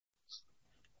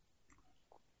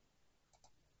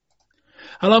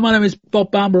Hello, my name is Bob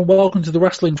Bamber and welcome to the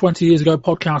Wrestling 20 Years Ago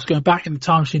podcast going back in the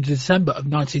time machine to December of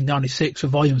 1996 for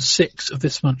volume 6 of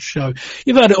this month's show.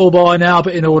 You've heard it all by now,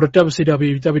 but in order: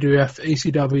 WCW, WWF,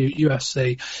 ECW,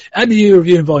 UFC, and the year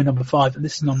review in volume number 5, and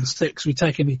this is number 6. We're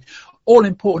taking the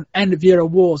all-important end-of-year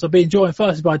awards. I've been joined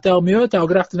first by Del Muir. Del,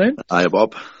 good afternoon. Hi,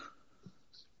 Bob.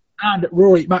 And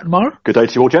Rory McNamara. Good day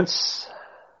to you all, gents.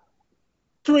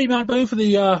 3 man boo for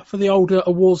the older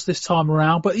awards this time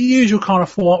around, but the usual kind of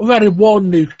format. We've added one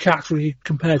new category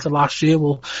compared to last year.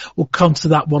 We'll come to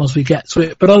that one as we get to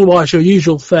it. But otherwise, your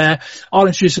usual fare. I'll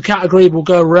introduce a category. We'll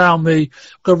go around the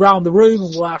room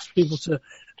and we'll ask people to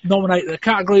nominate their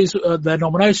categories, their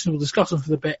nominations. We'll discuss them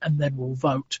for the bit and then we'll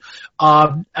vote.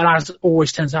 And as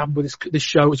always tends to happen with this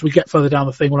show, as we get further down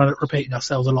the thing, we'll end up repeating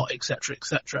ourselves a lot, etc.,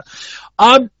 etc.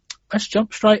 Let's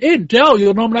jump straight in. Del,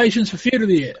 your nominations for Feud of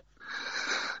the Year.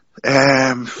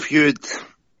 Feud,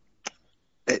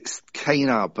 it's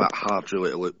kind of a bit hard really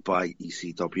to look by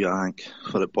ECW, I think,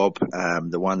 for it, Bob.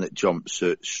 The one that jumps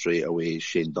out straight away is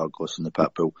Shane Douglas and the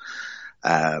Pitbull.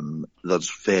 There's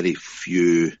very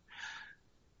few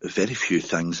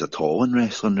things at all in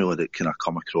wrestling really that kind of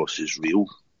come across as real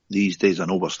these days. I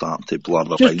know we're starting to blur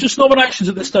the lines. Just nominations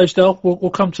at this stage, Del. We'll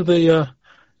come to the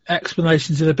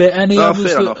explanations in a bit. Any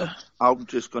others? Fair enough. I'm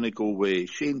just going to go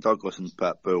with Shane Douglas and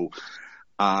Pitbull.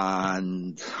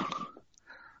 And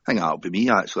I think that'll be me,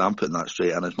 actually. I'm putting that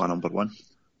straight in as my number one.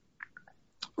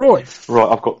 Right,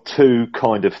 I've got two,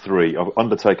 kind of three. I've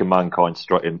Undertaker, Mankind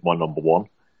straight in my number one.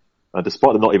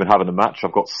 Despite them not even having a match,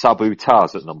 I've got Sabu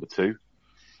Taz at number two.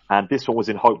 And this one was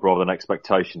in hope rather than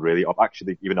expectation, really. I've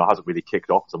actually, even though it hasn't really kicked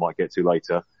off, as I might get to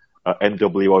later,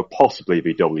 NWO, possibly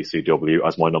be WCW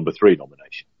as my number three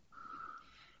nomination.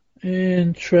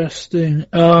 Interesting.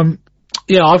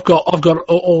 Yeah, I've got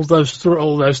all those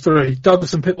three.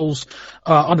 Douglas and Pitbull's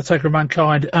Undertaker and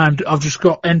Mankind, and I've just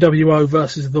got NWO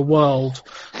versus The World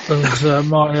as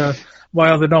my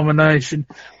other nomination.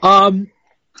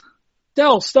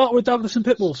 Del, start with Douglas and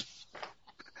Pitbull's.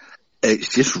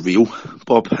 It's just real,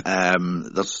 Bob.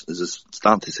 There's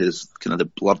starting to say, there's kind of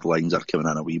the blurred lines are coming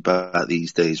in a wee bit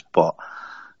these days, but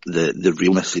the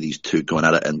realness of these two going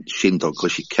at it, and Shane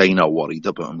Douglas, you kind of worried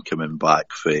about him coming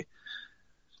back for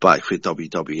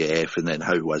WWF, and then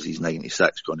how was his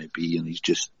 96 going to be, and he's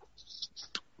just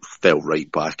fell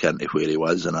right back into where he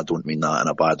was, and I don't mean that in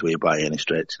a bad way by any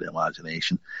stretch of the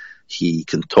imagination. He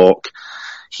can talk,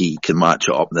 he can match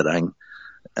it up in the ring.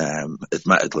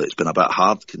 Admittedly, it's been a bit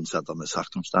hard considering the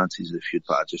circumstances of the feud,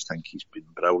 but I just think he's been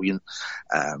brilliant.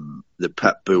 The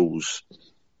Pitbulls,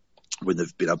 when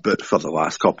they've been about for the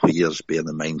last couple of years, bearing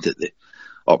in mind that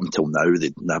up until now,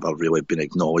 they'd never really been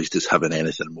acknowledged as having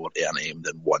anything more to their name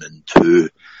than 1 and 2.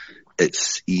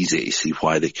 It's easy to see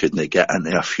why they couldn't get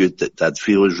into a feud that did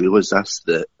feel as real as this.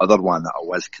 The other one that I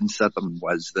was considering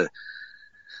was the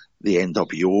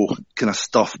NWO kind of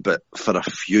stuff, but for a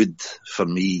feud, for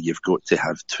me, you've got to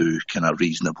have two kind of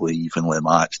reasonably evenly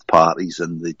matched parties,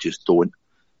 and they just don't.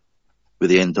 With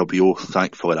the NWO,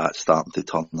 thankfully that's starting to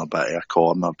turn a bit of a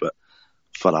corner, but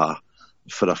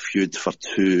for a feud for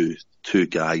two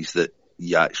guys that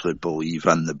you actually believe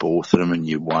in the both of them and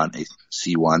you want to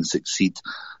see one succeed,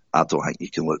 I don't think you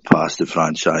can look past the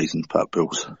franchise and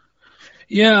Pitbulls.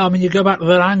 Yeah, I mean, you go back to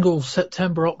that angle,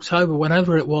 September, October,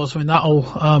 whenever it was. I mean,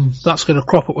 that's going to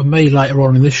crop up with me later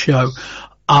on in this show.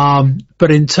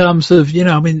 But in terms of, you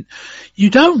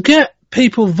don't get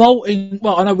people vaulting.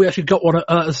 Well, I know we actually got one at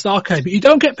Starrcade, but you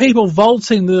don't get people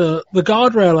vaulting the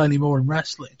guardrail anymore in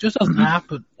wrestling. It just doesn't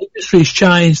happen. The industry's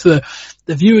changed. The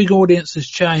viewing audience has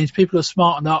changed. People are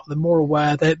smartened up. They're more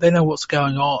aware. They know what's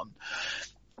going on.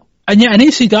 And yet, an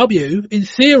ECW, in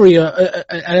theory, an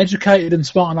educated and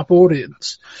smartened up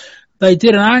audience, they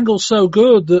did an angle so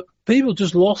good that people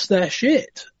just lost their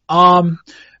shit. And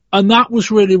that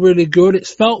was really, really good. It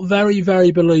felt very,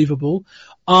 very believable.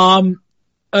 And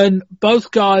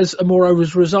both guys are moreover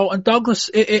as a result. And Douglas,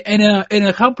 in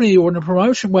a company or in a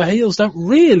promotion where heels don't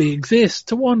really exist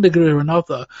to one degree or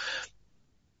another,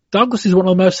 Douglas is one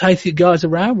of the most hated guys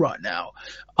around right now.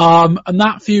 And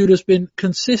that feud has been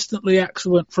consistently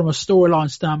excellent from a storyline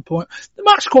standpoint. The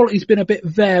match quality's been a bit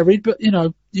varied, but you're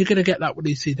going to get that with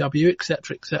ECW,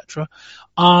 etc., etc.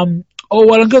 All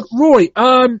well and good. Roy,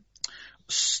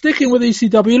 sticking with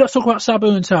ECW, let's talk about Sabu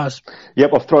and Taz.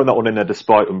 Yep, I've thrown that one in there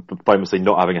despite them famously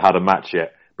not having had a match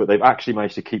yet. But they've actually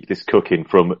managed to keep this cooking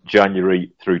from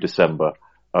January through December,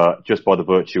 just by the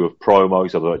virtue of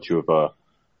promos, by the virtue of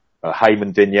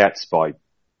Heyman vignettes, by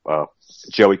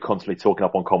Joey constantly talking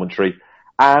up on commentary.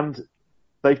 And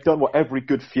they've done what every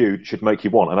good feud should make you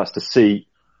want, and that's to see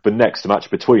the next match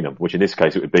between them, which in this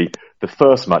case it would be the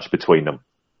first match between them.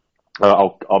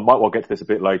 I might well get to this a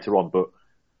bit later on, but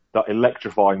that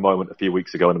electrifying moment a few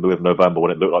weeks ago in the middle of November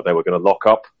when it looked like they were going to lock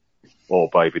up, oh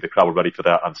baby, the crowd were ready for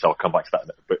that, and so I'll come back to that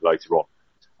a bit later on.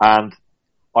 And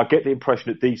I get the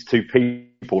impression that these two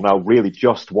people now really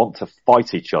just want to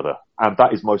fight each other, and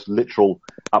that is most literal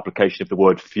application of the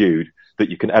word feud that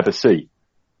you can ever see.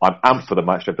 I'm amped for the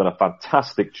match. They've done a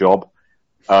fantastic job.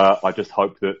 I just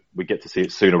hope that we get to see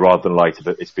it sooner rather than later,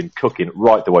 but it's been cooking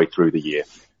right the way through the year.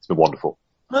 It's been wonderful.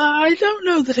 I don't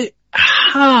know that it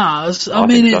has. I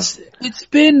mean, it's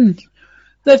been...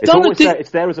 It's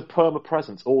there as a perma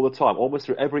presence all the time, almost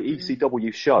through every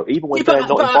ECW show, even when they're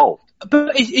not involved.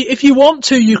 But if you want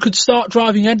to, you could start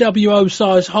driving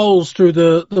NWO-sized holes through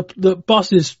the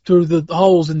buses through the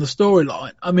holes in the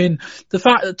storyline. I mean, the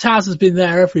fact that Taz has been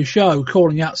there every show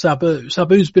calling out Sabu.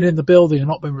 Sabu's been in the building and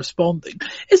not been responding.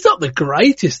 It's not the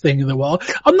greatest thing in the world.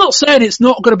 I'm not saying it's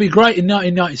not going to be great in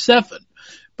 1997,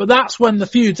 but that's when the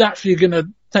feud's actually going to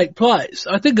take place.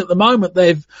 I think at the moment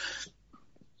they've...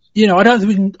 I don't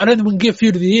think we can give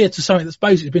feud of the year to something that's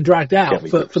basically been dragged out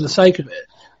for the sake of it,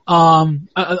 and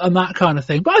that kind of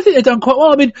thing. But I think they've done quite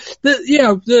well. I mean,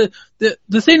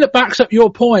 the thing that backs up your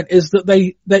point is that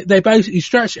they basically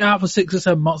stretched it out for 6 or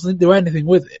 7 months and didn't do anything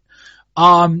with it.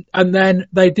 And then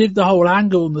they did the whole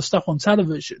angle and the stuff on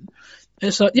television.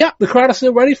 It's like, yeah, the crowd are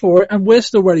still ready for it and we're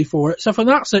still ready for it. So from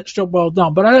that sense, job well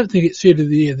done. But I don't think it's feud of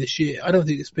the year this year. I don't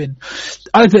think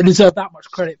it deserved that much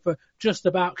credit for just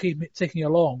about keeping it ticking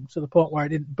along to the point where it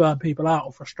didn't burn people out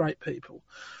or frustrate people.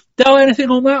 Dale, anything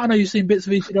on that? I know you've seen bits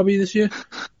of ECW this year.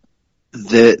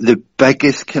 The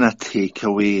biggest kind of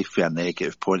takeaway for a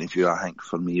negative point of view, I think,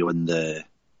 for me on the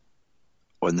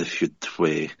feud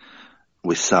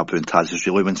with Sabu and Taz is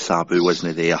really when Sabu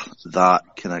wasn't there.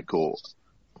 That kind of got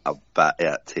a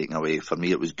bit taken away. For me,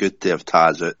 it was good to have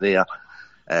Taz out there.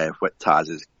 What Taz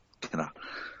has kind of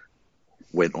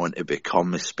went on to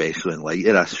become, especially in light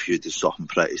of this feud, is something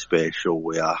pretty special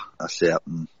with a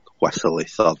certain whistly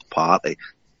third party.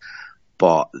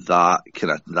 But that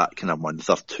kind of month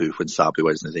or two when Sabu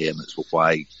wasn't there, and it's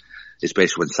why,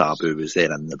 especially when Sabu was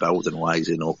there in the building, why is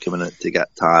he not coming out to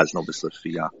get Taz? And obviously for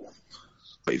you,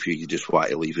 but if you just want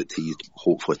to leave it to you,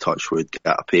 hopefully touch wood,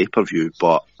 get a pay-per-view,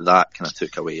 but that kind of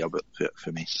took away a bit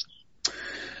for me.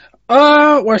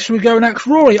 Where should we go next?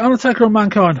 Rory, Undertaker and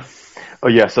Mankind. Oh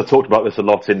yes, I talked about this a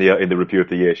lot in the review of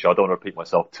the year show. I don't want to repeat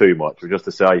myself too much, but just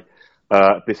to say,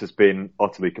 this has been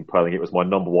utterly compelling. It was my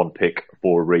number one pick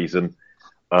for a reason.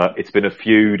 It's been a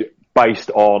feud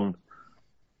based on,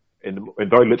 in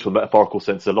very literal metaphorical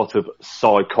sense, a lot of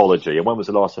psychology. And when was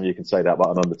the last time you can say that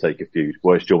about an Undertaker feud?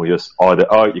 Where it's generally just either,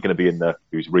 you're going to be in there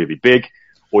who's really big,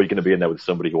 or you're going to be in there with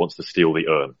somebody who wants to steal the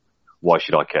urn. Why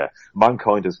should I care?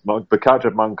 The character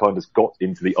of Mankind has got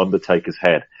into the Undertaker's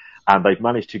head, and they've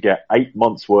managed to get 8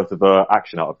 months worth of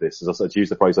action out of this. As I said, to use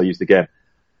the phrase I used again,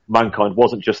 Mankind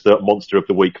wasn't just the monster of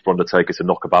the week for Undertaker to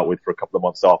knock about with for a couple of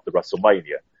months after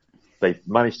WrestleMania. They've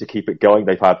managed to keep it going.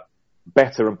 They've had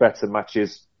better and better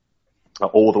matches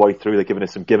all the way through. They're giving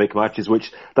us some gimmick matches,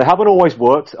 which they haven't always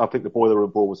worked. I think the Boiler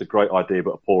Room Brawl was a great idea,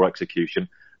 but a poor execution.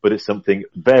 But it's something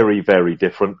very, very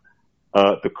different.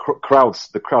 The crowds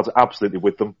are absolutely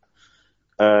with them.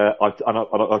 Like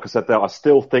I said there, I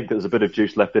still think that there's a bit of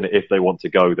juice left in it if they want to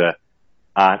go there.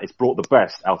 And it's brought the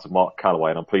best out of Mark Calloway,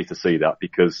 and I'm pleased to see that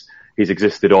because he's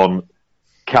existed on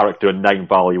character and name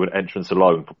value and entrance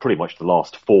alone for pretty much the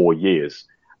last 4 years.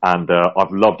 And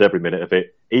I've loved every minute of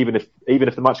it, even if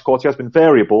the match quality has been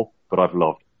variable, but I've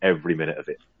loved every minute of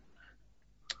it.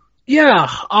 Yeah,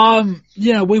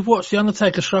 we've watched The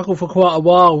Undertaker struggle for quite a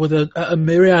while with a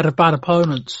myriad of bad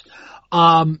opponents.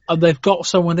 And they've got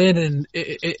someone in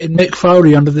Mick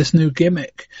Foley under this new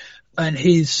gimmick, and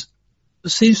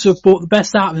seems to have brought the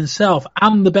best out of himself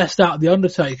and the best out of The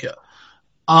Undertaker.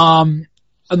 And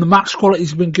the match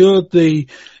quality's been good. The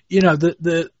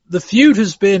feud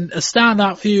has been a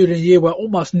standout feud in a year where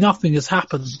almost nothing has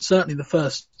happened. Certainly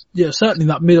certainly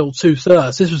that middle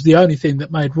 2/3. This was the only thing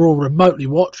that made Raw remotely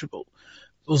watchable,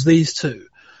 was these two.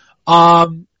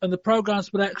 And the program's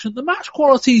been excellent. The match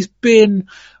quality's been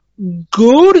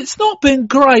good. It's not been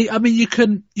great. I mean, you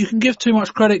can give too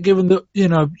much credit given that,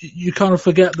 you kind of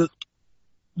forget that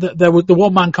there was the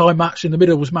one Mankind match in the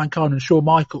middle was Mankind and Shawn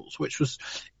Michaels, which was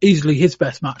easily his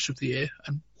best match of the year,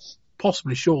 and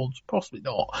possibly Shawn's, possibly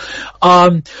not.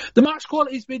 The match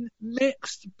quality's been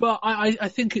mixed, but I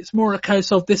think it's more a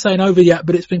case of this ain't over yet,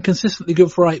 but it's been consistently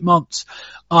good for 8 months.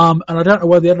 And I don't know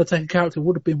where the Undertaker character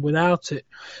would have been without it.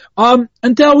 And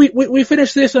Del, we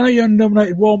finished this. I know you only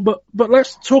nominated one, but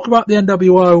let's talk about the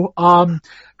NWO,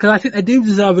 cause I think they do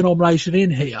deserve a nomination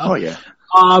in here. Oh yeah.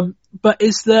 But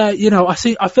is there, I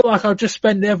feel like I just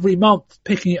spend every month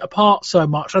picking it apart so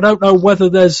much. I don't know whether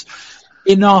there's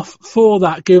enough for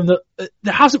that, given that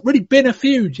there hasn't really been a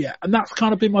feud yet, and that's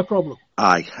kind of been my problem.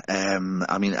 Aye,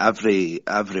 I mean, every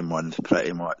month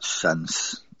pretty much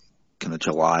since kind of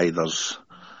July, there's,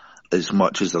 as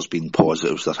much as there's been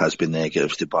positives, there has been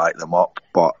negatives to back them up,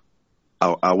 but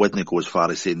I wouldn't go as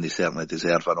far as saying they certainly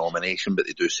deserve a nomination, but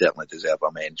they do certainly deserve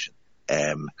a mention.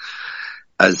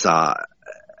 As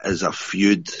a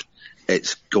feud,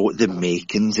 it's got the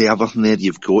makings of everything there.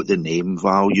 You've got the name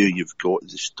value, you've got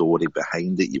the story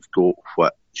behind it, you've got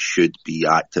what should be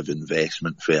active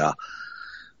investment for a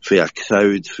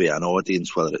crowd, for an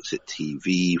audience, whether it's at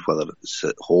TV, whether it's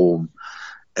at home.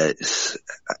 It's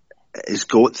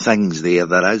got things there.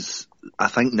 There is, I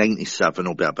think 97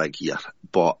 will be a big year,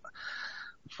 but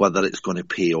whether it's going to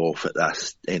pay off at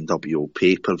this NWO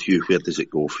pay-per-view, where does it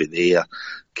go for there?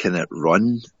 Can it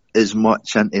run as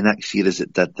much into next year as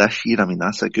it did this year? I mean,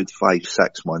 that's a good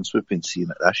 5-6 months we've been seeing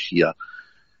it this year,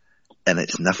 and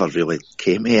it's never really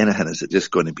came to anything. Is it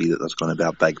just going to be that there's going to be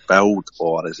a big build,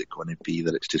 or is it going to be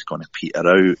that it's just going to peter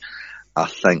out? I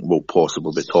think we'll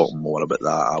possibly be talking more about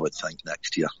that, I would think,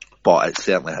 next year. But it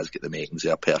certainly has got the makings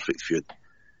of a perfect feud.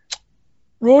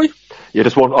 Roy? Yeah,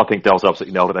 just one, I think Dale's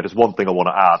absolutely nailed it there. Just one thing I want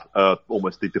to add,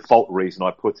 almost the default reason I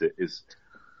put it is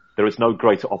there is no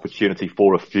greater opportunity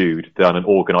for a feud than an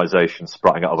organisation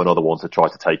sprouting out of another one to try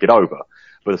to take it over.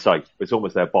 But as I say, it's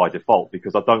almost there by default,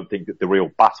 because I don't think that the real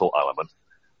battle element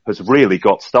has really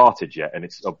got started yet. And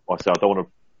it's, I say, I don't want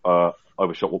to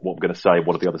overshot what I'm going to say in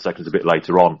one of the other sections a bit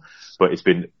later on, but it's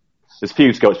been, as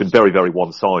feuds go, it's been very, very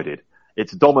one-sided.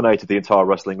 It's dominated the entire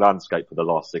wrestling landscape for the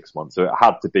last 6 months, so it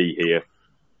had to be here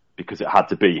because it had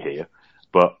to be here,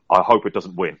 but I hope it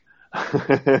doesn't win.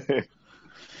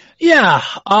 Yeah,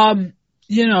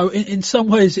 in some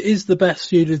ways it is the best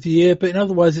feud of the year, but in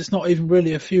other ways it's not even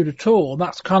really a feud at all. And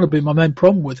that's kind of been my main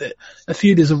problem with it. A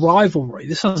feud is a rivalry.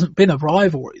 This hasn't been a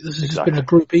rivalry. This has just been a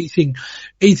group eating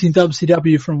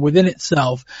WCW from within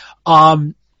itself.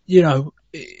 In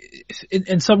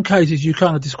some cases you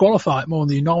kind of disqualify it more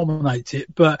than you nominate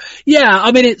it. But yeah,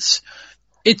 I mean, it's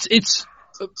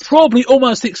probably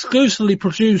almost exclusively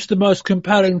produced the most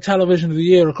compelling television of the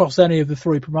year across any of the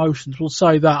three promotions. We'll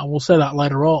say that, and we'll say that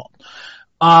later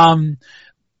on.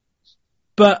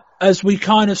 But as we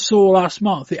kind of saw last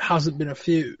month, it hasn't been a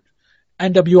feud.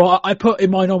 NWO, I put in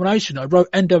my nomination, I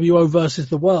wrote NWO versus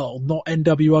the world, not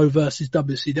NWO versus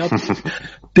WCW,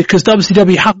 because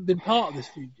WCW haven't been part of this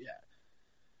feud yet.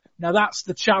 Now that's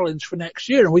the challenge for next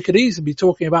year, and we could easily be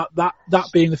talking about that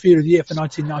being the feud of the year for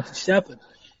 1997.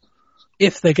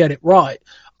 If they get it right.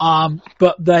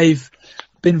 But they've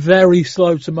been very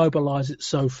slow to mobilise it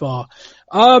so far.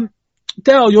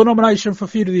 Dale, your nomination for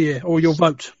Feud of the Year, or your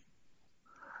vote?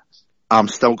 I'm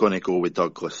still going to go with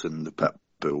Douglas and the Pit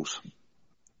Bulls.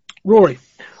 Rory?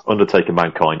 Undertaker,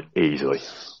 Mankind, easily.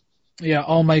 Yeah,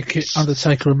 I'll make it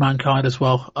Undertaker and Mankind as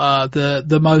well.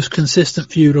 The most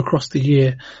consistent feud across the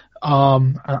year.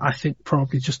 I think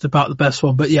probably just about the best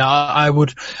one, but yeah, I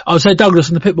would say Douglas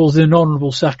and the Pitbulls in an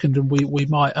honourable second, and we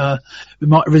might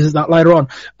revisit that later on.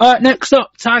 Next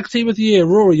up, Tag Team of the Year.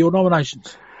 Rory, your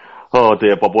nominations. Oh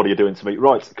dear, Bob, what are you doing to me?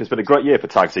 Right, it's been a great year for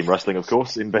tag team wrestling, of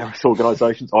course, in various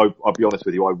organisations. I'll be honest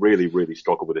with you, I really, really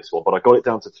struggled with this one, but I got it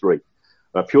down to 3.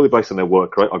 Purely based on their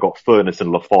work rate, I got Furnace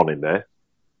and Lafon in there.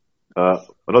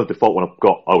 Another default one I've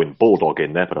got Owen Bulldog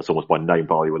in there, but that's almost by name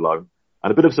value alone.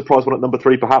 And a bit of a surprise one at number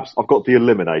 3, perhaps. I've got the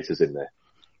Eliminators in there.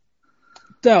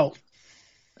 Del.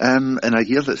 In a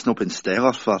year that's not been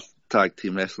stellar for tag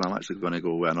team wrestling, I'm actually going to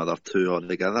go with another 2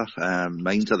 altogether.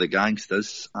 Mine are the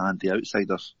Gangsters and the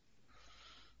Outsiders.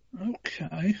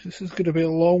 Okay, this is going to be a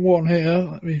long one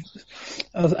here.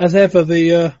 As ever,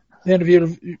 the end of year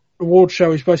award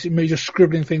show is basically me just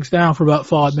scribbling things down for about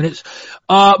 5 minutes.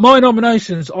 My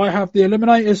nominations, I have the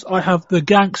Eliminators, I have the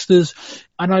Gangsters,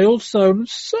 and I also, I'm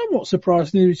somewhat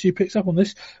surprised Nudity picks up on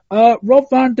this, Rob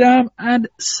Van Dam and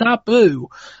Sabu.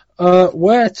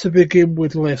 Where to begin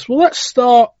with the list? Well, let's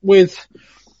start with,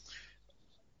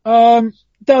 Dale,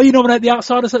 you nominate the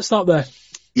Outsiders, let's start there.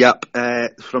 Yep,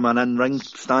 from an in-ring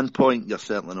standpoint, you're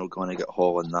certainly not going to get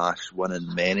Hall and Nash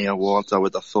winning many awards, I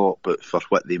would have thought, but for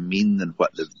what they mean and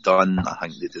what they've done, I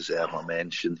think they deserve a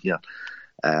mention here.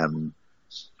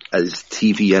 As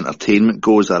TV entertainment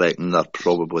goes, I reckon they're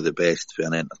probably the best for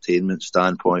an entertainment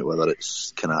standpoint, whether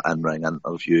it's kind of in-ring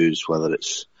interviews, whether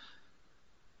it's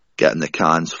getting the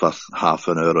cans for half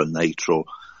an hour on Nitro.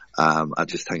 I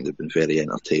just think they've been very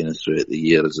entertaining throughout the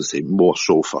year, as I say, more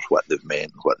so for what they've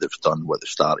meant, what they've done, what they've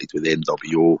started with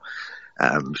NWO.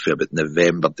 For about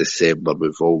November, December,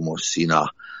 we've almost seen a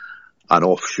an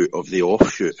offshoot of the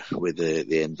offshoot with the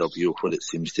NWO, where it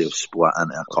seems to have split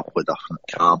into a couple of different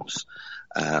camps.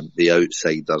 The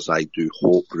outsiders, I do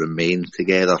hope, remain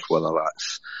together, whether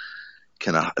that's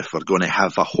if we're going to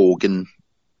have a Hogan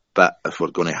bit, if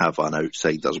we're going to have an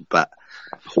outsiders bit,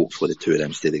 hopefully the two of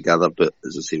them stay together. But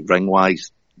as I say,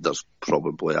 ring-wise, there's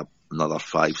probably another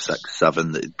 5, 6,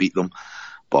 7 that would beat them.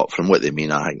 But from what they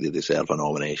mean, I think they deserve a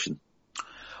nomination.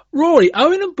 Rory,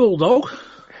 Owen and Bulldog.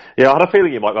 Yeah, I had a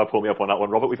feeling you might pull me up on that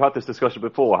one, Robert. We've had this discussion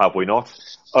before, have we not?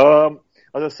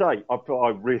 As I say, I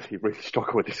really, really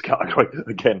struggle with this category.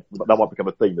 Again, that might become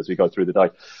a theme as we go through the day.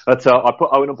 But I put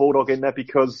Owen and Bulldog in there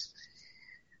because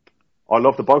I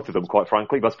love the both of them, quite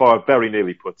frankly. That's why I very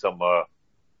nearly put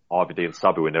RVD and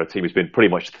Sabu in there. A team who's been pretty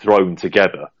much thrown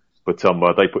together. But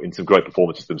they put in some great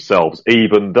performances themselves,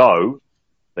 even though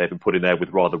they've been put in there with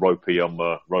rather ropey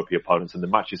opponents, and the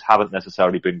matches haven't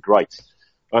necessarily been great.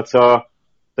 But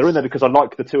they're in there because I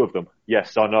like the two of them.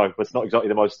 Yes, I know. It's not exactly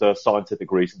the most scientific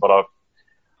reason, but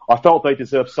I felt they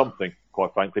deserved something,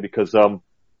 quite frankly, because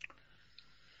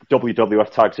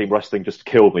WWF Tag Team Wrestling just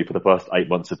killed me for the first 8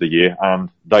 months of the year, and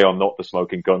they are not the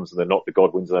Smoking Guns, and they're not the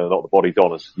Godwins, and they're not the Body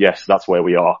Donners. Yes, that's where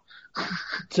we are.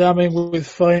 Damning with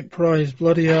faint praise,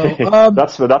 bloody hell.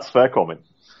 That's fair comment.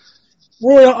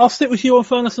 Roy, I'll stick with you on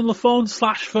Furness and Lafone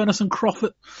 / Furness and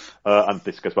Crawford. And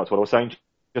this goes back to what I was saying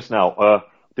just now.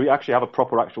 Do we actually have a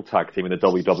proper actual tag team in the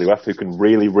WWF who can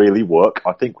really, really work?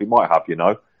 I think we might have,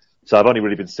 So I've only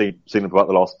really been seeing them for about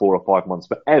the last 4 or 5 months,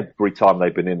 but every time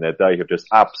they've been in there, they have just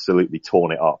absolutely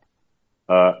torn it up.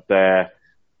 Their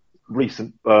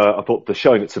recent, I thought the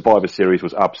showing at Survivor Series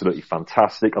was absolutely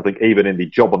fantastic. I think even in the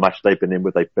jobber match they've been in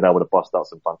with, they've been able to bust out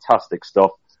some fantastic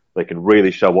stuff. They can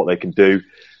really show what they can do.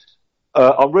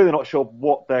 I'm really not sure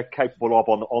what they're capable of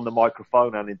on the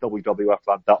microphone, and in WWF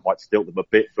land that might stilt them a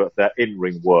bit, but their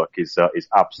in-ring work is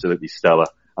absolutely stellar.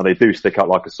 And they do stick out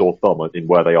like a sore thumb in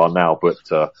where they are now, but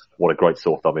what a great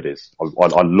sore thumb it is.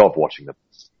 I love watching them.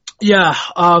 Yeah,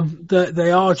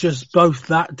 they are just both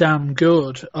that damn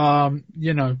good. I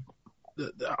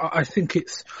think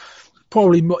it's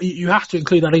probably you have to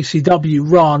include that ECW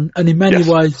run, and in many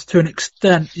ways, to an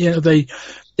extent, they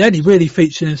only really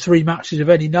featured in 3 matches of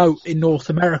any note in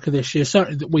North America this year,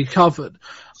 certainly that we covered.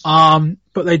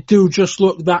 But they do just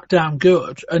look that damn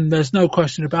good, and there's no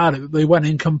question about it that they went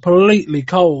in completely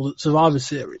cold at Survivor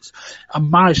Series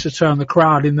and managed to turn the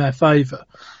crowd in their favour.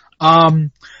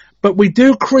 But we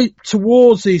do creep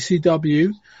towards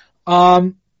ECW.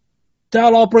 Dale,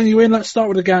 I'll bring you in. Let's start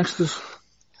with the Gangsters.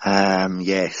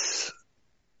 Yes.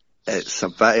 It's a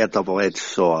bit of a double-edged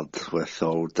sword with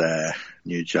old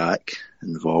New Jack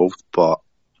involved, but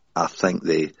I think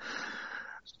they're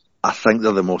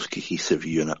the most cohesive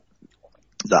unit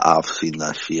that I've seen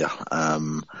this year.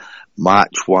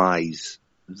 Match-wise,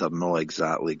 they're not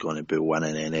exactly going to be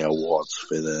winning any awards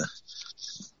for the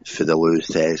Lou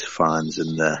Thesz fans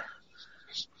and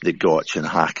the Gotch and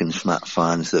Hackenschmidt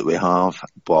fans that we have,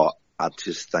 but I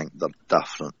just think they're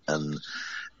different. And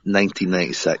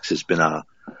 1996 has been a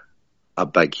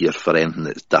big year for anything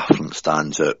that's different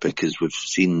stands out, because we've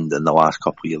seen in the last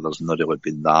couple of years there's not really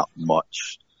been that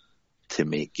much to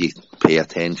make you pay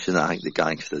attention. I think the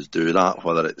Gangsters do that,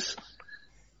 whether it's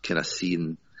kind of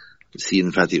seeing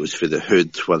videos for the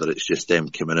Hood, whether it's just them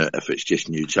coming out, if it's just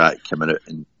New Jack coming out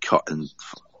and cutting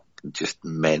just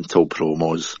mental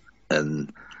promos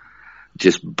and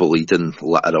just bleeding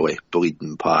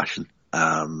passion.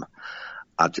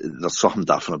 There's something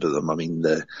different about them. I mean,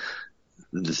 the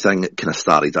thing that kind of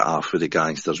started it off with the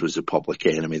Gangsters was the Public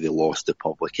Enemy. They lost the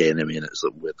Public Enemy, and it's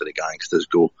like, where do the Gangsters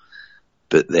go?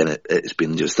 But then it's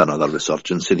been just another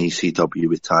resurgence in ECW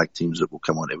with tag teams that will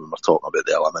come on to when we're talking about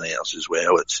the Eliminators as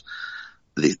well.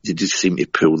 They just seem to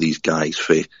pull these guys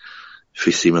for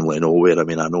seemingly nowhere. I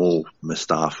mean, I know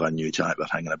Mustafa and New Jack were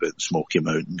hanging about in Smoky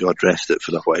Mountain, God rest it,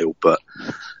 for a while, but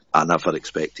I never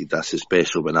expected this,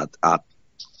 especially when I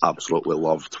absolutely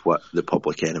loved what the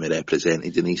Public Enemy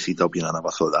represented in ECW, and I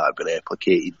never thought that had been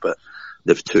replicated, but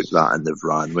they've took that and they've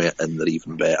ran with it, and they're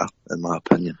even better, in my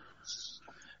opinion.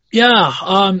 Yeah,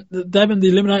 them and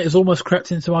the Eliminators almost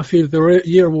crept into my Feud of the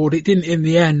Year award. It didn't in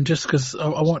the end, just because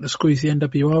I wanted to squeeze the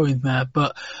NWO in there.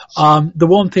 But the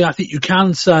one thing I think you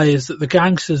can say is that the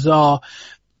Gangsters are,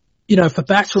 for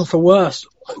better and for worse,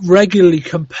 regularly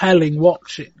compelling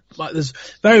watching. Like, there's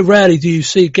very rarely do you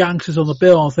see Gangsters on the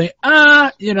bill and think,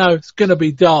 it's going to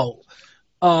be dull.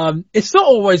 It's not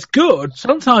always good.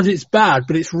 Sometimes it's bad,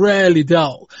 but it's rarely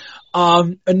dull.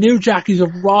 And New Jack is a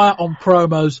riot on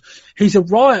promos. He's a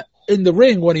riot in the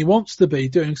ring when he wants to be,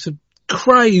 doing some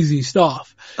crazy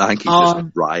stuff. I think he's just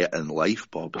a riot in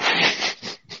life, Bob.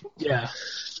 Yeah.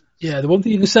 Yeah, the one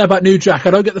thing you can say about New Jack,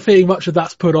 I don't get the feeling much of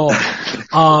that's put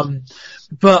on.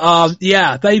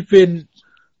 Yeah, they've been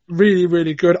really,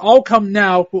 really good. I'll come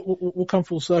now, we'll come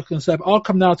full circle and say, but I'll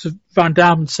come now to Van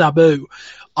Dam and Sabu.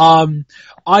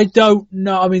 I don't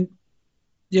know, I mean,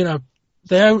 you know,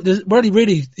 they're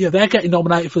really, you know, they're getting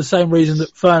nominated for the same reason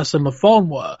that Furnas and Lafon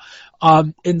were,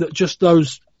 in that just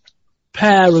those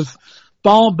pair of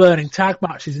barn-burning tag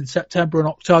matches in September and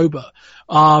October,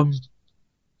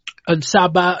 and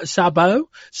Sabu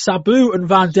and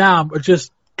Van Dam are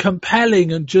just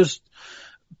compelling and just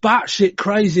batshit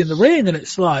crazy in the ring, and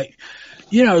it's like,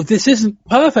 you know, this isn't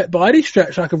perfect by any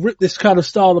stretch. I could rip this kind of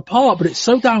style apart, but it's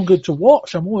so damn good to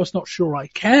watch. I'm almost not sure I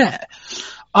care.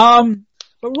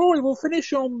 But Rory, we'll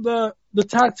finish on the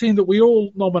tag team that we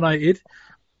all nominated.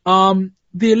 The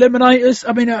Eliminators.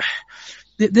 I mean,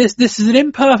 this is an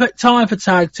imperfect time for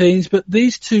tag teams, but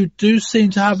these two do seem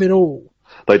to have it all.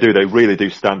 They do. They really do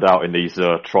stand out in these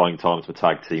trying times for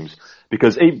tag teams,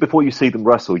 because even before you see them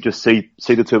wrestle, you just see the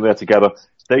two of them there together.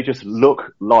 They just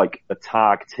look like a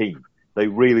tag team. They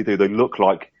really do. They look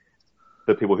like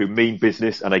the people who mean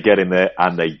business, and they get in there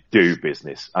and they do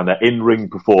business. And their in-ring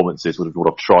performances, which is what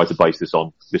I've tried to base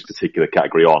this particular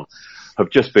category on, have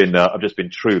just been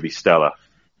truly stellar.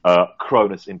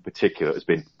 Cronus in particular has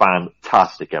been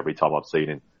fantastic every time I've seen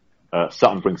him.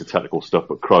 Sutton brings the technical stuff,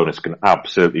 but Cronus can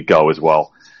absolutely go as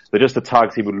well. They're just a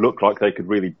tag team who look like they could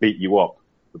really beat you up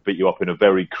in a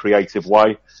very creative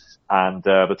way. And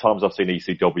the times I've seen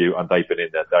ECW and they've been in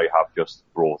there, they have just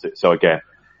brought it. So again,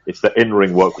 it's the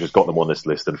in-ring work which has got them on this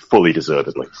list, and fully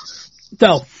deservedly.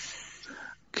 Del.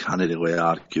 Can't really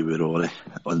argue with Rory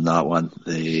on that one.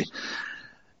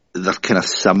 They're kind of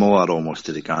similar almost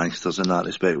to the Gangsters in that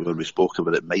respect, where we spoke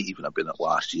about it. Might even have been at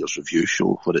last year's review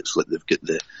show, where it's like they've got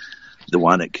the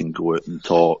one that can go out and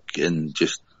talk and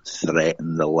just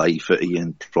threaten the life out of you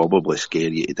and probably scare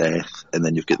you to death, and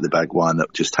then you've got the big one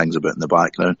that just hangs about in the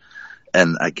background.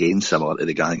 And again, similar to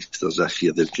the Gangsters this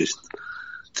year, they've just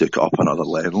took it up another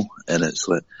level, and it's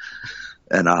like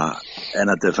in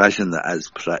a division that is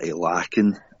pretty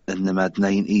lacking in the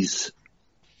mid-90s,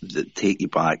 that take you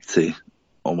back to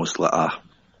almost like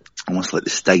the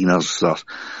Steiners or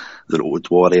the Road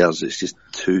Warriors. It's just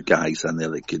two guys in there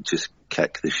that could just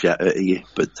kick the shit out of you,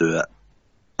 but do it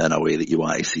in a way that you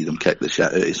want to see them kick the shit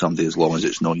out of somebody, as long as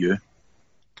it's not you.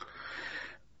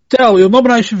 Del, your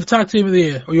nomination for Tag Team of the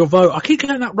Year, or your vote. I keep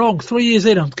getting that wrong. 3 years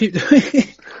in, I keep doing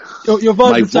your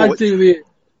vote for Tag Team of the Year.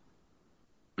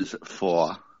 Was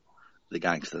for the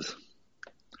Gangsters.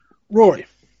 Rory.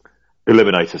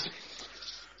 Eliminators.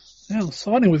 Yeah,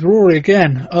 signing with Rory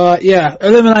again.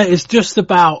 Eliminators just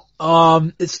about.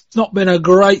 It's not been a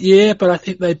great year, but I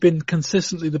think they've been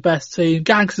consistently the best team.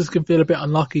 Gangsters can feel a bit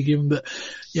unlucky, given that,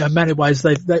 you know, in many ways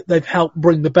they've helped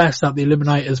bring the best out of the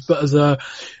Eliminators. But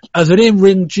as an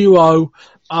in-ring duo,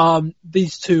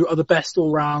 these two are the best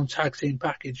all-round tag team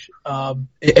package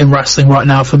in wrestling right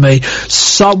now for me.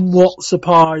 Somewhat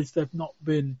surprised they've not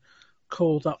been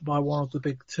called up by one of the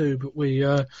big two, but we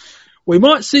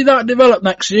might see that develop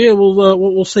next year.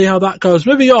 We'll see how that goes.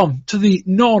 Moving on to the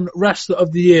non-wrestler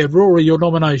of the year. Rory, your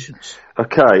nominations.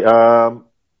 Okay,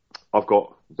 I've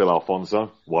got Bill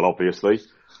Alfonso, well, obviously.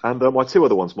 And my two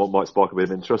other ones might spark a bit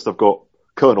of interest. I've got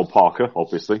Colonel Parker,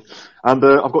 obviously. And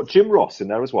I've got Jim Ross in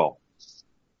there as well.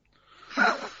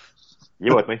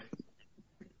 You with me?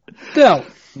 Del.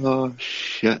 Oh,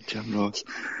 shit, Jim Ross.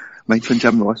 Mine when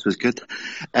Jim Ross was good.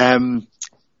 Bill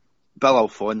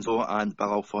Alfonso and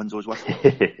Bill Alfonso's whistle.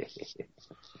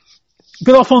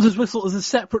 Bill Alfonso's whistle is a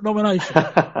separate nomination.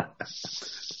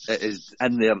 It is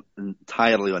in there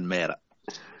entirely on merit.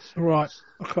 Right.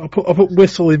 Okay, I'll put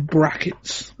whistle in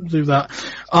brackets. I'll do that.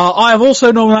 I have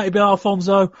also nominated Bill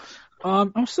Alfonso.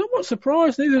 I'm somewhat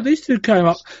surprised neither of these two came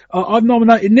up. I've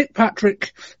nominated Nick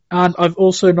Patrick, and I've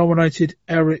also nominated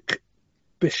Eric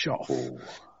Bischoff.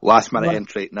 Last minute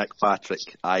entry, Nick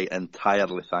Patrick. I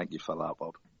entirely thank you for that,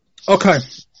 Bob. Okay,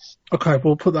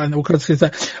 we'll put that in there. We'll consider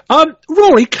that.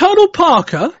 Rory, Colonel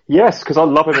Parker. Yes, because I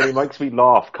love him and he makes me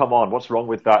laugh. Come on, what's wrong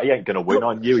with that? He ain't going to win.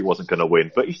 I knew he wasn't going to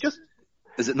win, but he's just...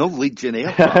 Is it not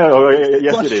Legionnaire?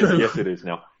 Yes, it is. True. Yes, it is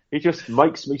now. He just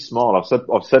makes me smile.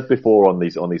 I've said before on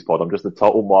these pod, I'm just a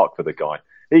total mark for the guy.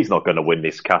 He's not going to win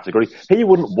this category. He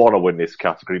wouldn't want to win this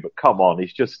category, but come on,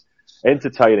 he's just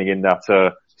entertaining in that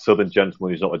Southern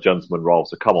gentleman who's not a gentleman role.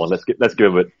 So come on, let's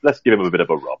give him a bit of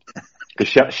a rub.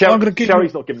 Because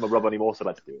Sherry's not giving him a rub anymore, so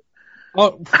let's do it.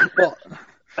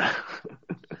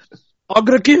 I'm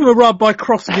going to give him a rub by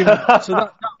crossing him out, so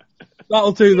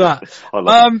that'll do that.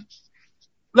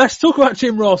 Let's talk about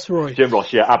Jim Ross, Roy. Jim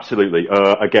Ross, yeah, absolutely.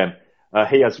 Again,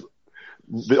 he has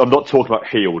I'm not talking about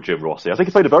heel Jim Rossi. I think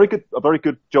he played a very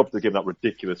good job to give him that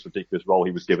ridiculous role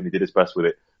he was given. He did his best with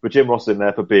it. But Jim Ross in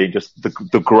there for being just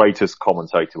the greatest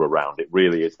commentator around. It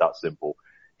really is that simple.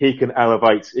 He can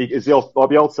elevate, by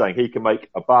the old saying, he can make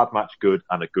a bad match good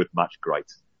and a good match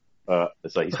great. So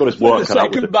he's got his work cut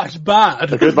out. A good match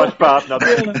bad. A good match bad. No,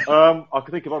 I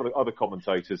can think of other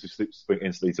commentators who spring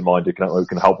instantly to mind who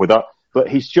can help with that. But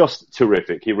he's just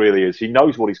terrific. He really is. He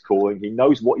knows what he's calling. He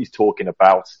knows what he's talking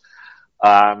about.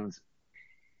 And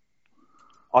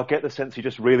I get the sense he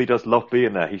just really does love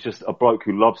being there. He's just a bloke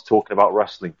who loves talking about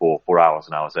wrestling for hours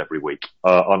and hours every week.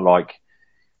 Unlike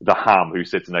the ham who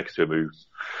sits next to him, who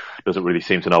doesn't really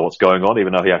seem to know what's going on,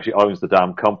 even though he actually owns the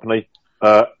damn company.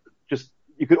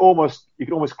 You could almost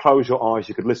close your eyes.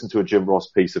 You could listen to a Jim Ross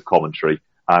piece of commentary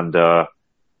and,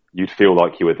 you'd feel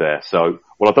like you were there. So,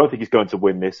 I don't think he's going to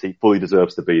win this. He fully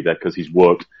deserves to be there because he's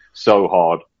worked so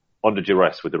hard under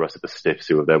duress with the rest of the stiffs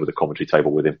who are there with the commentary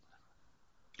table with him.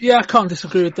 Yeah, I can't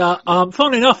disagree with that.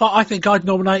 Funnily enough, I think I'd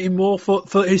nominate him more for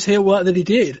his heel work that he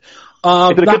did.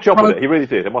 He did a good job with it. He really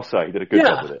did. I must say, he did a good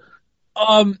job with it.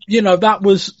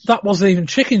 That wasn't even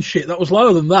chicken shit. That was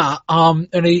lower than that.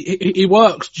 And he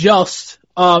works just.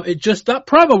 That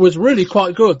promo was really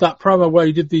quite good. That promo where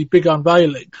he did the big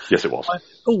unveiling. Yes, it was. It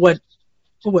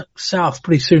all went south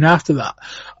pretty soon after that.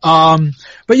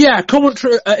 But yeah,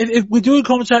 commentary, if we do a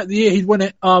commentary of the year, he'd win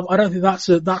it. I don't think that's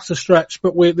a stretch,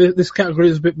 but this category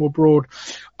is a bit more broad.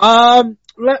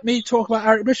 Let me talk about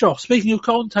Eric Bischoff. Speaking of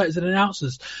commentators and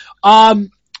announcers, I've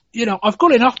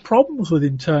got enough problems with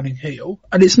him turning heel,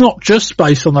 and it's not just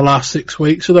based on the last 6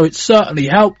 weeks, although it certainly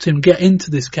helped him get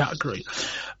into this category.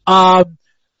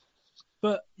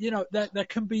 But, there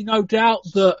can be no doubt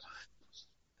that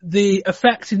the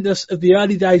effectiveness of the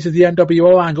early days of the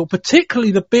NWO angle,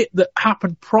 particularly the bit that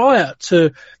happened prior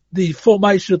to the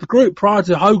formation of the group, prior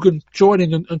to Hogan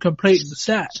joining and completing the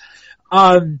set,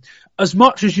 as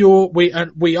much as we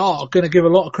are going to give a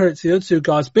lot of credit to the other two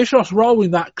guys, Bischoff's role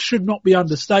in that should not be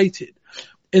understated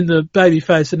in the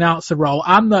babyface announcer role,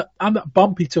 and that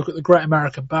bump he took at the Great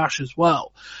American Bash as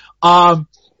well.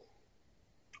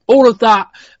 All of that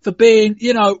for being,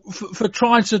 for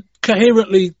trying to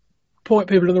coherently point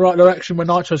people in the right direction when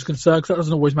Nitro's concerned, because that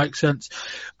doesn't always make sense.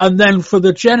 And then for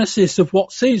the genesis of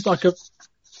what seems like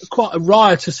quite a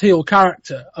riotous heel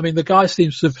character. I mean, the guy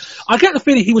seems to I get the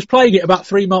feeling he was playing it about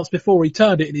 3 months before he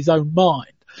turned it in his own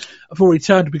mind, before he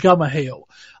turned to become a heel.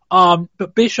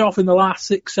 But Bischoff in the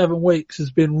last 6-7 weeks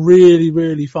has been really,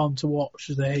 really fun to watch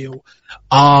as a heel.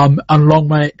 And long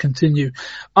may it continue.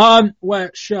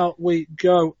 Where shall we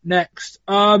go next?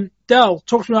 Del,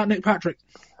 talk to me about Nick Patrick.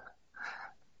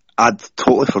 I'd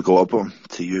totally forgot about him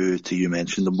till you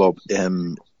mentioned him, Bob.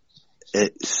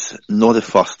 It's not the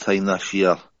first time this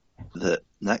year that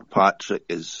Nick Patrick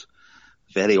is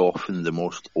very often the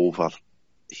most over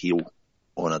heel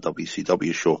on a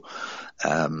WCW show.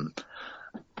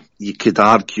 You could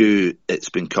argue it's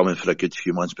been coming for a good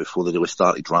few months before they really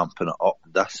started ramping it up.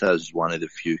 This is one of the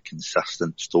few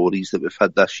consistent stories that we've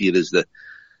had this year, is the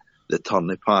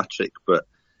turn of Patrick, but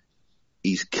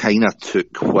he's kind of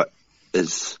took what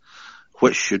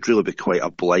should really be quite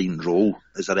a blind role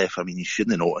as a ref. I mean, you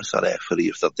shouldn't notice a referee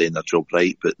if they're doing their job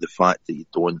right, but the fact that you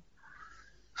don't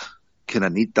kind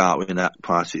of need that when that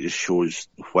Patrick just shows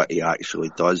what he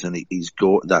actually does, and he's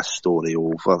got this story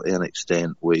over to an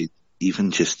extent with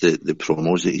even just the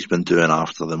promos that he's been doing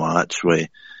after the match with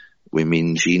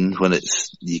Mean Gene, when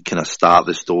you kind of start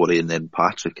the story and then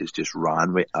Patrick has just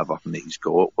ran with everything that he's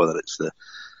got, whether it's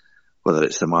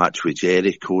the match with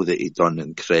Jericho that he done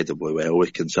incredibly well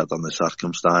considering the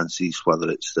circumstances,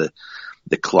 whether it's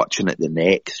the clutching at the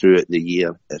neck throughout the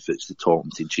year, if it's the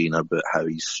talking to Gene about how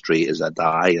he's straight as a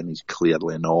die and he's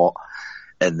clearly not,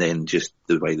 and then just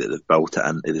the way that they've built it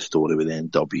into the story with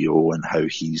NWO and how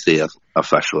he's their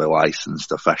officially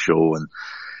licensed official, and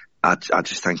I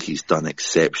just think he's done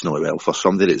exceptionally well for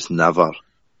somebody that's never,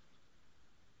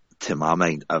 to my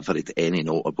mind, ever had any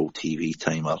notable TV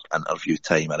time or interview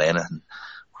time or anything.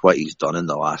 What he's done in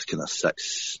the last kind of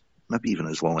 6, maybe even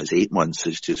as long as 8 months,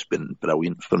 has just been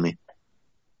brilliant for me.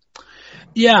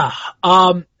 Yeah,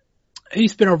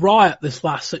 he's been a riot this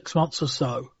last 6 months or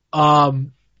so.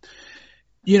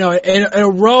 In a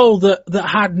role that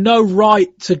had no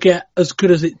right to get as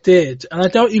good as it did. And I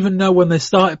don't even know when they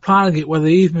started planning it, whether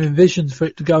they even envisioned for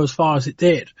it to go as far as it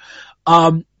did.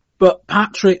 But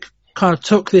Patrick kind of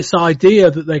took this idea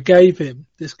that they gave him,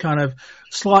 this kind of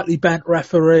slightly bent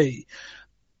referee,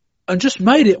 and just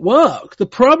made it work. The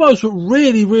promos were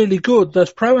really, really good.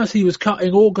 Those promos he was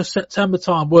cutting August, September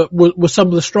time were some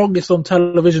of the strongest on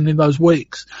television in those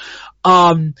weeks.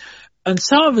 And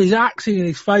some of his acting and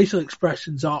his facial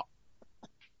expressions are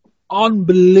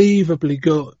unbelievably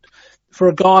good for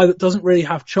a guy that doesn't really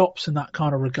have chops in that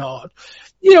kind of regard.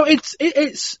 You know,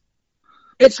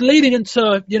 it's leading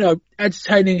into, you know,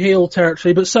 entertaining heel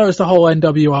territory, but so is the whole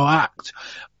NWO act.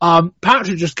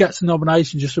 Patrick just gets a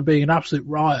nomination just for being an absolute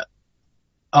riot.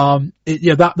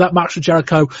 That match with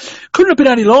Jericho couldn't have been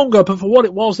any longer, but for what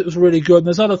it was really good. And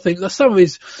there's other things. There's some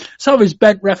of his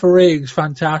bent refereeing is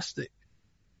fantastic.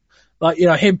 Like, you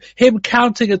know, him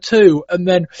counting a 2 and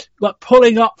then like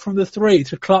pulling up from the 3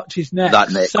 to clutch his neck.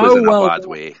 That neck so was in well a bad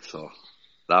way, so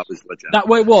that was legit. That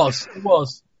way it was. It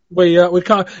was. We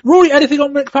can't. Rory, anything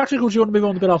on Nick Patrick, or do you want to move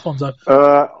on to Bill Alfonso?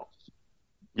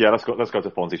 Yeah, let's go to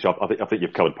Fonzie Shop. I think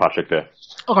you've covered Patrick there.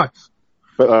 Okay.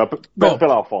 But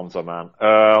Bill Alfonso,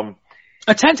 man.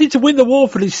 Attempting to win the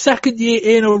award for his second year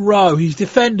in a row. He's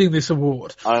defending this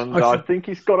award. And I think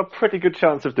he's got a pretty good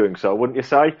chance of doing so, wouldn't you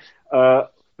say?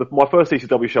 My first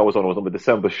ECW show was on the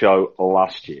December show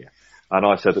last year. And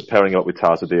I said that pairing up with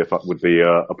Taz would be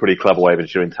a pretty clever way of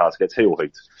ensuring Taz gets heel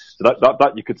heat. So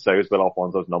that you could say is Bill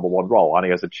Alfonso's number one role, and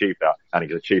he has achieved that, and he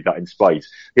has achieved that in spades.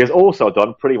 He has also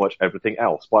done pretty much everything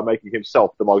else by making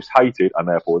himself the most hated, and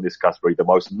therefore in this category the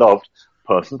most loved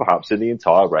person perhaps in the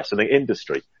entire wrestling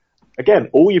industry. Again,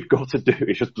 all you've got to do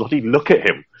is just bloody look at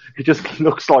him. He just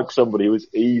looks like somebody who is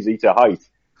easy to hate.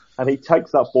 And he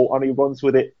takes that ball and he runs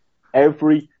with it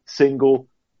every single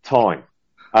time.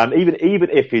 And even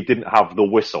if he didn't have the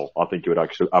whistle, I think he would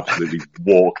actually absolutely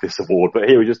walk this award. But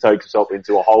here he just takes himself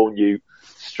into a whole new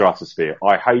stratosphere.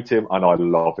 I hate him and I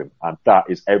love him. And that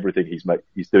is everything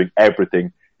he's doing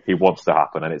everything he wants to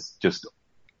happen. And it's just,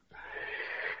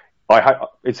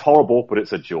 it's horrible, but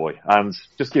it's a joy. And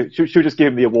should we just give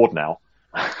him the award now?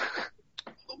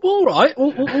 All right.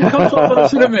 We'll come to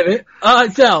that in a minute.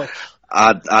 Del.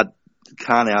 I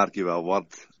can't argue a word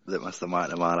that Mr.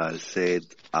 McNamara has said.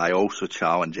 I also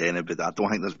challenge anybody. I don't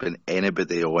think there's been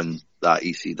anybody on that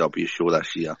ECW show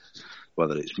this year,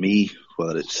 whether it's me,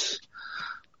 whether it's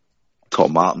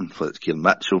Tom Martin, whether it's Kieran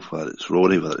Mitchell, whether it's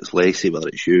Rory, whether it's Lacey, whether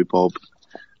it's you, Bob.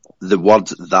 The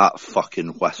words "that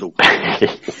fucking whistle"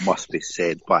 must be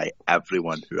said by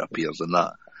everyone who appears in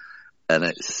that, and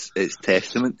it's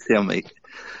testament to him.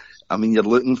 I mean, you're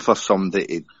looking for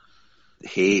somebody to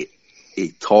hate.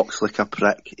 He talks like a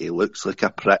prick, he looks like a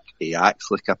prick, he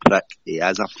acts like a prick, he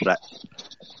is a prick.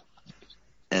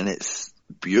 And it's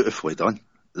beautifully done.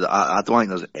 I don't think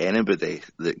there's anybody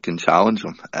that can challenge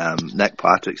him. Nick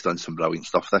Patrick's done some brilliant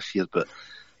stuff this year, but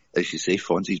as you say,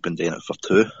 Fonzie's been doing it for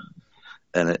 2.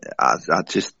 And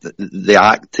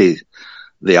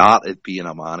the art of being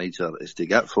a manager is to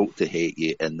get folk to hate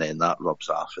you, and then that rubs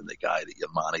off on the guy that you're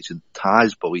managing.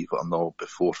 Taz, believe it or not,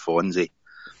 before Fonzie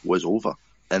was over.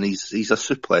 And he's a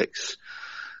suplex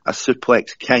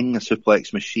king, a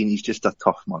suplex machine. He's just a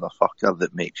tough motherfucker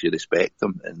that makes you respect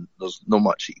him. And there's not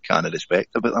much you can respect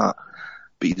about that.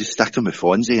 But you just stick him with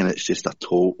Fonzie and it's just a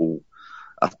total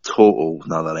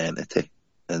another entity.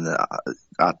 And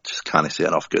I just can't say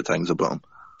enough good things about him.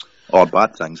 Or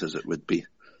bad things as it would be.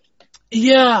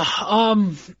 Yeah,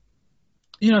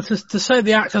 you know, to say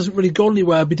the act hasn't really gone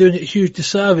anywhere would be doing it a huge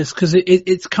disservice, because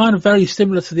it's kind of very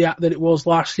similar to the act that it was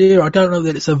last year. I don't know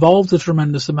that it's evolved a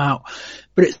tremendous amount,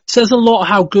 but it says a lot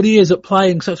how good he is at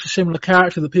playing such a similar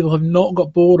character that people have not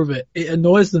got bored of it. It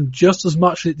annoys them just as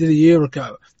much as it did a year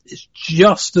ago. It's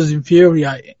just as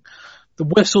infuriating. The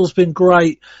whistle's been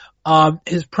great.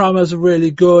 His promos are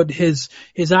really good. His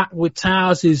act with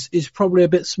Taz is probably a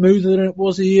bit smoother than it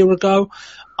was a year ago.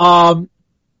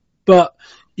 But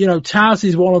you know, Taz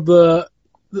is one of the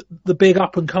big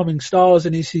up and coming stars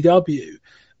in ECW,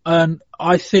 and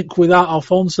I think without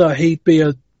Alfonso, he'd be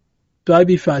a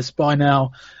babyface by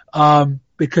now,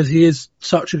 because he is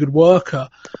such a good worker.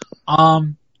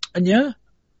 And yeah,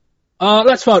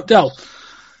 let's vote, Del.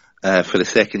 For the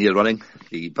second year running,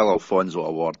 the Bill Alfonso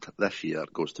award this year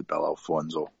goes to Bill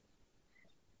Alfonso.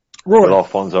 Rory. Bill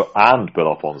Alfonso and Bill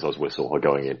Alfonso's whistle are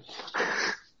going in.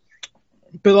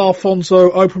 Bill Alfonso,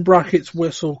 open brackets,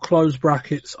 whistle, close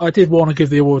brackets. I did want to give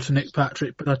the award to Nick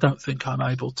Patrick, but I don't think I'm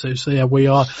able to. So yeah, we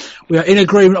are in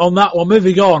agreement on that one.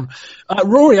 Moving on.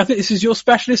 Rory, I think this is your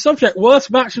specialist subject.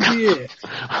 Worst match of the year.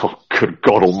 Oh, good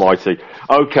God almighty.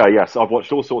 Okay, yes, I've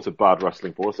watched all sorts of bad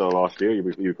wrestling for us last year.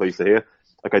 You'll be pleased to hear.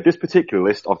 Okay, this particular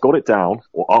list, I've got it down,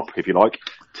 or up, if you like,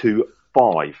 to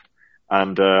 5.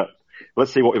 And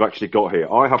let's see what we've actually got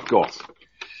here. I have got,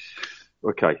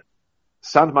 okay,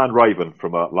 Sandman Raven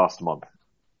from last month.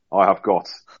 I have got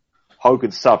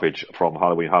Hogan Savage from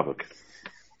Halloween Havoc.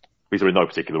 These are in no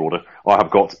particular order. I have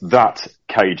got that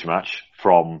cage match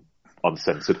from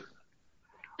Uncensored.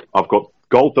 I've got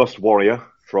Goldust Warrior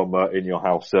from In Your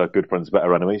House, Good Friends,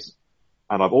 Better Enemies.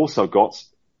 And I've also got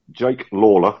Jake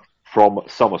Lawler from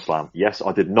SummerSlam. Yes,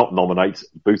 I did not nominate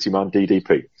Bootyman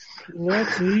DDP.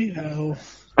 Bloody hell.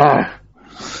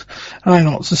 Hang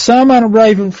on. So Sandman and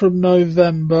Raven from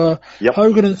November. Yep.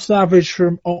 Hogan and Savage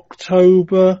from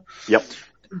October. Yep.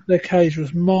 Their Cage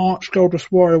was March. Goldust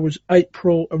Warrior was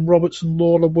April. And Robertson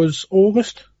Lawler was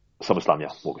August. SummerSlam,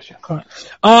 yeah. August, yeah.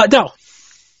 Okay. Del.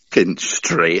 Getting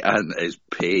straight in is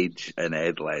Paige and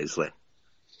Ed Leslie.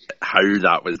 How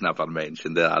that was never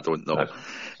mentioned there, I don't know.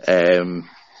 No.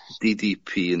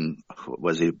 DDP and,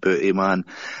 was he Booty Man?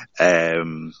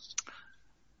 Any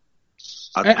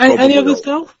others,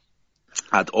 Del?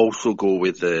 I'd also go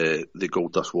with the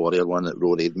Goldust Warrior one that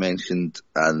Rory had mentioned,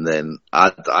 and then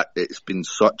it's been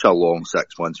such a long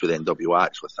 6 months with NWA. I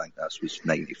actually think this was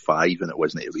 95, and it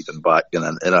wasn't even back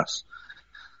into this.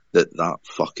 That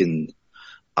fucking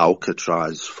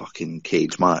Alcatraz fucking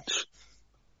cage match.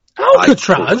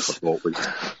 Alcatraz?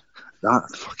 That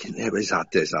fucking, it was a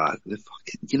disaster.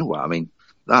 You know what I mean?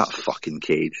 That fucking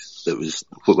cage. That was,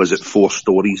 what was it, 4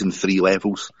 stories and 3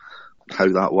 levels? How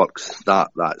that works,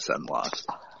 that's in last.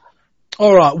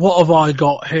 Alright, what have I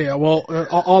got here? Well,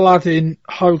 I'll add in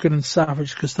Hogan and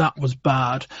Savage because that was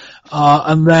bad.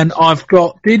 And then I've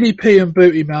got DDP and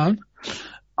Booty Man.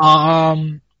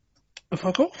 Have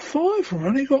I got 5 or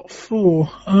only got 4?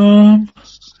 Oh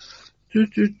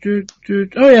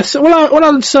yes, well,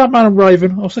 I'll add Sandman and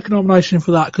Raven. I'll stick a nomination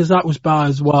for that because that was bad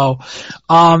as well.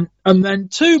 And then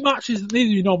 2 matches that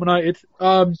needed to be nominated.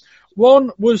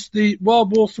 One was the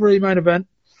World War III main event,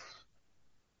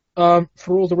 for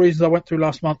all the reasons I went through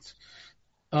last month.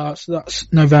 So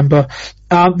that's November.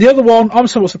 The other one, I'm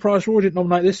somewhat surprised Roy didn't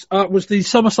nominate this, was the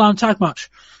SummerSlam tag match.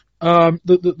 The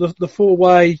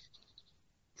 4-way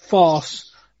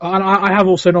farce. And I have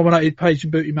also nominated Paige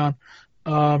and Booty Man,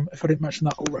 if I didn't mention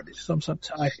that already. SummerSlam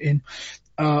tag in,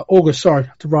 August. Sorry, I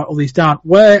have to write all these down.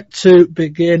 Where to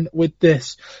begin with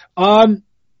this?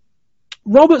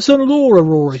 Robertson and Laura,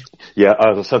 Rory. Yeah,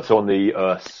 as I said so on the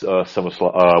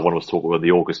SummerSlam, when I was talking about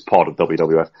the August part of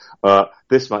WWF,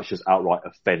 this match just outright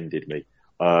offended me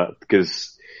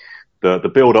because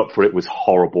the build up for it was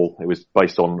horrible. It was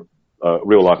based on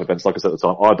real life events. Like I said at the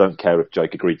time, I don't care if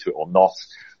Jake agreed to it or not.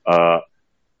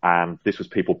 And this was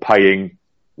people paying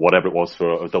whatever it was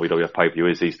for a WWF pay-per-view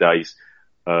is these days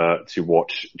to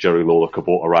watch Jerry Lawler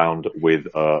cabort around with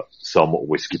some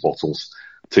whiskey bottles.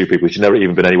 2 people who've never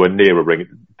even been anywhere near a ring at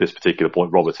this particular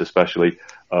point, Roberts especially,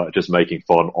 just making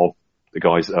fun of the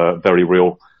guy's very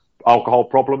real alcohol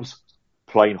problems.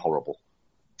 Plain horrible.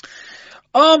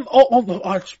 Given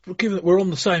that we're on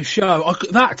the same show,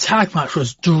 that tag match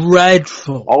was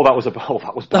dreadful. That was bad.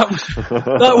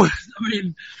 That was, I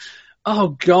mean,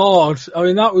 oh God. I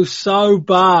mean, that was so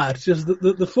bad. Just the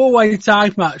 4-way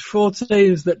tag match, 4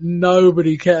 teams that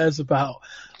nobody cares about.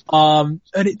 And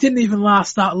it didn't even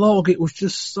last that long. It was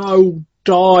just so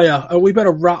dire. We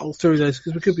better rattle through this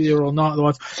because we could be here all night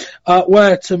otherwise.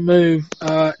 Where to move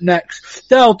next?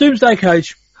 Del, Doomsday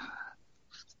Cage.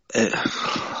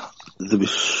 There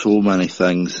was so many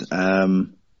things. The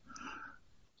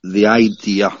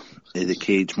idea of the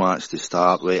cage match to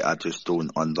start with, I just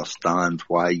don't understand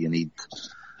why you need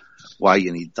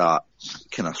that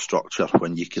kind of structure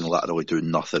when you can literally do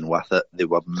nothing with it. They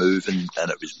were moving and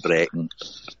it was breaking.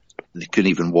 They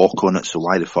couldn't even walk on it, so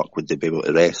why the fuck would they be able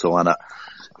to wrestle in it?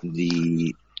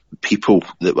 The people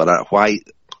that were at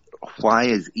why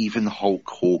is even Hulk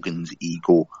Hogan's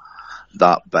ego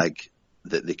that big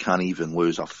that they can't even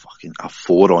lose a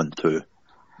 4-on-2? You know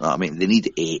what I mean, they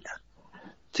need 8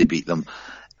 to beat them,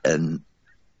 and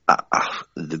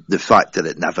the fact that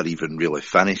it never even really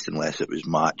finished unless it was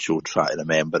Macho trying to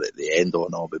remember at the end, oh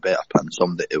no, we better pin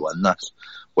somebody to win this.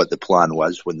 What the plan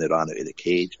was when they ran out of the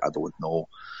cage, I don't know.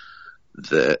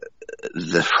 I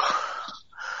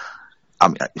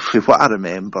mean, what I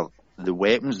remember, the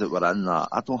weapons that were in that,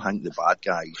 I don't think the bad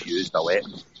guys used a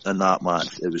weapon in that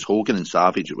match. It was Hogan and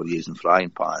Savage that were using frying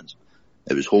pans.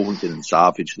 It was Hogan and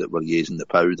Savage that were using the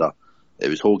powder. It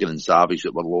was Hogan and Savage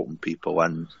that were locking people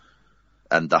in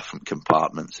different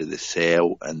compartments of the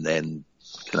cell and then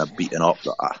kind of beating up.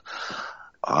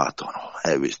 I don't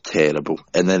know. It was terrible.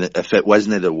 And then if it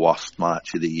wasn't the worst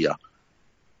match of the year,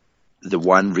 the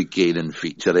one regaining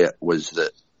feature of it was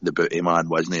that the Booty Man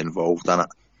wasn't involved in it.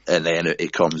 And then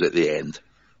it comes at the end.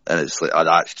 And it's like,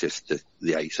 that's just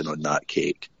the icing on that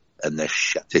cake. And the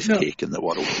shittest cake in the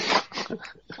world.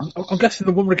 I'm guessing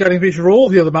the one regaining feature of all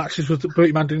the other matches was that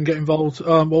Booty Man didn't get involved,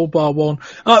 all bar one.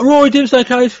 Roy, Doomsday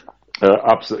Cage?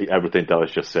 Absolutely everything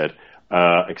Dallas just said.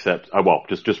 Except,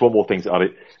 just one more thing to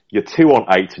add. You're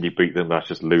 2-on-8 and you beat them. That's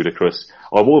just ludicrous.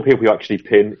 Of all the people you actually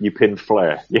pin, you pin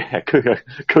Flair. Yeah,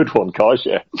 good one, guys.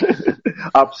 Yeah,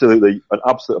 absolutely, an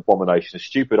absolute abomination. A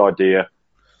stupid idea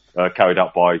carried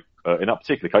out by, in that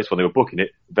particular case, when they were booking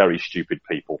it, very stupid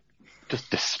people.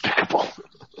 Just despicable.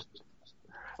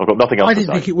 I've got nothing else to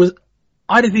say.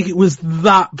 I didn't think it was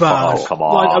that bad. Oh, come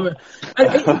on. Like,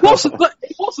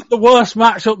 it wasn't the worst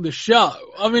match on the show.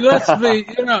 I mean, let's be,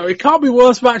 it can't be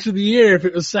worst match of the year if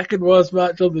it was second worst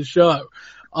match on the show.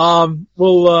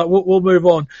 We'll move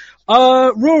on.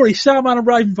 Rory, Sandman and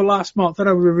Raven for last month. I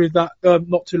know we reviewed that,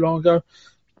 not too long ago.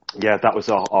 Yeah, that was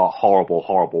a horrible,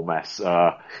 horrible mess.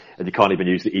 And you can't even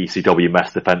use the ECW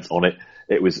mess defense on it.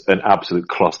 It was an absolute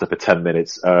cluster for 10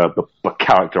 minutes. The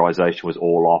characterization was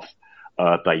all off.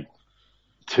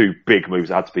 Two big moves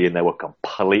that had to be in there were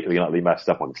completely and utterly messed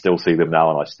up. I can still see them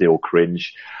now and I still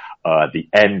cringe. The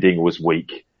ending was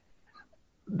weak.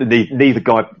 Neither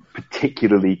guy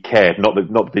particularly cared. Not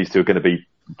that these two are going to be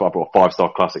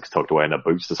 5-star classics tucked away in their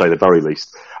boots, to say the very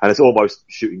least. And it's almost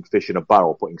shooting fish in a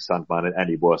barrel, putting Sandman in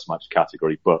any worse match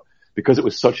category. But because it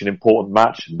was such an important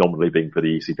match, nominally being for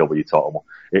the ECW title,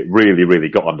 it really, really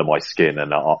got under my skin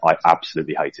and I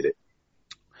absolutely hated it.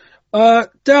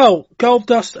 Del,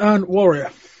 Goldust and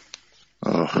Warrior.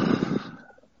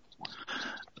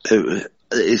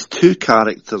 It's two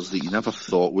characters that you never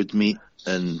thought would meet,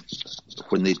 and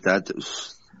when they did,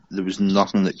 there was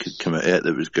nothing that could come out of it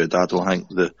that was good. I don't think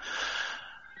the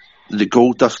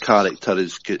Goldust character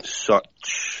has got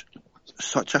such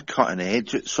a cutting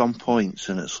edge at some points,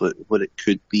 and it's like what it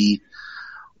could be.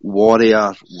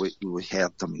 Warrior, we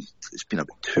heard, I mean, it's been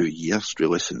about 2 years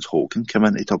really since Hogan came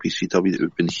into WCW that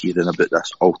we've been hearing about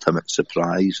this ultimate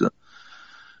surprise that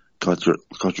God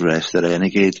rest the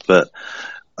Renegade, but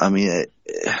I mean,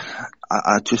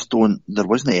 I just don't, there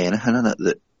wasn't anything in it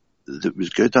that was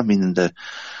good. I mean, the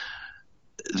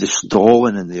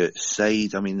stalling and the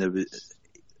outside, I mean, there was,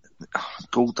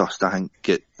 Goldust, I think,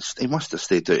 he must have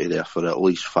stayed out of there for at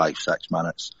least 5-6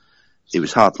 minutes. He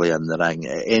was hardly in the ring.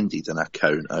 It ended in a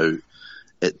count out.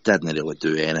 It didn't really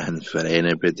do anything for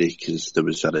anybody because there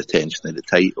was a retention of the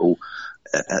title.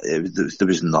 There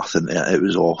was nothing there. It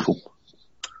was awful.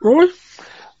 Roy?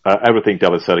 Everything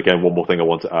Della said. Again, one more thing I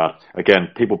want to add. Again,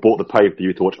 people bought the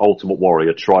pay-per-view to watch Ultimate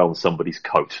Warrior try on somebody's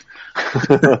coat.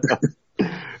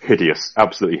 Hideous.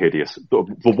 Absolutely hideous. The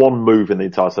one move in the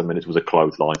entire 7 minutes was a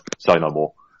clothesline. Say no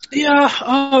more. Yeah,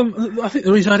 I think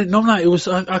the reason I didn't nominate it was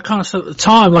I kind of said at the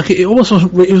time, like it was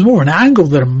more an angle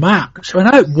than a match. I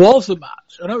know it was a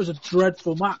match. I know it was a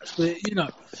dreadful match, but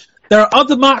there are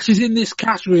other matches in this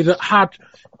category that had,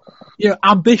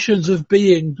 ambitions of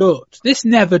being good. This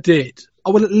never did. I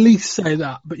will at least say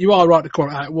that, but you are right to call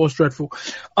it out. It was dreadful.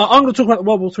 I'm going to talk about the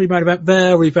World War III main event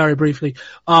very, very briefly,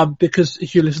 because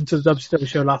if you listened to the WCW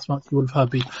show last month, you would have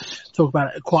heard me talk about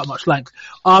it at quite much length.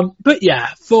 But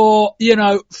yeah, for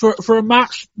a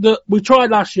match that we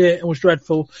tried last year and was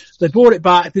dreadful, they brought it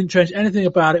back, didn't change anything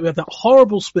about it. We had that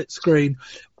horrible split screen,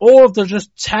 all of the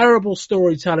just terrible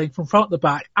storytelling from front to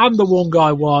back, and the one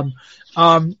guy won.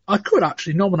 I could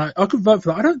actually nominate. I could vote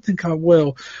for that. I don't think I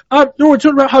will. We're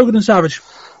talking about Hogan and Savage.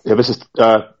 Yeah, this is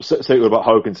say about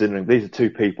Hogan considering these are two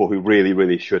people who really,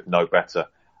 really should know better.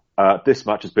 This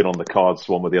match has been on the cards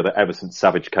one with the other ever since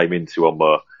Savage came into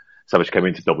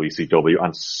WCW,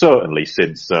 and certainly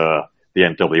since the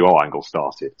NWO angle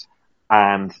started.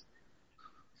 And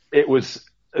it was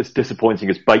as disappointing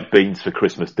as baked beans for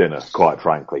Christmas dinner, quite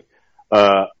frankly.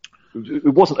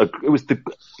 It wasn't the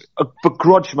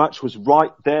grudge match was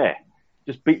right there.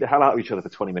 Just beat the hell out of each other for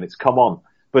 20 minutes. Come on.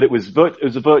 But it was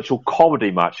a virtual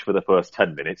comedy match for the first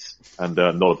 10 minutes and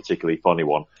not a particularly funny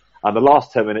one. And the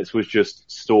last 10 minutes was just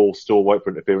stall, wait for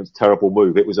interference, terrible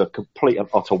move. It was a complete and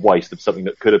utter waste of something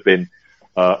that could have been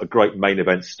a great main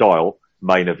event style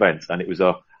main event. And it was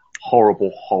a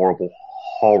horrible, horrible,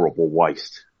 horrible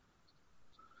waste.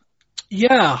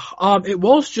 Yeah, it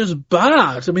was just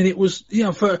bad. I mean, it was,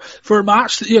 for a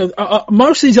match,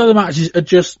 most of these other matches are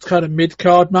just kind of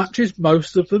mid-card matches,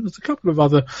 most of them. There's a couple of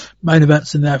other main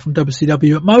events in there from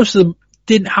WCW, but most of them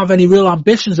didn't have any real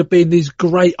ambitions of being these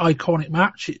great iconic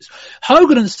matches.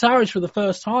 Hogan and Savage for the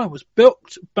first time was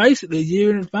booked basically a year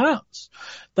in advance.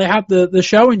 They had the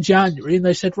show in January and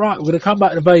they said, right, we're going to come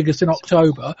back to Vegas in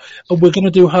October and we're going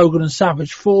to do Hogan and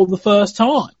Savage for the first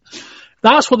time.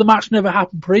 That's why the match never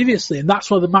happened previously, and that's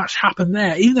why the match happened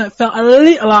there, even though it felt a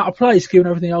little out of place given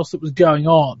everything else that was going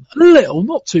on. A little,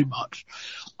 not too much.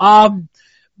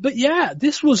 But yeah,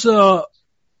 this was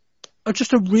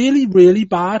just a really, really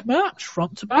bad match,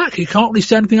 front to back. You can't really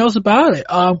say anything else about it.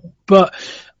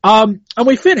 And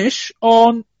we finish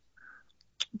on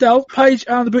Del Page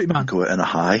and the Booty Man. Go out in a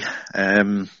high.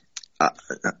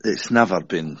 it's never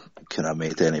been kind of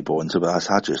made any bones about us.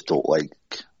 I just don't like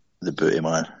the booty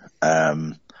man.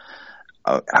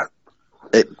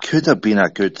 It could have been a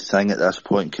good thing at this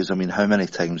point, because I mean, how many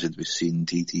times had we seen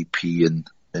DDP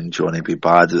and Johnny be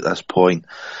bad at this point?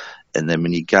 And then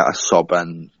when you get a sub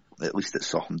in, at least it's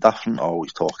something different. I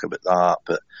always talk about that,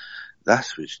 but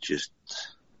this was just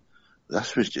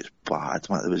bad,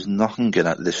 man. There was nothing in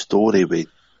it. The story with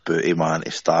Booty Man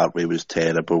to start with was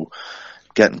terrible.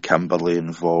 Getting Kimberly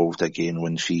involved again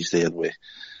when she's there with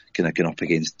kind of going up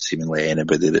against seemingly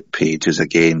anybody that Paige is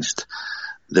against.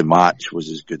 The match was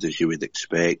as good as you would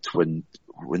expect. When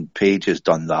Paige has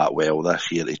done that well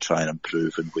this year to try and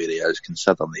improve in where he is,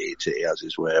 considering the age that he is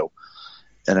as well.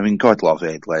 And I mean, God love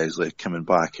Ed Leslie coming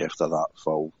back after that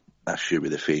full issue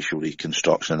with the facial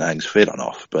reconstruction and things, fair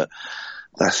enough, but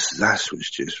this was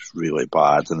just really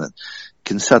bad. And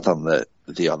considering that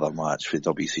the other match for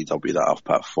WCW that I've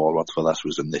put forward for this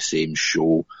was in the same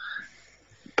show,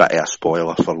 bit of a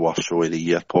spoiler for worst show of the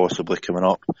year possibly coming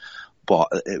up, but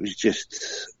it was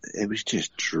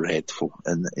just dreadful,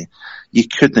 and you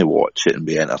couldn't watch it and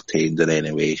be entertained in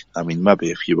any way. I mean, maybe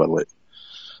if you were like,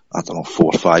 I don't know, 4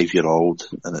 or 5 year old,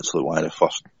 and it's like one of the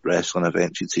first wrestling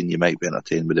events you'd seen, you might be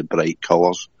entertained with the bright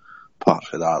colours. Apart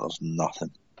from that, there's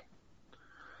nothing.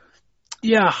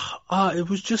 Yeah, it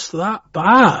was just that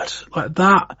bad. Like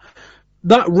that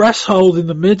rest hold in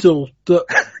the middle that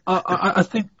I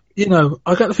think, you know,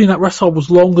 I get the feeling that rest hold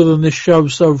was longer than this show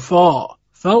so far.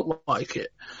 Felt like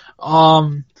it.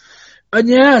 And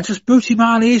yeah, just Booty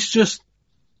Man is just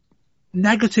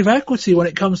negative equity when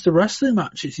it comes to wrestling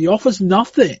matches. He offers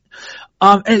nothing.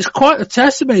 And it's quite a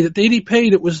testimony that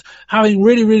DDP, that was having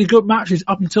really, really good matches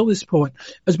up until this point,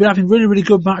 has been having really, really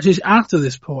good matches after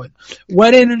this point.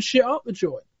 Went in and shit up the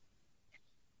joint.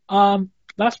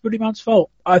 That's Booty Man's fault,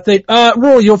 I think.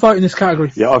 Rory, your vote in this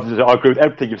category. Yeah, I agree with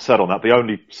everything you've said on that. The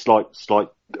only slight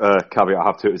caveat I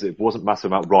have to it is it wasn't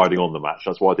massive amount riding on the match.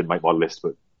 That's why I didn't make my list,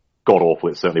 but god awful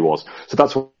it certainly was. So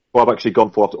that's what I've actually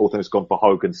gone for, after all things, gone for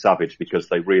Hogan Savage, because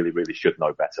they really, really should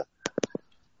know better.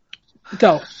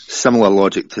 Go. Similar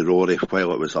logic to Rory.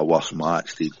 While it was a worse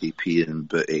match, DDP and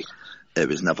Booty, it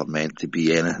was never meant to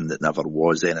be anything that never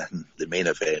was anything. The main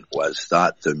event was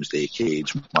that Doomsday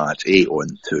Cage match,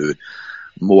 8-on-2,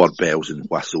 more bells and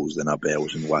whistles than a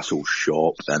bells and whistles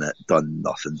shop, and it done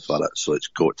nothing for it, so it's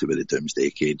got to be the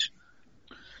Doomsday Cage.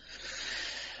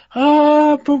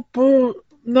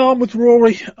 No, I'm with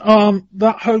Rory.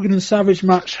 That Hogan and Savage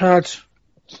match had,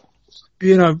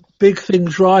 you know, big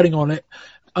things riding on it.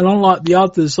 And unlike the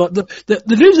others, like the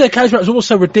Doomsday Cage match was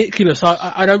also ridiculous.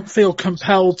 I don't feel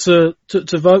compelled to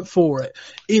vote for it,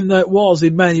 even though it was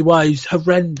in many ways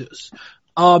horrendous.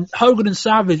 Hogan and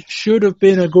Savage should have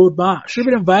been a good match. Should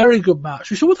have been a very good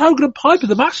match. We saw with Hogan and Piper,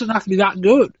 the match doesn't have to be that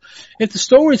good. If the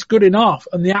story's good enough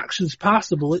and the action's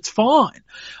passable, it's fine.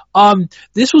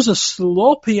 This was a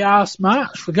sloppy ass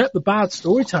match. Forget the bad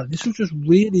storytelling. This was just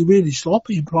really, really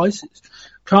sloppy in places.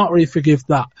 Can't really forgive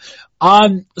that.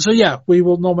 So yeah, we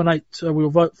will we'll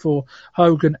vote for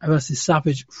Hogan versus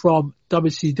Savage from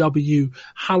WCW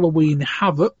Halloween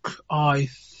Havoc, I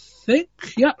think.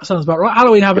 Yeah, that sounds about right.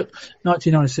 Halloween Havoc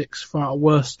 1996 for our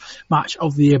worst match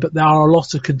of the year, but there are a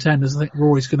lot of contenders. I think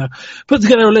Rory's going to put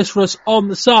together a list for us on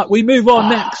the site. We move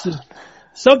on next to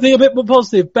something a bit more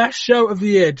positive. Best show of the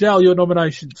year. Del, your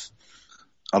nominations.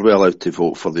 Are we allowed to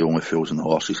vote for the Only Fools and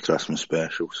Horses Christmas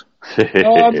specials?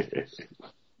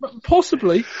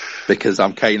 Possibly. Because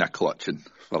I'm kind of clutching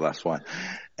for this one.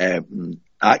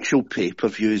 Actual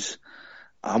pay-per-views,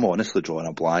 I'm honestly drawing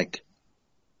a blank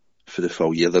for the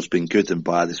full year. There's been good and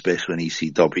bad, especially in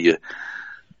ECW.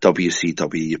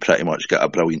 WCW, you pretty much get a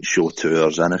brilliant show 2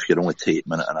 hours in. If you're only 8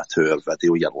 minute in a 2 hour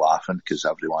video, you're laughing because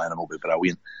everyone will be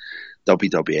brilliant.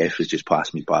 WWF has just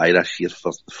passed me by this year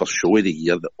for show of the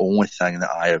year. The only thing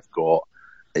that I have got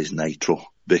is Nitro,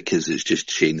 because it's just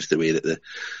changed the way that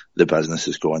the business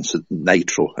is going. So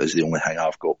Nitro is the only thing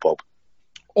I've got, Bob.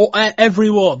 Or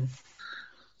everyone?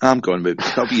 I'm going with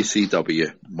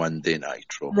WCW Monday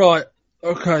Nitro. Right.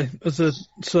 Okay.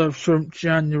 So from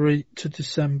January to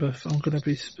December, if I'm going to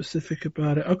be specific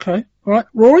about it. Okay. All right.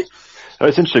 Rory?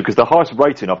 It's interesting because the highest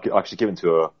rating I've actually given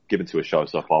to a show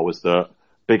so far was the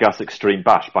Big Ass Extreme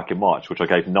Bash back in March, which I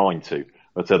gave 9 to.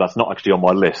 But that's not actually on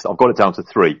my list. I've got it down to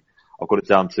 3. I've got it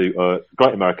down to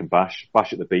Great American Bash,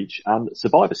 Bash at the Beach, and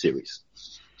Survivor Series.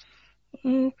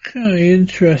 Okay,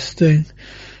 interesting.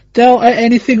 Del,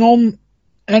 anything on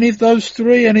any of those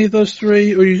three?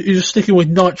 Or you're just sticking with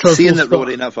Nitro? Seeing that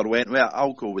Rory never went, well,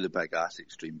 I'll go with the Big Ass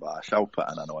Extreme Bash. I'll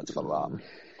put in a nod for that.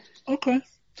 Okay.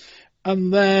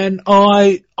 And then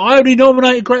I only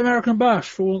nominated Great American Bash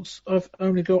for once. I've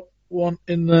only got one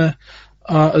in there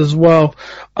as well.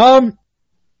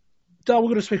 Dale, we're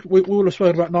going to speak. We will have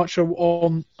spoken about Nitro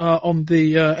on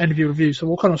the interview review, so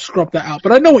we'll kind of scrub that out.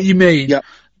 But I know what you mean. Yeah.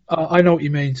 I know what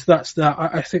you mean. So that's that.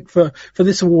 I think for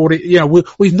this award,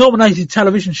 we've nominated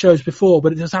television shows before,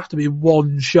 but it does have to be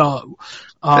one show.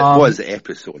 It was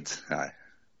episodes. Aye.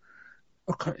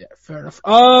 Okay, yeah, fair enough.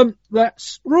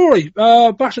 Let's Rory.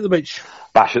 Bash at the Beach.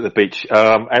 Bash at the Beach.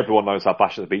 Everyone knows how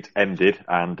Bash at the Beach ended,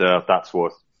 and that's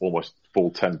worth almost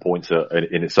full 10 points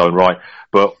in its own right.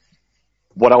 But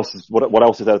what else is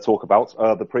there to talk about?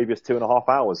 The previous 2.5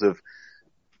 hours of,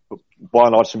 by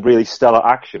and large, some really stellar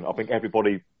action. I think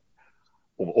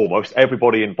almost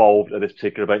everybody involved at this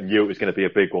particular event knew it was going to be a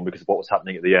big one because of what was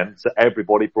happening at the end. So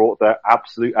everybody brought their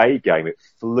absolute A game. It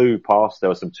flew past. There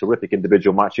were some terrific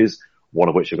individual matches, one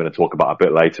of which we're going to talk about a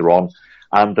bit later on.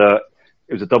 And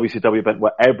it was a WCW event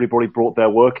where everybody brought their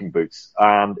working boots.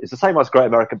 And it's the same as Great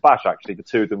American Bash, actually. The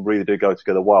two of them really do go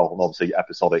together well, and obviously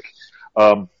episodic.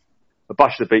 The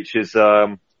Bash at the Beach is,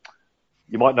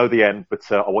 you might know the end, but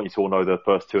I want you to all know the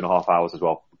first 2.5 hours as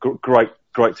well. Great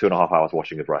 2.5 hours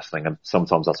watching of wrestling, and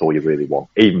sometimes that's all you really want,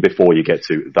 even before you get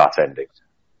to that ending.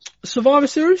 Survivor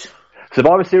Series?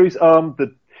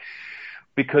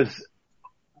 Because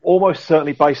almost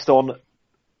certainly based on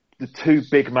the two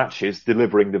big matches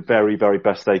delivering the very, very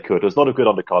best they could. There's a lot of good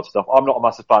undercard stuff. I'm not a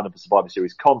massive fan of the Survivor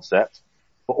Series concept,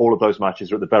 but all of those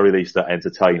matches are at the very least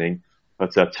entertaining.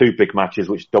 But two big matches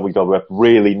which WWF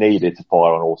really needed to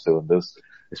fire on all cylinders,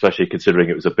 especially considering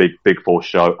it was a big force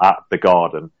show at the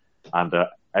Garden, and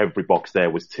every box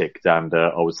there was ticked, and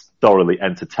I was thoroughly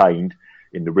entertained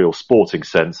in the real sporting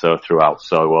sense throughout.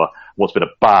 So what's been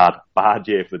a bad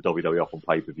year for the WWF on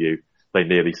pay-per-view, they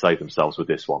nearly saved themselves with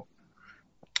this one.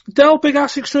 Del, Big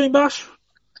Ass Extreme Bash?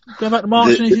 Going back to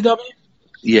March and ECW?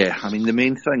 Yeah, I mean, the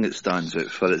main thing that stands out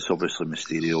for it's obviously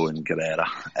Mysterio and Guerrera.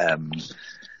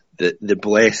 The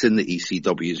blessing that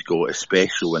ECW's got,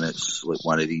 especially when it's like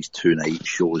one of these 2-night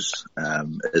shows.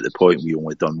 At the point we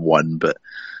only done one, but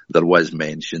there was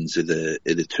mentions of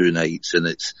the 2 nights, and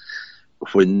it's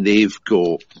when they've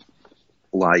got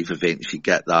live events, you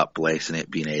get that blessing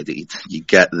it being edited. You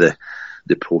get the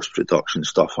post-production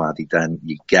stuff added in.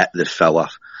 You get the filler,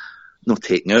 not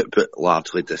taken out, but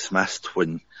largely dismissed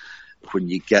when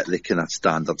you get the kind of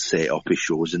standard setup of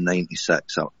shows. In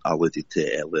 96, I alluded to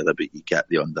it earlier, but you get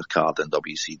the undercard in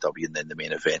WCW, and then the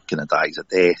main event kind of dies a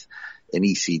death. In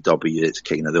ECW, it's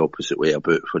kind of the opposite way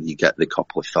about, where you get the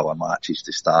couple of filler matches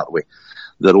to start with.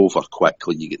 They're over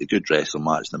quickly. You get the good wrestling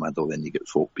match in the middle, then you get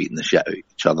folk beating the shit out of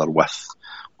each other with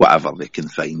whatever they can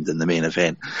find in the main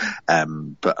event.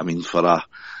 But I mean, for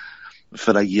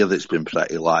a year that's been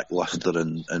pretty lackluster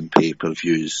in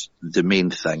pay-per-views, the main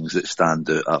things that stand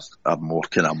out are more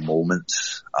kind of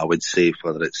moments, I would say,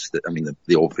 whether it's,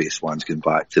 the obvious ones going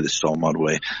back to the summer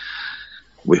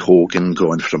with Hogan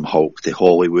going from Hulk to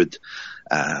Hollywood.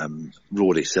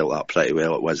 Rory set that pretty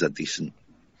well. It was a decent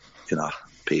kind of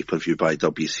pay-per-view by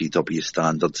WCW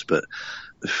standards, but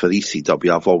for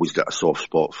ECW, I've always got a soft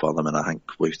spot for them, and I think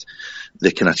with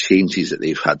the kind of changes that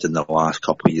they've had in the last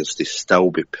couple of years, to still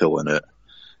be pulling out,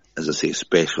 as I say,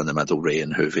 especially in the middle, Ray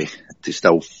and Hoovy, to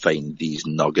still find these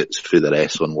nuggets through the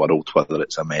wrestling world, whether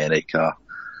it's America,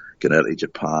 going out to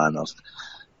Japan, or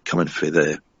coming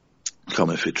through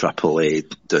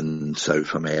AAA down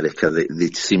South America. They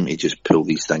seem to just pull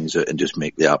these things out and just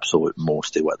make the absolute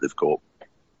most of what they've got.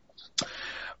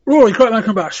 Rory, Great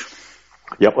American Bash.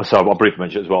 Yep, so I'll briefly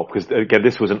mention it as well, because again,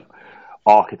 this was an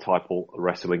archetypal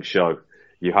wrestling show.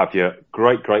 You have your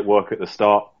great work at the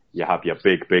start, you have your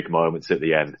big moments at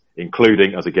the end,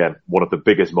 including, as again, one of the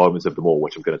biggest moments of them all,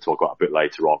 which I'm going to talk about a bit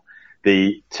later on.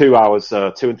 The 2 hours, 2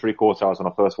 3/4 hours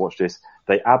when I first watched this,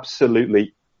 they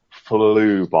absolutely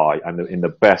flew by, and in the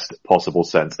best possible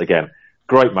sense. Again,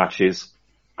 great matches,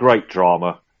 great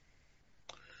drama.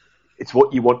 It's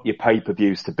what you want your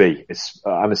pay-per-views to be.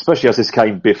 And especially as this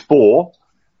came before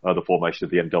the formation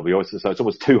of the NWO, so it's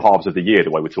almost 2 halves of the year,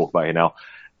 the way we talk about it now.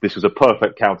 This was a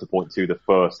perfect counterpoint to the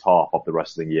first half of the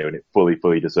wrestling year, and it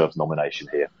fully deserves nomination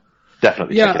here.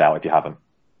 Definitely check it out if you haven't.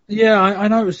 Yeah, I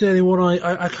know it was the only one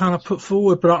I kind of put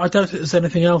forward, but I don't think there's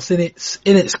anything else in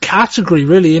its category,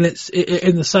 really, in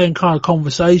the same kind of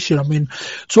conversation. I mean,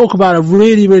 talk about a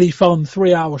really fun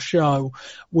 3-hour show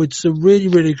with some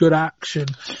really good action.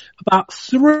 About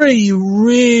 3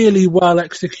 really well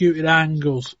executed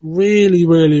angles,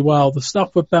 really well. The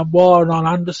stuff with Benoit and Arn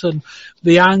Anderson,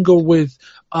 the angle with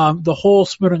the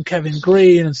Horseman and Kevin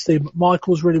Green and Steve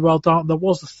McMichael's really well done. There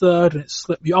was the third, and it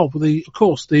slipped me.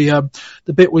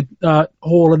 The bit with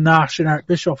Hall and Nash and Eric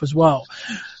Bischoff as well.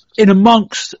 In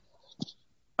amongst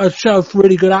a show of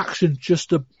really good action,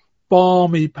 just a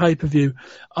balmy pay-per-view.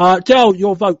 Del,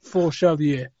 your vote for show of the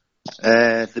year.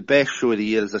 The best show of the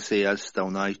year, as I say, is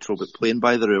still Nitro, but playing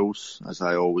by the rules, as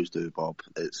I always do, Bob,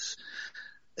 it's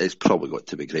probably got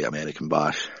to be Great American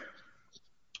Bash.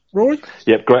 Rory?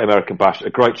 Yep, Great American Bash, a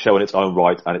great show in its own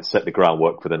right, and it set the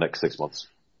groundwork for the next 6 months.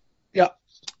 Yeah,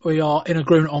 we are in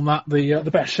agreement on that. The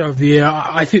best show of the year.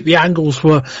 I think the angles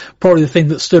were probably the thing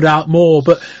that stood out more,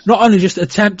 but not only just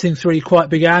attempting 3 quite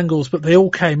big angles, but they all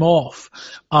came off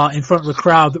in front of a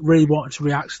crowd that really wanted to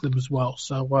react to them as well.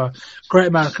 So Great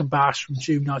American Bash from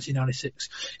June 1996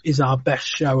 is our best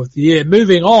show of the year.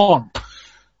 Moving on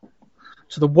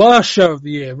to the worst show of the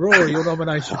year. Rory, your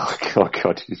nomination. Oh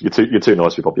God, you're too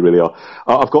nice, you probably really are.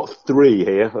 I've got 3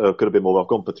 here. Could have been more. I've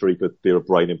gone for 3 for Fear of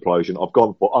Brain Implosion. I've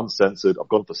gone for Uncensored. I've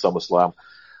gone for SummerSlam,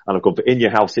 and I've gone for In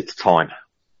Your House. It's Time.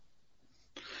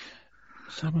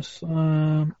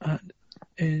 SummerSlam and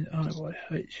in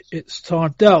IYH. It's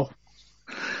Time. Del.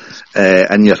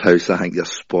 In Your House, I think you're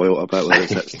spoiled about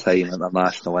whether it's Time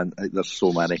International. There's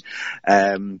so many.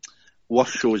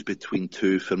 Worst shows between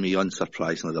 2 for me,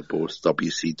 unsurprisingly, they're both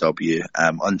WCW.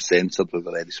 Uncensored, we've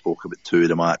already spoke about 2 of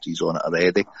the matches on it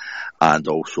already, and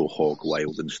also Hog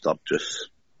Wild and Sturgis.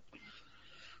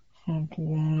 Hog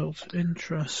Wild,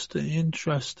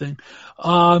 interesting.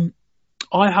 I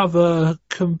have a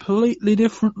completely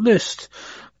different list.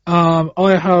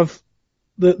 I have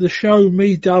the show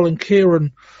me, Dal and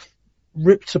Kieran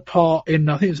ripped apart in,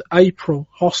 I think it was April,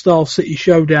 Hostile City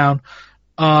Showdown.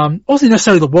 Wasn't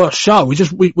necessarily the worst show.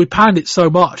 We panned it so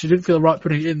much. It didn't feel right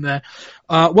putting it in there.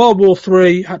 World War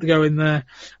III had to go in there.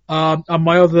 And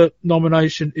my other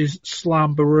nomination is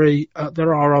Slamboree.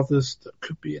 There are others that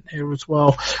could be in here as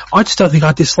well. I just don't think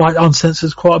I disliked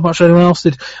Uncensored quite as much as anyone else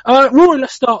did. Rory,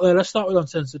 let's start there. Let's start with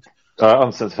Uncensored.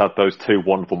 Uncensored had those 2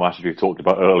 wonderful matches we talked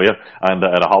about earlier, and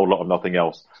a whole lot of nothing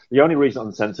else. The only reason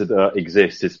Uncensored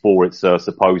exists is for its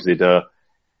supposed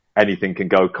anything can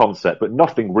go concept, but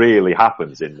nothing really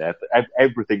happens in there.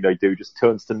 Everything they do just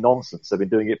turns to nonsense. They've been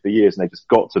doing it for years and they just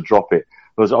got to drop it.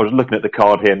 I was looking at the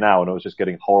card here now and I was just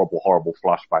getting horrible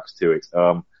flashbacks to it.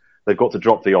 They've got to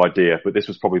drop the idea, but this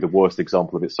was probably the worst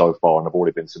example of it so far, and there have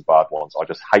already been some bad ones. I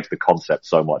just hate the concept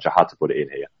so much, I had to put it in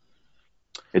here.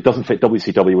 It doesn't fit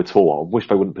WCW at all. I wish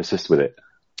they wouldn't persist with it.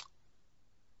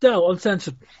 Del,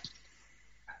 Uncensored.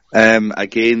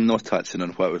 Again, not touching on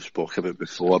what we've spoken about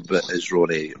before, but as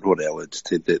Rory alludes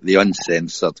to, the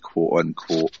uncensored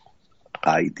quote-unquote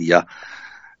idea,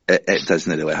 it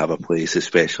doesn't really have a place,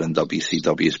 especially in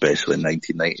WCW, especially in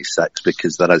 1996,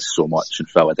 because there is so much in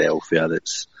Philadelphia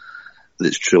that's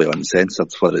truly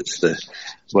uncensored, whether it's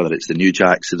the New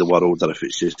Jacks of the world, or if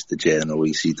it's just the general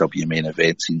ECW main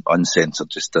events. Uncensored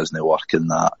just doesn't work in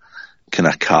that kind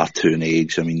of cartoon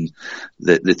age. I mean,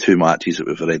 the 2 matches that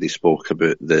we've already spoke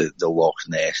about, the Loch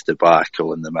Ness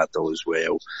debacle in the middle as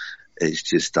well,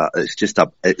 it's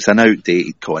an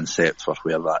outdated concept for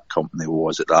where that company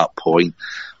was at that point.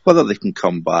 Whether they can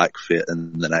come back for it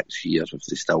in the next year, if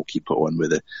they still keep it on with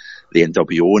the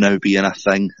NWO now being a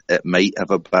thing, it might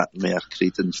have a bit more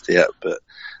credence to it, but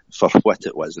for what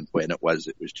it was and when it was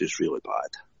just really bad.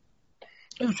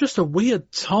 It was just a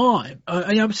weird time.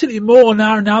 I'm seeing more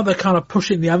now they're kind of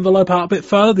pushing the envelope out a bit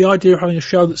further. The idea of having a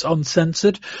show that's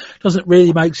uncensored doesn't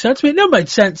really make sense. I mean, it never made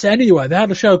sense anyway. They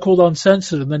had a show called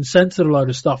Uncensored and then censored a load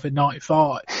of stuff in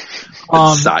 95.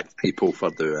 Sacked people for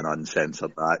doing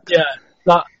uncensored acts. Yeah,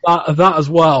 that as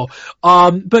well.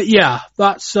 But yeah,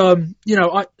 that's,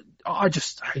 I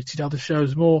just hated other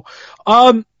shows more.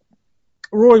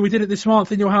 Roy, we did it this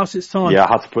month. In Your House, it's Time. Yeah,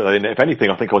 I had to put that in. If anything,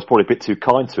 I think I was probably a bit too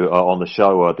kind to it on the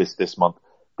show this month.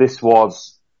 This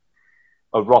was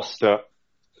a roster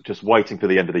just waiting for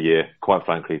the end of the year. Quite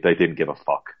frankly, they didn't give a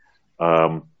fuck.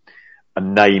 A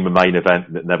main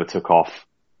event that never took off,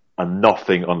 and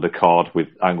nothing undercard with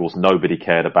angles nobody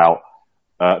cared about.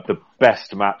 The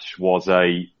best match was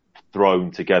a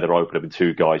thrown together opener with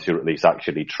 2 guys who are at least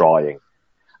actually trying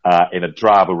in a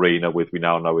drab arena with, we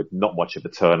now know, with not much of a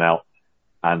turnout.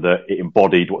 And it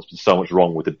embodied what's been so much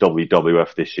wrong with the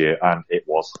WWF this year, and it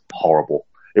was horrible.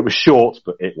 It was short,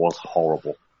 but it was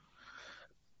horrible.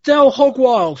 Del, Hog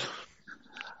Wild.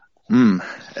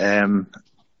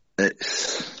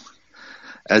 It's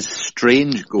as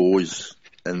strange goes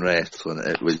in wrestling.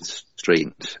 It was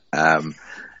strange. I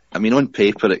mean, on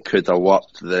paper it could have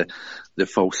worked. The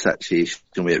full situation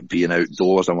with it being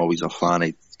outdoors. I'm always a fan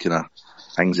of kind of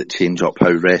things that change up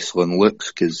how wrestling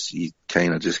looks, because you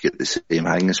kind of just get the same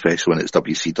thing, especially when it's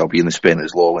WCW and they spend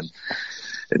as long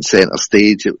in centre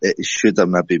stage. It should have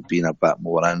maybe been a bit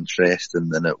more interesting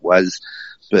than it was,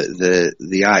 but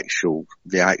the actual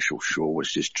show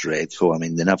was just dreadful. I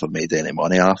mean, they never made any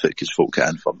money off it because folk got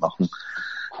in for nothing.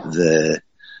 the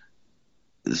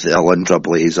Alundra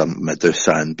Blazer,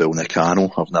 Medusa and Bill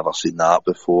Nakano. I've never seen that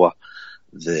before.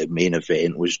 The main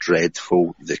event was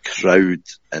dreadful. The crowd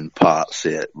in parts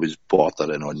of it was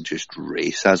bordering on just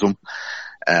racism.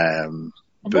 I'm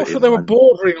not sure they were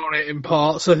bordering on it in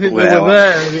parts. I think they were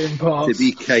there in parts. To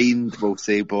be kind, we'll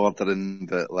say bordering,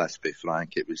 but let's be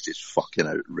frank, it was just fucking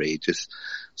outrageous,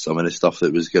 some of the stuff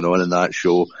that was going on in that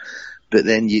show. But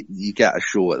then you get a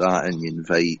show like that and you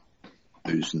invite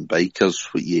booze and bikers,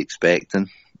 what you expecting?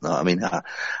 No, I mean,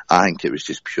 I think it was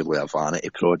just purely a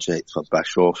vanity project for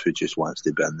Bischoff, who just wants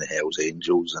to be in the Hells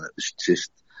Angels, and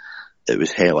it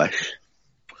was hellish.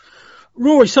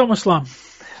 Rory, SummerSlam.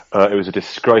 It was a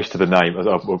disgrace to the name. As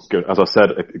I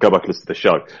said, go back and listen to the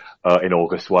show in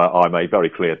August, where I made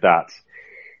very clear that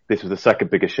this was the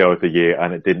second biggest show of the year,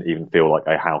 and it didn't even feel like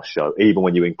a house show. Even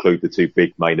when you include the two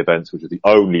big main events, which was the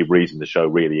only reason the show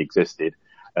really existed,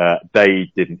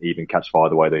 they didn't even catch fire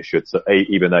the way they should. So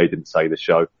even they didn't say the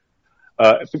show.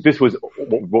 This was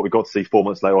what we got to see 4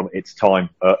 months later on. Its time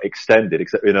extended,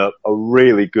 except in a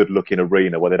really good-looking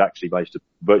arena where they'd actually managed to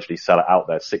virtually sell it out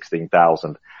there,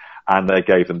 16,000. And they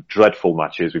gave them dreadful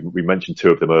matches. We mentioned two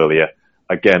of them earlier.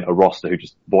 Again, a roster who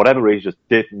just, for whatever reason, just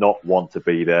did not want to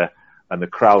be there. And the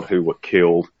crowd who were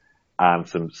killed, and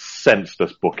some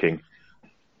senseless booking.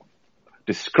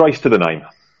 Disgrace to the name.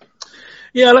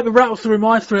 Yeah, let me rattle through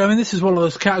my three. I mean, this is one of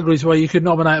those categories where you could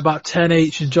nominate about 10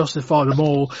 each and justify them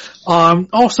all.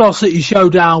 All-Star City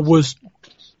Showdown was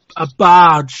a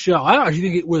bad show. I don't actually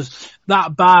think it was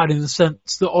that bad in the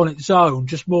sense that on its own,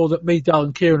 just more that me, Dal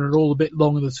and Kieran are all a bit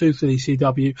long in the tooth of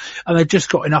ECW, and they've just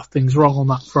got enough things wrong on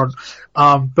that front.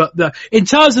 But in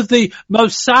terms of the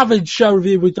most savage show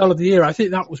review we've done of the year, I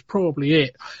think that was probably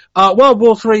it. World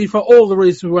War III, for all the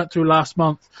reasons we went through last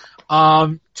month,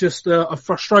 just a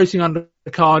frustrating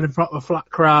undercard in front of a flat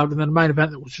crowd, and then a main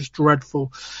event that was just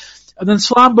dreadful. And then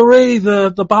Slamboree,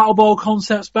 the Battle Bowl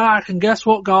concept's back, and guess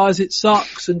what, guys? It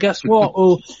sucks. And guess what?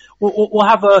 We'll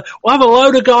have a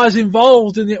load of guys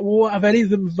involved, and we won't have any of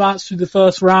them advance through the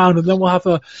first round, and then we'll have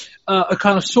a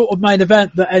kind of sort of main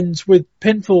event that ends with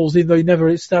pinfalls, even though you never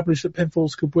established that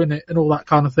pinfalls could win it, and all that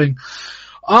kind of thing.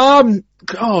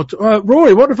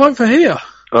 Rory, what to vote for here?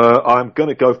 I'm going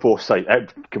to go for,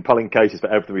 compelling cases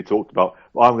for everything we talked about.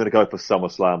 I'm going to go for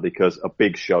SummerSlam because a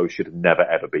big show should never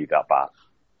ever be that bad.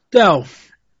 Del.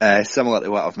 Similar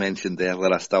to what I've mentioned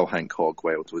earlier, I still think Hog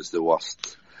Wild was the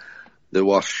worst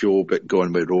show, but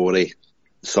going with Rory,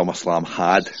 SummerSlam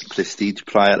had prestige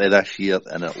prior to this year,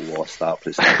 and it lost that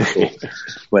prestige. So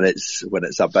when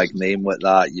it's a big name like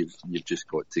that, you've just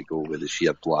got to go with the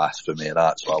sheer blasphemy of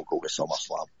that. So I'll go with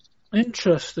SummerSlam.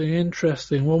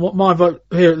 Interesting. Well, my vote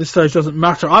here at this stage doesn't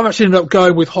matter. I've actually ended up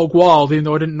going with Hog Wild, even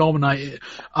though I didn't nominate it.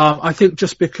 I think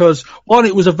just because, one,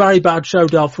 it was a very bad show,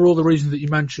 Del, for all the reasons that you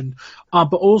mentioned,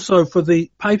 but also for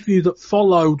the pay-per-view that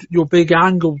followed your big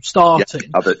angle starting.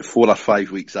 Yeah, about 4 or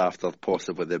 5 weeks after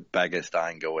possibly the biggest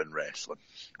angle in wrestling.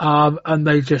 And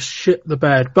they just shit the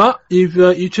bed. But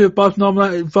you two have both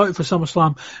voted for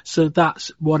SummerSlam, so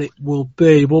that's what it will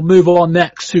be. We'll move on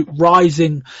next to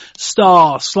Rising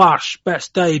Star /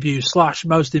 Best Debut /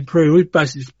 Most Improved. We've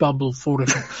basically just bumbled 4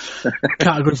 different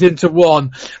categories into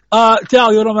one.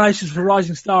 Dale, your nominations for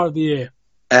Rising Star of the Year?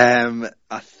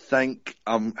 I think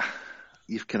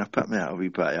you've kind of put me at a wee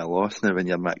bit of a loss now when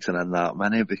you're mixing in that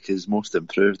many, because Most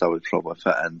Improved I would probably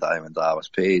fit in Diamond Dallas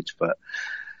Page, but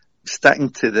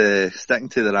sticking to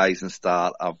the Rising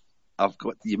Star, I've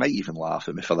got, you might even laugh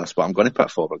at me for this, but I'm going to put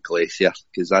forward Glacier,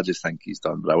 because I just think he's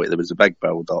done brilliant. There was a big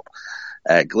build up.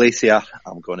 Glacier,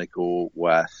 I'm going to go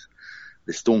with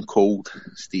the Stone Cold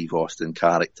Steve Austin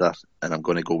character, and I'm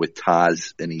going to go with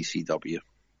Taz in ECW.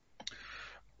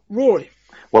 Rory?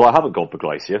 Well, I haven't gone for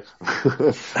Glacier.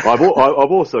 I've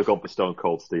also gone for Stone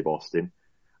Cold Steve Austin.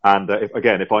 And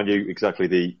if I knew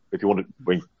exactly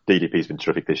DDP's been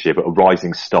terrific this year, but a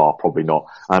Rising Star, probably not.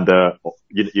 And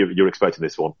you're expecting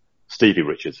this one. Stevie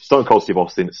Richards. Stone Cold Steve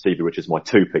Austin, Stevie Richards, my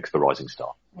 2 picks for Rising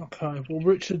Star. Okay, well,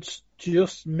 Richards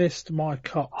just missed my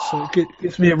cut, so it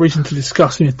gives me a reason to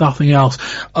discuss him if nothing else.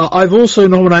 I've also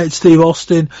nominated Steve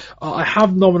Austin. I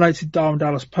have nominated Diamond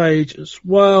Dallas Page as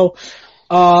well.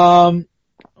 Why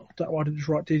didn't I just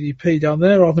write DDP down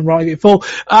there rather than writing it full?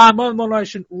 My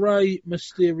nomination, Rey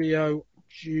Mysterio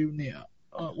Jr.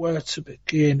 Where to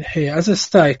begin here? As I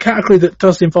say, a category that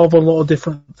does involve a lot of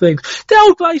different things.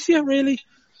 Del Glacier, really?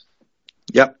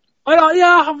 Yep. But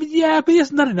he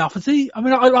hasn't done enough, has he? I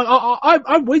mean,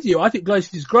 I'm with you. I think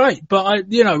Glacier's great, but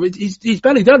he's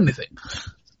barely done anything.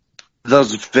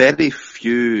 There's very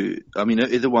few. I mean,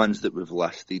 out of the ones that we've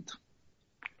listed,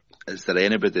 is there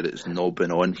anybody that's not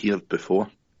been on here before?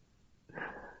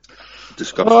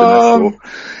 discussed in this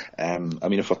show. I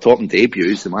mean, if we're talking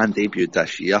debuts, the man debuted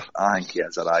this year. I think he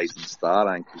is a rising star.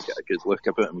 I think he's got a good look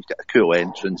about him. He's got a cool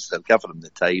entrance. They're giving him the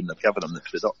time. They're giving him the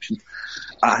production.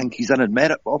 I think he's in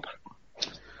merit, Bob.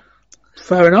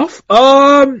 Fair enough.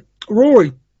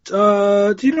 Rory,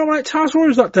 do you nominate Taz, or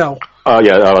is that Del?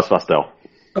 That's Del.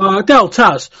 Del,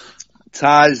 Taz.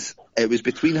 Taz, it was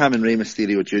between him and Rey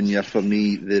Mysterio Jr. for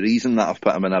me. The reason that I've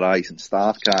put him in a rising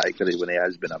star category when he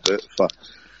has been about for,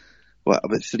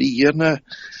 about 3 years now,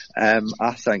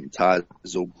 I think Taz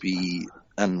will be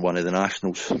in one of the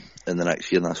Nationals in the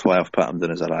next year, and that's why I've put him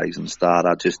down as a rising star.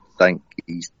 I just think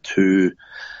he's too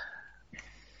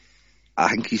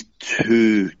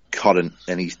current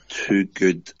and he's too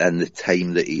good in the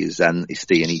time that he is in to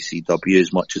stay in ECW,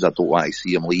 as much as I don't want to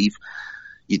see him leave.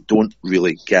 You don't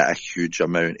really get a huge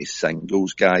amount of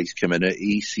singles guys coming out of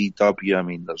ECW. I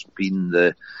mean, there's been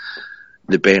the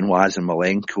Benoits and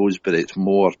Malenkos, but it's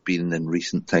more been in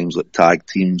recent times like tag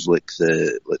teams like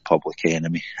Public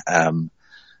Enemy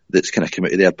that's kind of come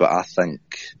out of there. But I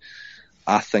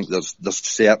think there's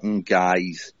certain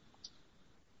guys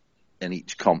in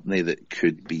each company that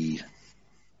could be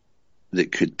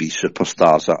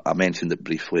superstars. I mentioned it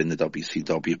briefly in the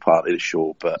WCW part of the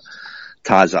show, but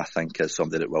Taz, I think, is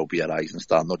somebody that will be a rising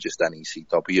star, not just in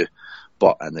ECW,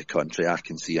 but in the country. I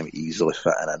can see him easily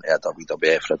fitting into a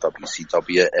WWF or a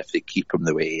WCW. If they keep him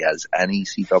the way he is in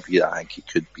ECW, I think he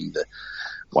could be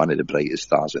one of the brightest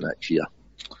stars of next year.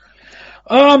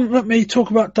 Let me talk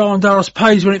about Dallas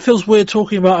Page. When it feels weird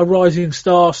talking about a rising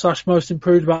star / most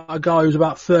improved about a guy who's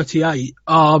about 38.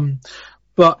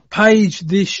 But Page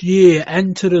this year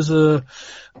entered as a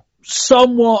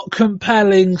somewhat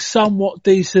compelling, somewhat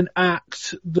decent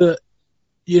act that,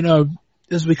 you know,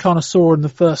 as we kind of saw in the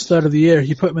first third of the year, if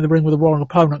you put him in the ring with a wrong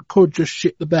opponent, could just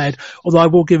shit the bed. Although I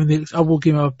will give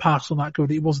him a pass on that, good.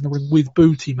 He was in the ring with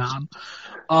Booty Man.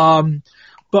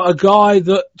 But a guy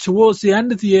that towards the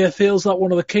end of the year feels like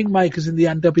one of the kingmakers in the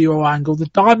NWO angle. The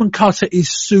Diamond Cutter is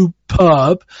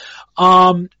superb.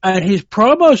 And his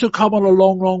promos have come on a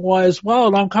long, long way as well.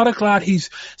 And I'm kind of glad he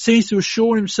seems to have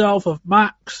shorn himself of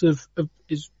Max, of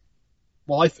his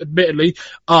wife, admittedly,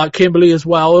 Kimberly as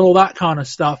well, and all that kind of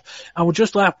stuff. And we're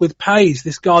just left with Paige,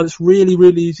 this guy that's really,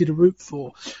 really easy to root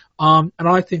for. And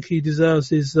I think he deserves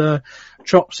his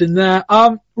chops in there.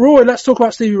 Roy, let's talk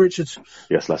about Stevie Richards.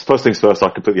 Yes, first things first, I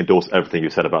completely endorse everything you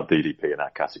said about DDP in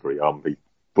that category.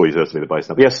 He deserves to be the base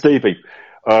now. But yes, Stevie.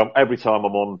 Every time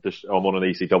I'm on an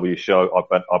ECW show,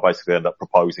 I basically end up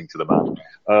proposing to the man.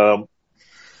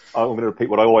 I'm going to repeat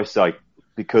what I always say,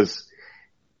 because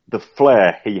the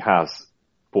flair he has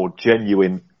for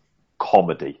genuine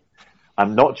comedy,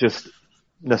 and not just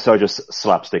necessarily just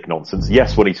slapstick nonsense.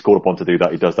 Yes, when he's called upon to do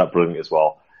that, he does that brilliantly as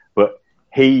well. But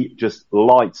he just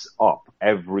lights up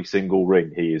every single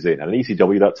ring he is in. And in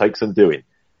ECW, that takes some doing.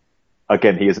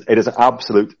 Again, it is an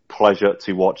absolute pleasure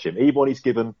to watch him. Even when he's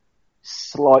given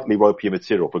slightly ropier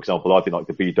material, for example, I didn't like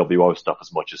the BWO stuff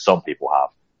as much as some people have.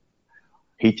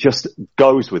 He just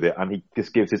goes with it, and he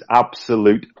just gives his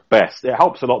absolute best. It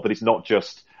helps a lot that he's not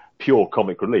just pure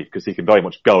comic relief, because he can very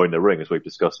much go in the ring, as we've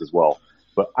discussed as well.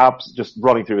 But just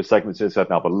running through the segments he said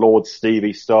now, the Lord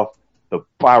Stevie stuff, the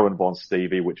Baron Von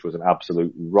Stevie, which was an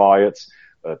absolute riot,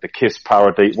 the Kiss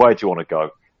parody. Where do you want to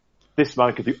go? This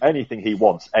man can do anything he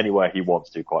wants, anywhere he wants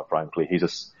to, quite frankly.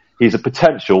 He's a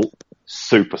potential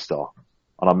superstar.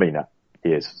 And I mean that.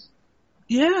 He is.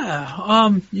 Yeah,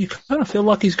 you kind of feel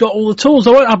like he's got all the tools.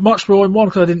 I won't have much for him, one,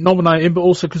 because I didn't nominate him, but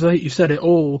also because I think you said it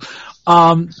all.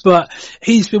 But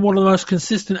he's been one of the most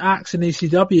consistent acts in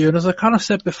ECW, and as I kind of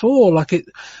said before,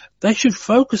 they should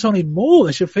focus on him more.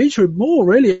 They should feature him more,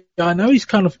 really. I know he's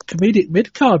kind of comedic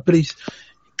mid-card, but he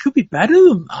could be better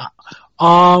than that.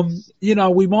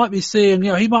 We might be seeing,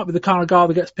 he might be the kind of guy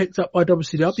that gets picked up by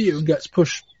WCW and gets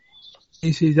pushed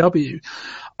ECW.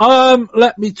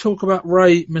 Let me talk about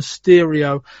Rey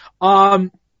Mysterio.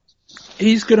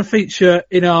 He's going to feature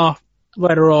in our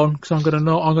later on, because I'm going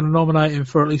to nominate him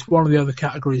for at least one of the other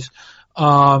categories.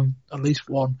 At least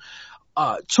one.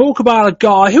 Talk about a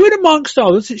guy who, in amongst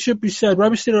others, it should be said, Rey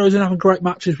Mysterio isn't having great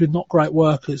matches with not great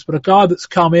workers, but a guy that's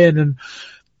come in and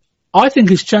I think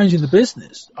he's changing the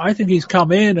business. I think he's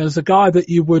come in as a guy that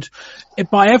you would,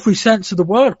 by every sense of the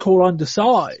word, call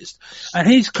undersized. And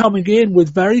he's coming in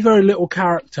with very, very little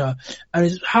character and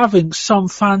is having some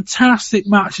fantastic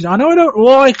matches. I know I don't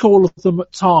like all of them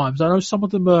at times. I know some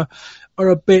of them are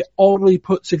a bit oddly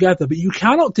put together, but you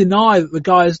cannot deny that the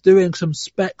guy is doing some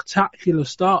spectacular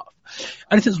stuff.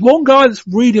 And if it's one guy that's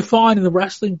redefining the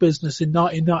wrestling business in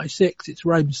 1996, it's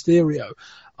Rey Mysterio.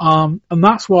 And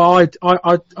that's why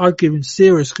I'd give him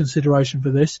serious consideration for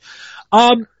this.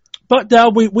 But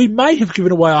Dale, we may have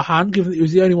given away our hand, given that he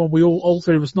was the only one we all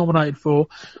three of us nominated for,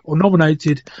 or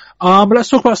nominated. But let's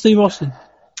talk about Steve Austin.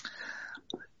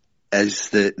 As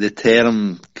the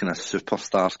term kind of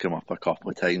superstars come up a couple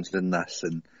of times in this,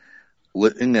 and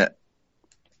looking at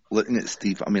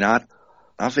Steve, I mean, I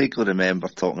vaguely remember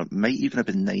talking, it might even have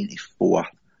been 94,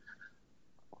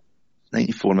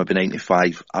 maybe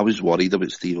 95. I was worried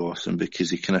about Steve Austin because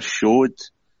he kind of showed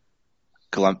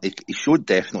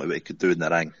definitely what he could do in the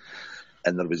ring,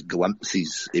 and there was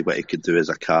glimpses of what he could do as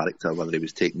a character, whether he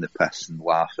was taking the piss and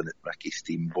laughing at Ricky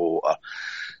Steamboat, or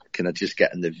kind of just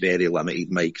getting the very limited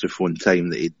microphone time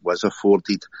that he was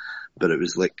afforded. But it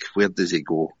was like, where does he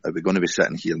go? Are we going to be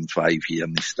sitting here in 5 years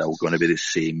and he's still going to be the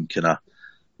same kind of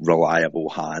reliable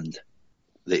hand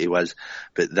that he was?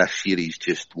 But this year he's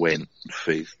just went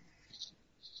for,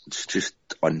 it's just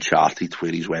uncharted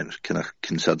where he's went, kind of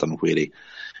considering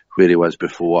where he was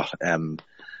before.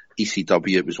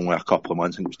 ECW, it was only a couple of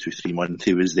months, I think it was 2-3 months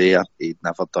he was there. He'd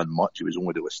never done much. He was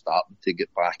only starting to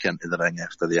get back into the ring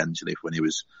after the injury when he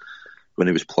was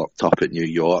plucked up at New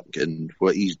York. And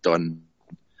what he's done,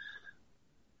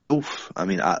 I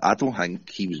mean, I don't think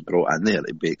he was brought in there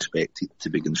to be expected to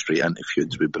be going straight into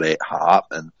feuds with Bret Hart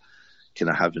and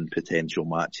kind of having potential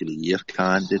match of the year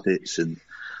candidates. And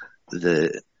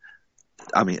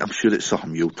I mean, I'm sure it's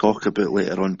something you'll talk about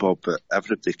later on, Bob, but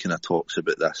everybody kind of talks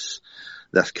about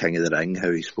this King of the Ring, how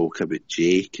he spoke about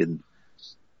Jake and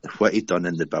what he'd done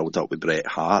in the build-up with Bret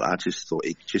Hart. I just thought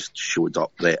he just showed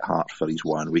up Bret Hart for his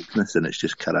one weakness, and it's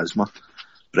just charisma.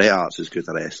 Bret Hart's as good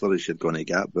a wrestler as you're going to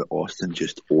get, but Austin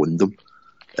just owned him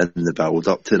in the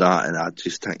build-up to that, and I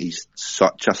just think he's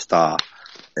such a star.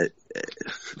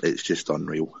 It's just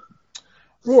unreal.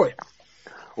 Roy?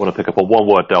 I want to pick up on one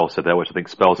word Dale said there, which I think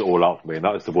spells it all out for me, and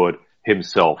that is the word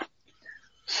himself.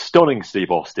 Stunning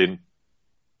Steve Austin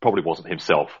probably wasn't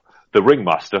himself. The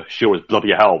ringmaster, sure as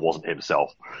bloody hell, wasn't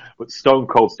himself. But Stone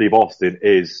Cold Steve Austin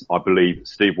is, I believe,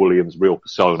 Steve Williams' real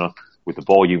persona, with the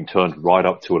volume turned right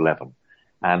up to 11.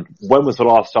 And when was the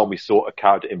last time we saw a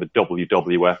character in the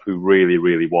WWF who really,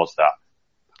 really was that?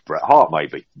 Bret Hart,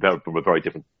 maybe. From a very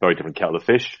different kettle of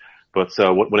fish. But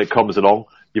when it comes along,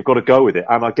 you've got to go with it.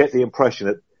 And I get the impression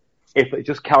that if they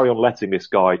just carry on letting this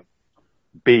guy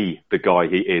be the guy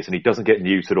he is, and he doesn't get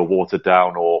neutered or watered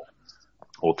down or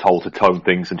told to tone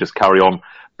things, and just carry on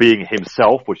being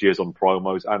himself, which he is on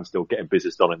promos, and still getting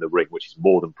business done in the ring, which is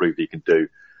more than proved he can do,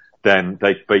 then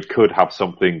they could have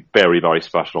something very, very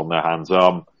special on their hands.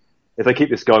 If they keep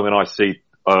this going, then I see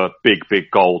a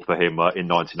big gold for him in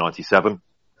 1997,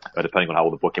 depending on how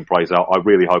all the booking plays out. I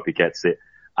really hope he gets it.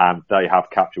 And they have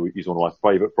captured, use one of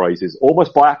my favourite phrases,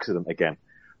 almost by accident again,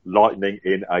 lightning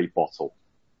in a bottle.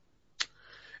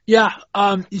 Yeah,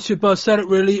 you should both said it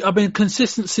really. I mean,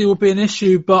 consistency will be an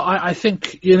issue, but I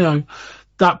think,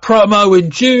 that promo in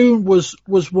June was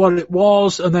what it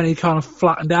was, and then he kind of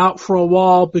flattened out for a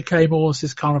while, became almost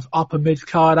this kind of upper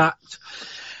mid-card act.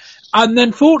 And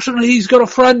then fortunately he's got a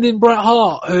friend in Bret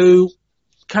Hart who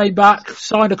came back,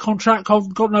 signed a contract,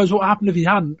 God knows what happened if he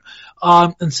hadn't,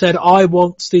 and said, I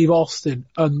want Steve Austin.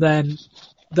 And then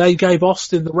they gave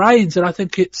Austin the reins, and I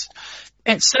think it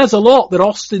says a lot that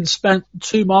Austin spent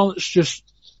 2 months just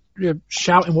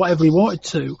shouting whatever he wanted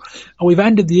to. And we've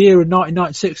ended the year in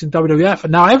 1996 in WWF,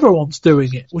 and now everyone's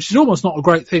doing it, which is almost not a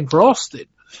great thing for Austin,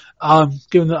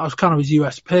 given that was kind of his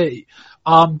USP.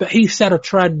 But he set a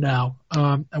trend now,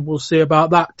 and we'll see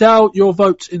about that. Dal, your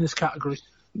votes in this category?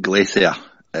 Glacier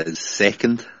is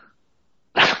second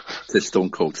to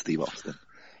Stone Cold Steve Austin.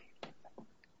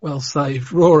 Well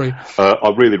saved. Rory?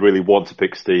 I really, really want to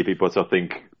pick Stevie, but I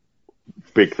think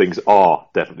big things are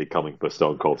definitely coming for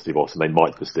Stone Cold Steve Austin. They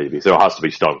might for Stevie, so it has to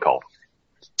be Stone Cold.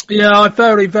 Yeah, I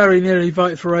very, very nearly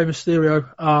voted for Rey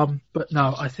Mysterio, but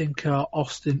no, I think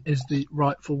Austin is the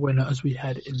rightful winner as we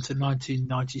head into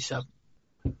 1997.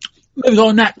 Moving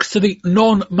on next to the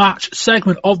non-match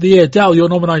segment of the year. Del, your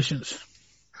nominations.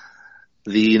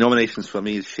 The nominations for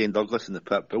me is Shane Douglas and the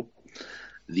Pitbull.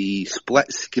 The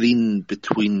split screen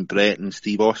between Bret and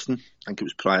Steve Austin, I think it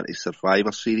was prior to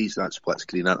Survivor Series, that split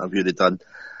screen interview they done,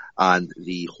 and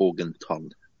the Hogan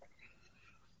turn.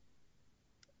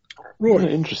 Right.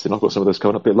 Interesting. I've got some of those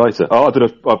coming up a bit later. I did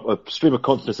a stream of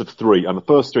consciousness of 3, and the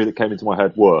first 3 that came into my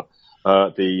head were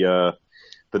the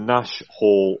Nash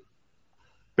Hall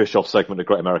Bischoff segment of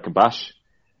Great American Bash.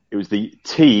 It was the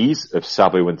tease of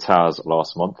Sabu and Taz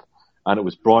last month, and it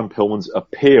was Brian Pillman's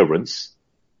appearance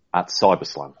at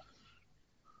CyberSlam.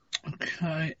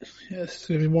 Okay, yes, it's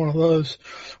going to be one of those.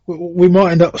 We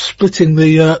might end up splitting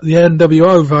the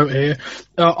NWO vote here.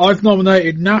 I've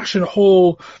nominated Nash and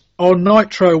Hall on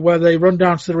Nitro, where they run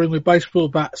down to the ring with baseball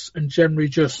bats and generally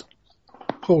just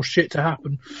cause shit to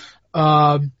happen.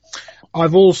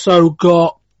 I've also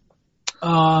got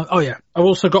I've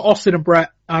also got Austin and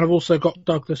Brett, and I've also got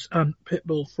Douglas and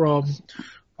Pitbull from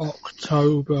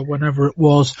October, whenever it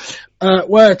was.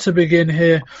 Where to begin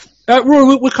here?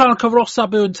 Roy, we kind of covered off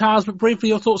Sabu and Taz, but briefly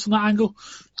your thoughts on that angle?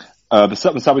 The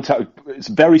Sabu Taz, it's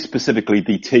very specifically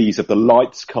the tease of the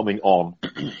lights coming on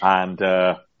and,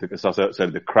 as I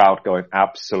said, the crowd going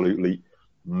absolutely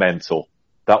mental.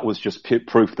 That was just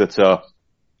proof that,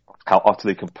 how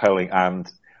utterly compelling and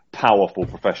powerful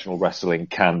professional wrestling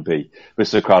can be. This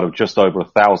is a crowd of just over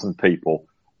 1,000 people.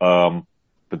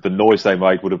 But the noise they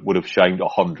made would have shamed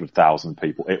 100,000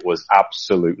 people. It was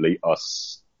absolutely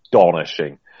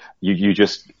astonishing. You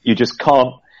just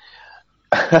can't.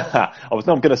 I'm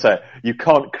going to say it. You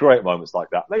can't create moments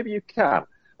like that. Maybe you can.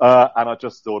 And I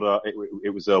just thought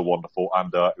it was wonderful.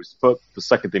 And it was the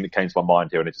second thing that came to my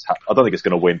mind here. And I don't think it's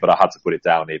going to win, but I had to put it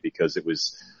down here because it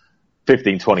was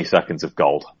 15, 20 seconds of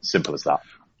gold. Simple as that.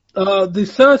 The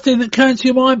third thing that came to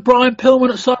your mind, Brian Pillman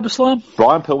at CyberSlam?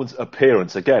 Brian Pillman's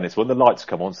appearance, again, it's when the lights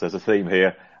come on, so there's a theme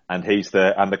here, and he's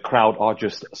there, and the crowd are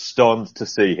just stunned to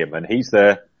see him, and he's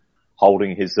there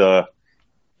holding his arm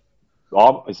in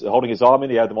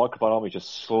the air, the microphone arm, he's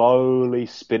just slowly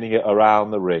spinning it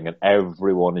around the ring, and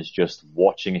everyone is just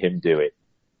watching him do it.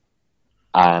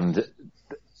 And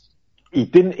he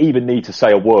didn't even need to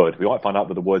say a word. We might find out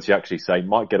that the words he actually say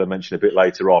might get a mention a bit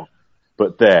later on,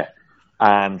 but there.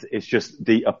 And it's just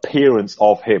the appearance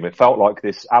of him. It felt like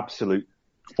this absolute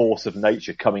force of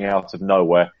nature coming out of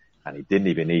nowhere, and he didn't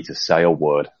even need to say a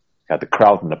word. He had the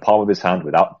crowd in the palm of his hand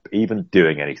without even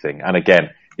doing anything. And again,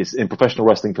 it's in professional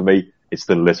wrestling for me, it's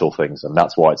the little things, and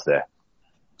that's why it's there.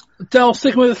 Del,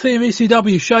 sticking with the theme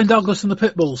ECW, Shane Douglas and the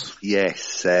Pitbulls.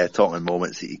 Yes, talking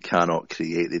moments that you cannot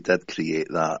create. They did create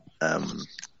that,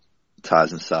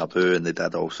 Taz and Sabu, and they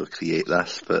did also create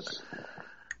this, but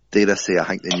dare I say, I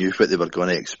think they knew what they were going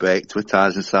to expect with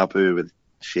Taz and Sabu, with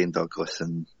Shane Douglas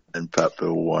and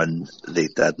Pitbull won. They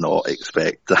did not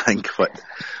expect, I think,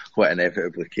 what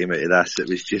inevitably came out of this. It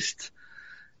was just,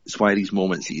 it's one of these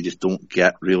moments that you just don't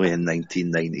get really in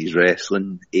 1990s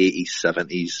wrestling, 80s,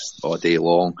 70s, all day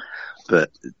long. But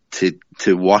to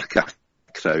work a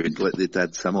crowd like they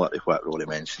did, similar to what Rory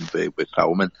mentioned with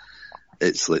Pillman,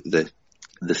 it's like the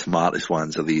smartest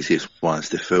ones are the easiest ones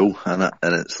to fool, and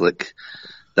it's like,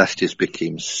 this just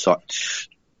became such,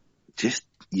 it's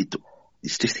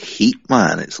just heat,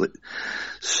 man. It's like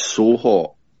so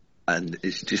hot, and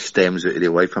it just stems out of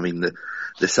their life. I mean,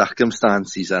 the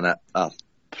circumstances in it are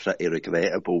pretty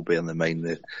regrettable, bearing in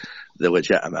mind the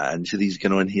legitimate injuries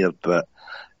going on here, but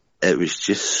it was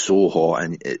just so hot,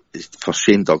 and for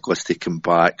Shane Douglas to come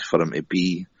back, for him to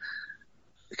be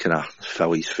kind of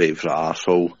Philly's favourite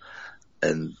arsehole,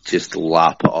 and just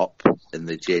lap it up, and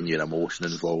the genuine emotion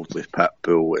involved with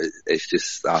Pitbull, it's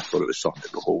just, I thought it was something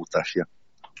to behold this year.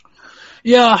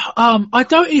 Yeah, I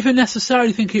don't even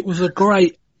necessarily think it was a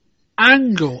great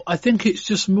angle. I think it's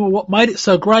just more, what made it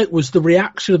so great was the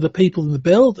reaction of the people in the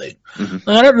building. Mm-hmm.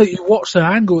 I don't think you watch an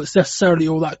angle that's necessarily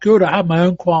all that good. I had my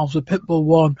own qualms with Pitbull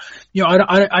 1. You know,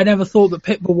 I never thought that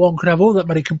Pitbull 1 could have all that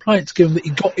many complaints, given that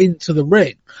he got into the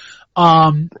ring.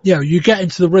 You know, you get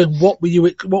into the ring, what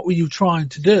were you trying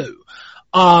to do?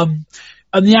 And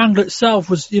the angle itself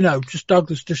was, you know, just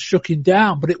Douglas just shook him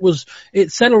down, but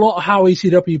it said a lot of how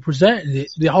ECW presented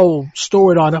it, the whole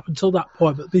storyline up until that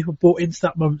point, but people bought into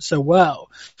that moment so well.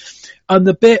 And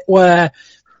the bit where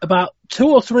about 2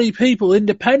 or 3 people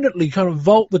independently kind of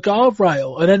vault the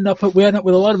guardrail and we end up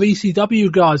with a lot of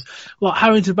ECW guys like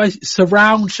having to basically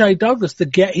surround Shane Douglas to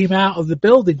get him out of the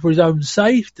building for his own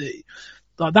safety.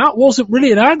 Like, that wasn't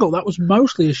really an angle. That was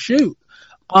mostly a shoot.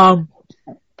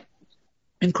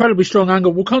 Incredibly strong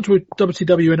angle. We'll come to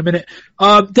WCW in a minute.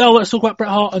 Del, let's talk about Bret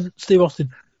Hart and Steve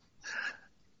Austin.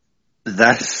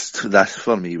 This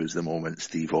for me was the moment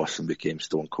Steve Austin became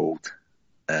Stone Cold.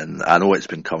 And I know it's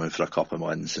been coming for a couple of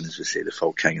months, and as we say, the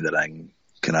full King of the Ring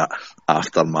kind of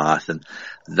aftermath, and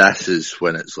this is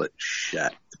when it's like,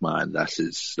 shit, man, this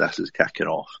is kicking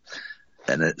off.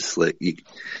 And it's like,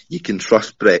 you can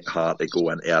trust Bret Hart to go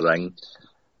into a ring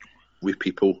with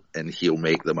people and he'll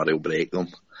make them or he'll break them.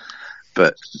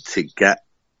 But to get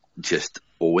just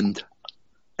owned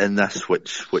in this,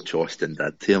 which Austin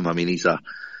did to him, I mean, he's a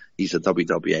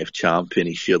WWF champion,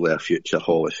 he's surely a future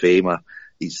Hall of Famer,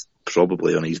 he's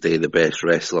probably on his day the best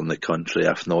wrestler in the country,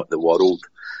 if not the world,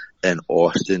 and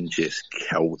Austin just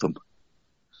killed him.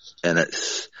 And it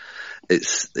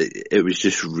was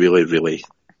just really, really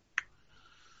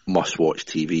must-watch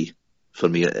TV for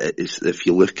me. If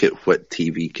you look at what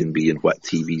TV can be and what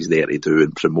TV's there to do,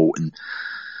 and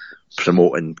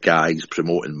promoting guys,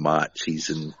 promoting matches,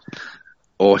 and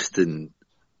Austin,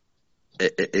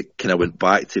 it kind of went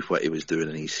back to what he was doing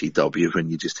in ECW when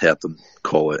you just heard him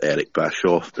call it Eric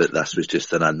Bischoff, but this was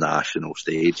just on a national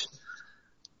stage.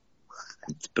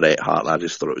 Bret Hart, I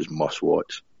just thought it was must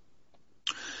watch.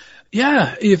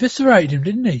 Yeah, he eviscerated him,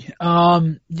 didn't he?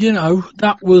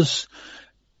 That was,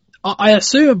 I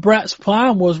assume Bret's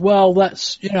plan was, well,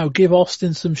 let's, give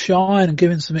Austin some shine and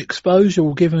give him some exposure.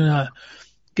 We'll give him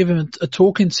a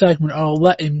talking segment, or I'll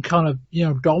let him kind of,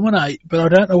 dominate. But I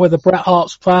don't know whether Bret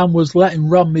Hart's plan was let him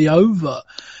run me over.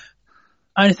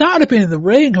 And if that had been in the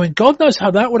ring, I mean, God knows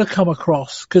how that would have come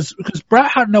across, because Bret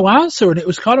had no answer, and it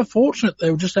was kind of fortunate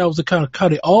they were just able to kind of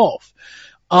cut it off.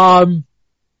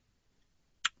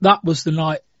 That was the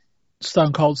night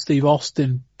Stone Cold Steve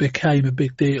Austin became a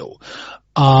big deal.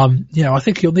 I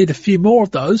think he'll need a few more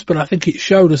of those, but I think it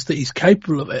showed us that he's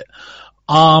capable of it.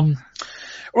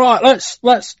 Right,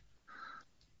 let's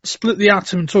split the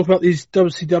atom and talk about these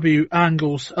WCW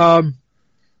angles.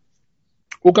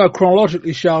 We'll go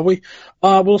chronologically, shall we?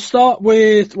 We'll start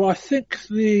with, I think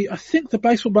the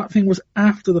baseball bat thing was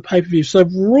after the pay-per-view. So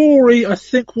Rory, I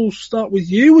think we'll start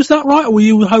with you. Was that right? Or were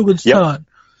you Hogan's turn?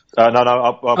 No,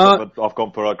 I've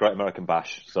gone for a Great American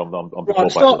Bash. So I'm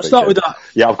right, start with that.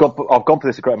 Yeah, I've gone for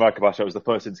this Great American Bash. It was the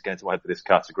first thing that came to my head for this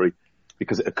category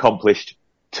because it accomplished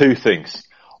two things.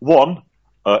 One,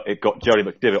 it got Jerry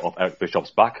McDevitt off Eric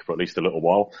Bischoff's back for at least a little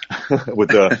while with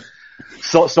the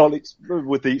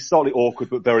slightly awkward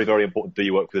but very, very important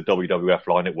D work for the WWF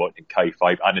line. It worked in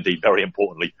kayfabe and indeed, very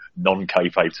importantly,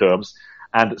 non-kayfabe terms.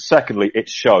 And secondly, it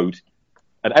showed,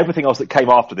 and everything else that came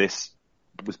after this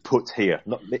was put here.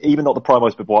 Even not the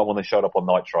promos before when they showed up on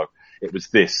Nitro. It was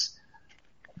this.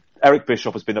 Eric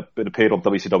Bischoff has been appeared on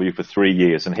WCW for 3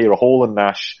 years, and here are Hall and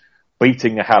Nash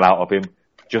beating the hell out of him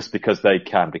just because they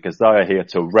can, because they are here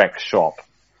to wreck shop.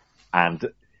 And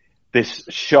this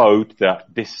showed that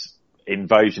this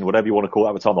invasion, whatever you want to call it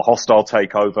at the time, the hostile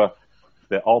takeover,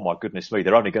 that, oh my goodness me,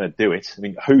 they're only going to do it. I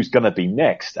mean, who's going to be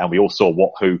next? And we all saw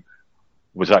who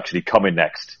was actually coming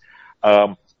next.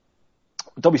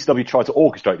 WCW tried to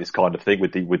orchestrate this kind of thing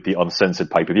with the uncensored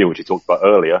pay-per-view, which we talked about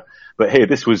earlier. But here,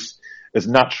 this was as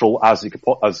natural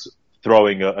as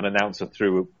throwing an announcer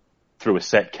through a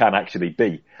set can actually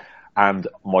be. And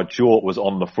my jaw was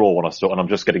on the floor when I saw it, and I'm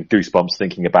just getting goosebumps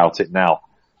thinking about it now.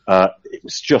 It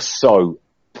was just so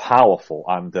powerful,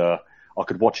 and I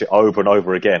could watch it over and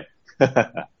over again.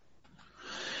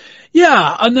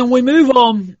 Yeah, and then we move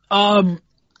on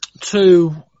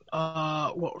to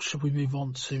what should we move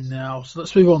on to now? So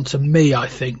let's move on to me, I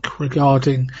think,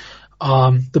 regarding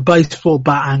the baseball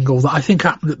bat angle that I think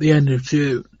happened at the end of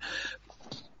June.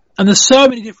 And there's so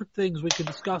many different things we can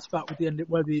discuss about with the end,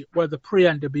 where the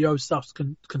pre-NWO stuff's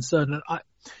concerned. And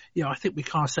I think we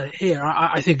can't say it here.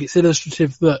 I think it's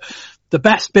illustrative that the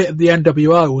best bit of the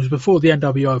NWO was before the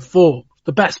NWO formed.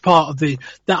 The best part of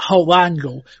that whole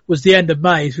angle was the end of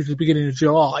May through to the beginning of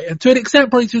July. And to an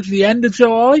extent, probably through to the end of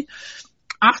July.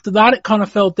 After that, it kind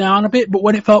of fell down a bit, but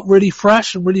when it felt really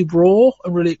fresh and really raw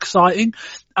and really exciting,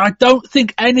 I don't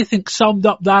think anything summed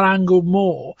up that angle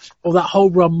more, or that whole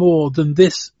run more, than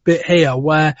this bit here,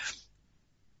 where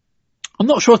I'm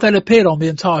not sure if they'd appeared on the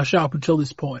entire show up until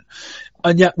this point.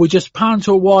 And yet we just pan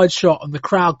to a wide shot and the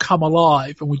crowd come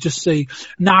alive, and we just see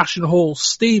Nash and Hall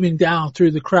steaming down through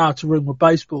the crowd to ring with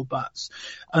baseball bats.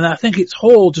 And I think it's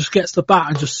Hall just gets the bat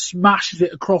and just smashes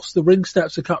it across the ring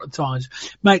steps a couple of times,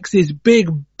 makes this big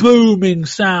booming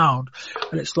sound,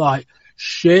 and it's like,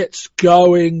 shit's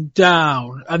going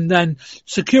down. And then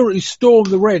security storm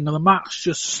the ring and the match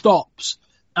just stops.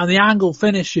 And the angle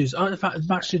finishes. In fact, the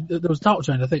match, there was a title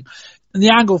change, I think. And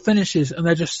the angle finishes, and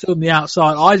they're just stood on the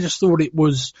outside. I thought it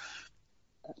was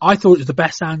the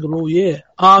best angle all year.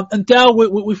 And Del,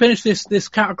 we finished this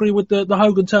category with the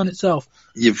Hogan turn itself.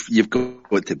 You've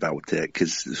got to build it,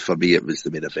 because for me it was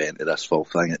the main event of this whole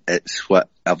thing. It's what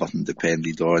everything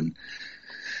depended on.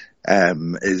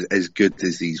 As good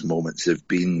as these moments have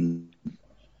been,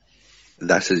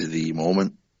 this is the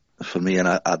moment for me, and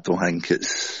I don't think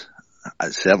it's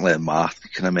certainly in my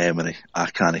kind of memory, I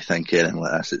can't think anything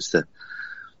like this.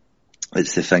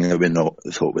 It's the thing that we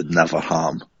thought would never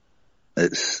harm.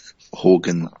 It's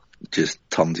Hogan just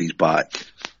turns his back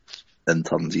and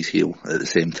turns his heel at the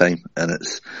same time, and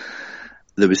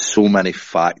there was so many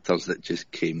factors that just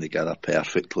came together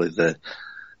perfectly. The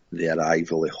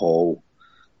arrival of Hall,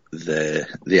 the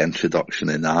introduction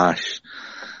of Nash,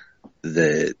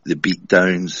 the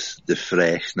beatdowns, the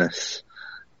freshness.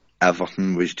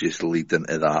 Everything was just leading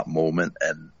to that moment,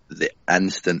 and the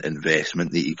instant investment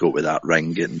that you got with that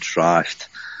ring getting trashed.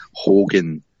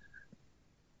 Hogan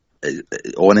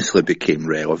it honestly became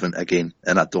relevant again,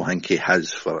 and I don't think he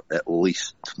has for at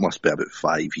least, must be about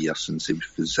 5 years since he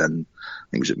was in,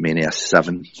 I think it was at Mania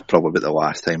 7, it's probably about the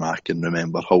last time I can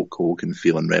remember Hulk Hogan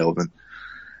feeling relevant.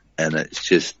 And it's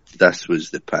just, this was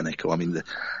the pinnacle. I mean, the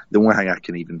only thing I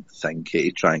can even think of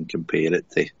to try and compare it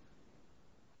to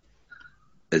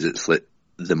is it's like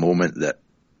the moment that,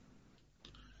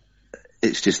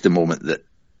 it's just the moment that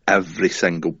every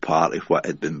single part of what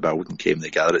had been building came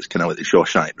together. It's kind of like the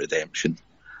Shawshank Redemption,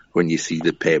 when you see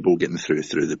the pebble getting through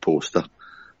the poster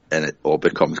and it all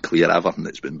becomes clear, everything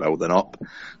that's been building up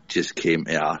just came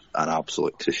to an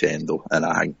absolute crescendo. And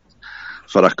I think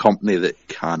for a company that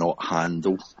cannot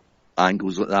handle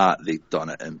angles like that, they've done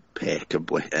it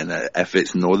impeccably. And if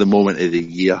it's not the moment of the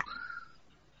year,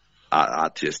 I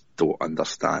just don't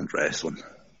understand wrestling.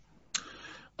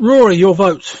 Rory, your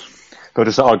votes.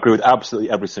 I agree with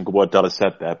absolutely every single word Dad has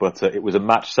said there, but it was a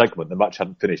match segment. The match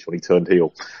hadn't finished when he turned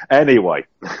heel. Anyway.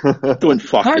 Don't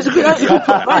fucking... That's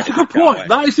a good point.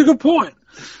 That is a good point.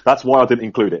 That's why I didn't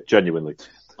include it, genuinely.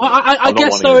 I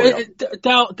guess though,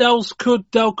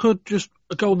 Dell could just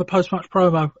go on the post-match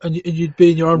promo and you'd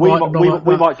be in your own right.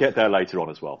 We might get there later on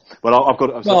as well. But I'm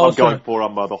going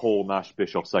for the whole Nash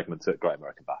Bischoff segment at Great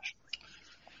American Bash.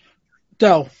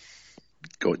 Dell.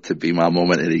 Got to be my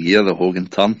moment of the year, the Hogan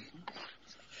turn.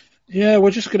 Yeah,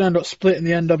 we're just going to end up splitting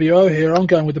the NWO here. I'm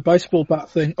going with the baseball bat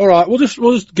thing. All right, we'll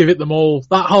just give it them all.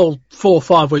 That whole 4 or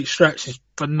 5 week stretch is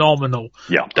phenomenal.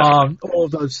 Yeah, all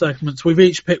of those segments. We've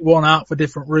each picked one out for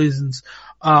different reasons.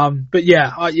 But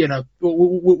yeah,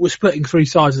 we're splitting 3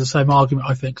 sides of the same argument,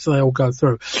 I think, so they all go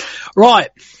through. Right,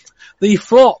 the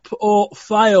flop or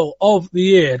fail of the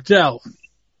year, Del.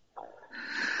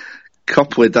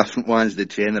 Couple of different ones. The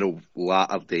general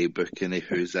latter day booking of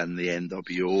who's in the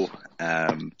NWO.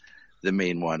 The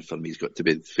main one for me has got to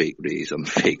be Fake Razor and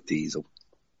Fake Diesel.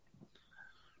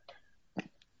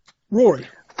 Rory.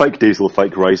 Fake Diesel,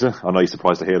 Fake Razor. I know you're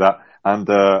surprised to hear that. And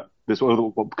this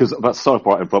one, because that's so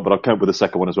far in front, but I've come up with the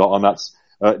second one as well, and that's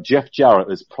Jeff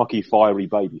Jarrett as plucky, fiery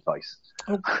babyface.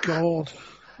 Oh, God.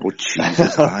 Oh,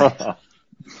 Jesus.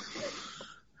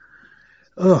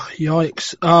 Oh,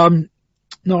 yikes.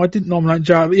 No, I didn't nominate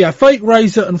Jarrett, but yeah, Fake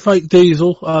Razor and Fake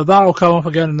Diesel. That'll come up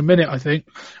again in a minute, I think.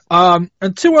 And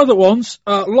 2 other ones.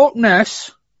 Loch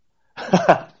Ness.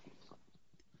 That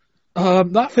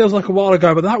feels like a while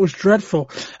ago, but that was dreadful.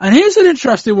 And here's an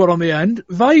interesting one on the end.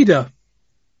 Vader.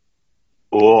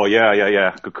 Oh,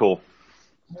 yeah. Good call.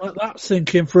 Let that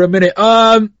sink in for a minute.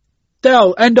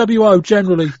 Del, NWO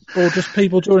generally, or just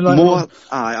people during later on?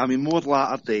 More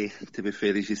latter day, to be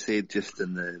fair, as you said, just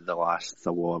in the last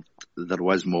award, there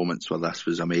was moments where this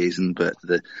was amazing, but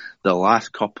the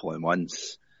last couple of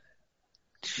months,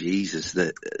 Jesus,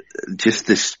 just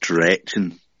the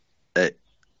stretching,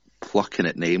 plucking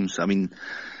at names. I mean,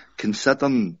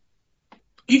 considering...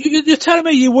 You're telling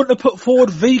me you wouldn't have put forward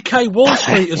VK Wall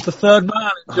Street as the third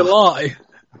man in July?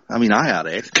 I mean,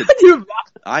 IRS could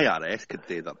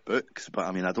do their books, but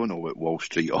I mean, I don't know what Wall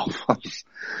Street offers.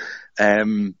 I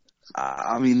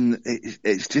mean,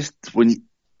 it's just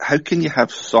how can you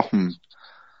have something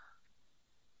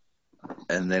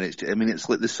and then it's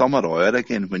like the Summer Hour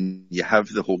again, when you have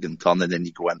the Hogan turn and then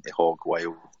you go into Hog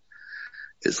Wild.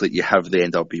 It's like you have the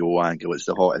NWO angle, it's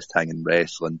the hottest thing in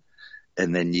wrestling,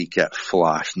 and then you get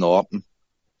Flash Norton,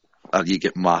 or you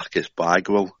get Marcus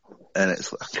Bagwell, and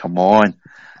it's like, come on.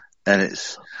 And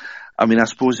I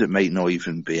suppose it might not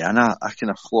even be in a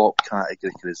kind of flop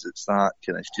category, because it's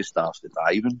just after the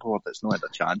diving board. It's not had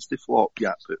a chance to flop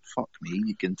yet, but fuck me,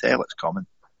 you can tell it's coming.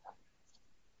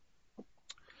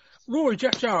 Rory,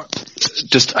 Jeff Jarrett.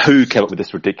 Just who came up with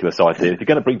this ridiculous idea? If you're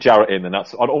going to bring Jarrett in, then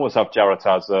I'd almost have Jarrett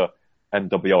as a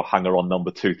NWO hanger on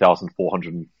number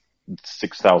 2,406,000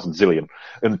 zillion,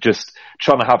 and just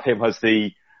trying to have him as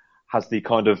the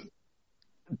kind of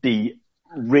the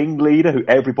ringleader who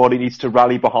everybody needs to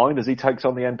rally behind as he takes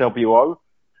on the NWO.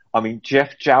 I mean,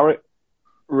 Jeff Jarrett,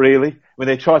 really? I mean,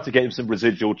 they tried to get him some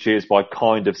residual cheers by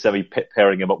kind of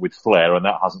pairing him up with Flair, and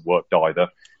that hasn't worked either.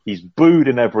 He's booed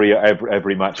in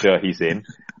every match he's in.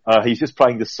 He's just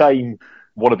playing the same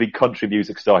wannabe country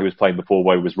music star he was playing before,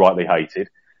 where he was rightly hated.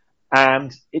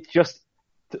 And it just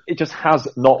has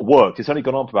not worked. It's only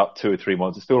gone on for about 2 or 3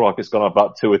 months. It's still like it's gone on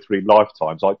about 2 or 3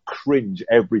 lifetimes. I cringe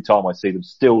every time I see them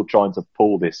still trying to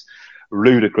pull this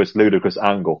ludicrous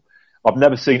angle. I've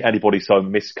never seen anybody so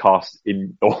miscast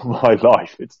in all my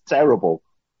life. It's terrible.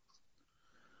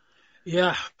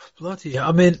 Yeah, bloody hell.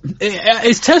 I mean,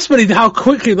 it's testimony to how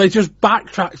quickly they just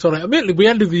backtracked on it. Admittedly, we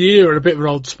ended the year at a bit of an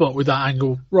old spot with that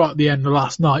angle right at the end of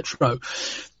last Nitro.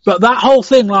 But that whole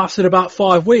thing lasted about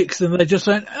 5 weeks, and they just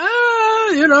went,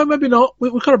 you know, maybe not. We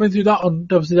could have been through that on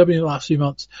WCW in the last few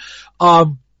months.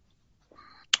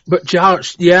 But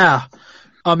Jarrett, yeah.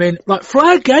 I mean, like,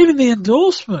 Flair gave him the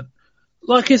endorsement.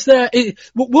 Like,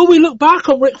 will we look back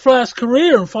on Ric Flair's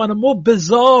career and find a more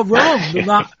bizarre run than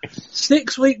that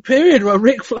 6-week period where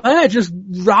Ric Flair just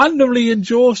randomly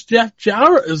endorsed Jeff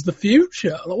Jarrett as the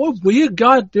future? Like, what a weird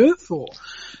guy to do it for.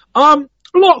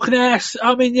 Loch Ness,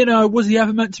 I mean, you know, was he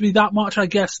ever meant to be that much? I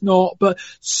guess not, but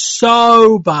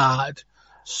so bad.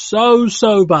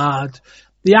 So bad.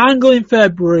 The angle in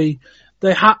February,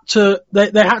 they had to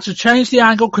change the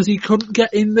angle because he couldn't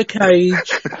get in the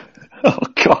cage. Oh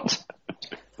God.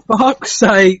 Fuck's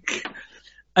sake.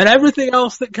 And everything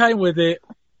else that came with it.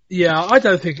 Yeah, I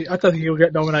don't think he'll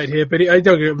get nominated here, but I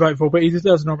don't get voted for, but he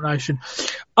deserves a nomination.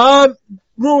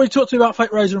 Rory, talk to me about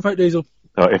Fake Razor and Fake Diesel.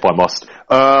 If I must.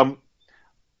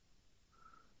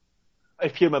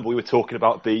 If you remember, we were talking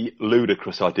about the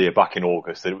ludicrous idea back in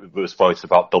August that it was voted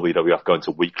about WWF going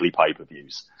to weekly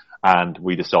pay-per-views. And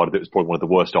we decided it was probably one of the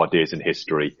worst ideas in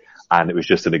history. And it was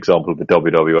just an example of the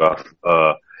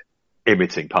WWF,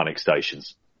 imitating panic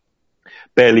stations.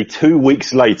 Barely 2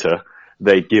 weeks later,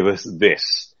 they give us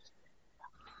this.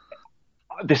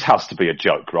 This has to be a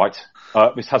joke, right?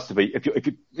 This has to be,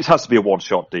 this has to be a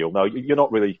one-shot deal. No, you're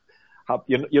not really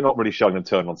showing them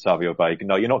turn on Savio Vega.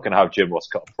 No, you're not going to have Jim Ross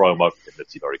cut a promo for him.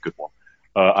 That's a very good one.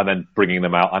 And then bringing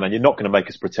them out. And then you're not going to make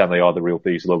us pretend they are the real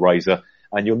Diesel or Razor.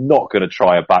 And you're not going to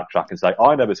try a backtrack and say,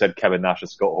 I never said Kevin Nash and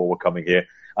Scott Hall were coming here.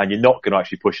 And you're not going to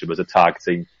actually push them as a tag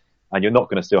team. And you're not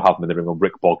going to still have them in the ring on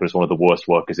Rick Bogner as one of the worst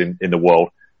workers in the world.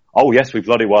 Oh yes, we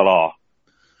bloody well are.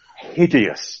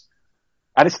 Hideous.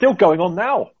 And it's still going on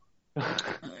now.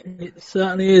 It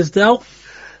certainly is, Del.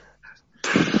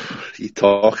 You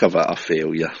talk about a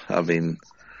failure. I mean,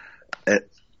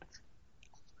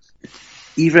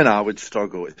 even I would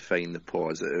struggle to find the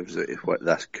positives of what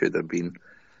this could have been.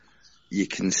 You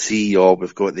can see,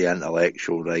 we've got the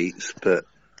intellectual rights, but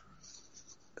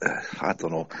I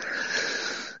don't know.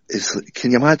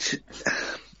 Can you imagine?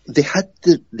 They had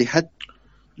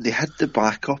the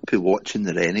backup of watching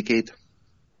the Renegade.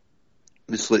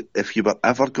 It's like, if you were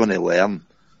ever going to learn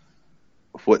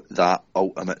what that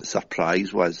ultimate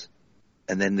surprise was,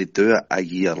 and then they do it a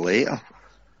year later,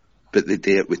 but they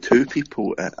do it with two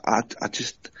people,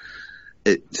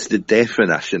 it's the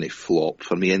definition of flop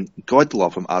for me. And God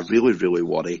love him, I really, really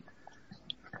worry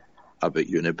about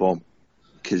Unabomber.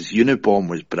 Because Unabomber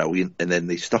was brilliant, and then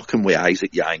they stuck him with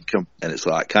Isaac Yankem, and it's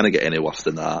like, can't get any worse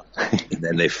than that. And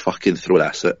then they fucking throw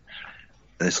this at,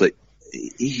 and it's like,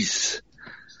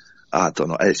 I don't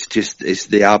know, it's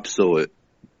the absolute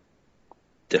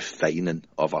defining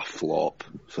of a flop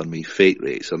for me. Fake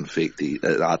rates and fake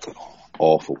I don't know,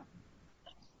 awful.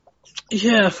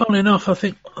 Yeah, funnily enough, I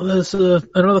think there's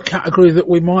another category that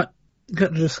we might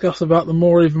get to discuss about them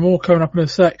even more coming up in a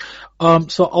sec.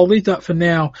 So I'll leave that for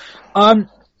now.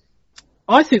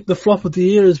 I think the flop of the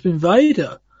year has been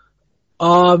Vader.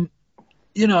 You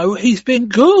know, he's been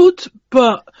good,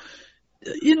 but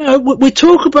you know, we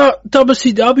talk about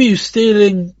WCW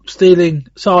stealing,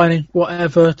 signing,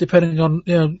 whatever, depending on,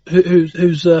 you know,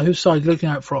 whose side you're looking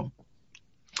at from.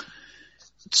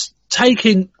 It's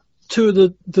taking two of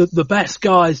the best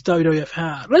guys WWF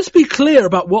had. Let's be clear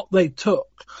about what they took.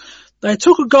 They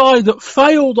took a guy that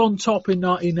failed on top in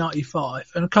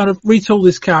 1995 and kind of retooled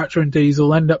his character in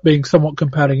Diesel, ended up being somewhat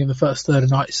compelling in the first third of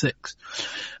 96.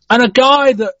 And a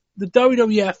guy that the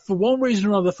WWF, for one reason or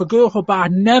another, for good or for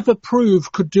bad, never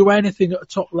proved could do anything at a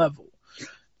top level.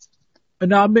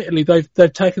 And now, admittedly,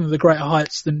 they've taken the greater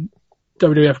heights than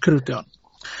WWF could have done.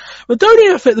 But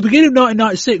WWF at the beginning of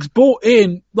 1996 brought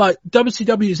in, like,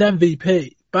 WCW's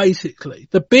MVP, basically.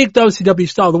 The big WCW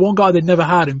star, the one guy they'd never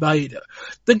had in Vader.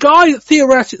 The guy that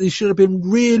theoretically should have been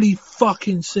really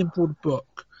fucking simple to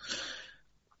book.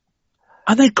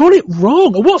 And they got it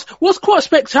wrong. And what's quite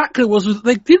spectacular was that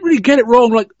they didn't really get it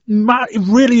wrong, like,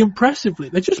 really impressively.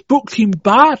 They just booked him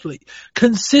badly.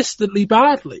 Consistently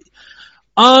badly.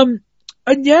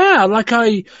 And yeah, like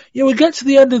we get to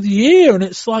the end of the year and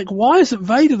it's like, why isn't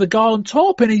Vader the guy on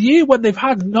top in a year when they've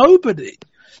had nobody?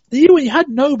 The year when you had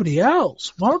nobody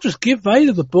else. Why not just give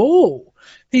Vader the ball?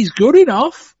 He's good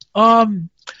enough.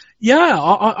 Yeah,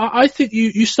 I think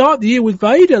you start the year with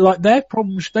Vader, like their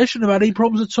problems, they shouldn't have had any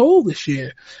problems at all this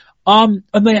year. And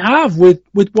they have with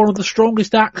one of the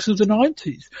strongest acts of the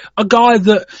 90s. A guy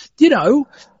that, you know,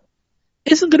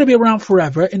 isn't going to be around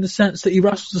forever in the sense that he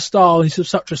wrestles a style and he's of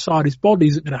such a side, his body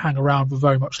isn't going to hang around for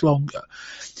very much longer.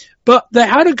 But they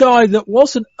had a guy that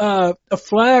wasn't a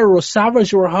Flair or a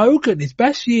Savage or a Hogan. His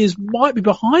best years might be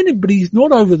behind him, but he's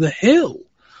not over the hill.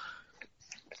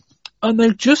 And they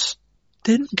just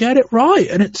didn't get it right,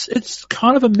 and it's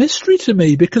kind of a mystery to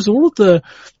me because all the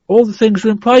things are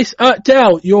in place.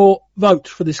 Dale, your vote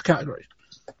for this category.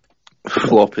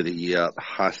 Flop of the year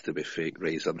has to be Fake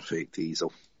Razor and Fake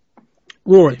Diesel.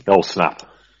 Rory. Oh, snap.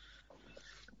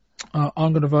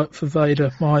 I'm going to vote for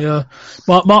Vader. My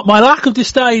lack of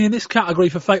disdain in this category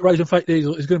for Fake Razor and Fake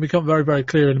Diesel is going to become very, very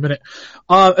clear in a minute.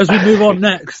 As we move on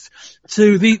next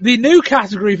to the new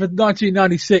category for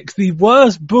 1996, the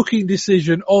worst booking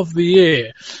decision of the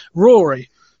year.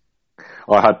 Rory.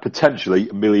 I had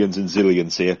potentially millions and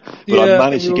zillions here, but I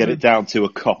managed to get it down to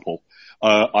a couple.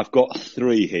 I've got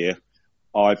 3 here.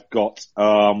 I've got,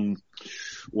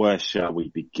 where shall we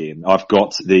begin? I've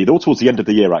got all towards the end of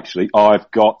the year, actually.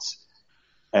 I've got,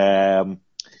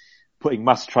 putting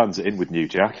mass transit in with New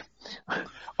Jack.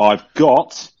 I've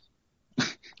got,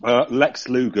 Lex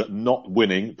Luger not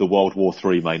winning the World War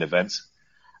III main event.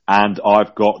 And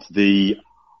I've got the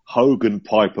Hogan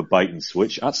Piper bait and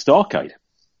switch at Starrcade.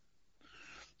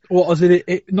 What, as in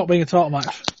it not being a title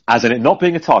match? As in it not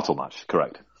being a title match,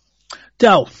 correct.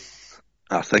 Del.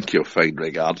 I think you'll find,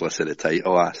 regardless of the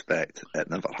title aspect, it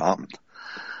never happened.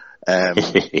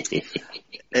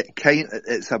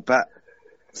 It's a bit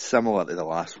similar to the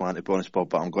last one, to be honest, Bob,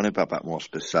 but I'm going to be a bit more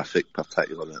specific,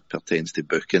 particularly when it pertains to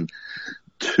booking.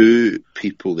 2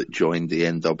 people that joined the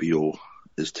NWO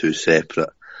as 2 separate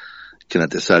kind of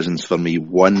decisions for me.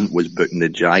 One was booking the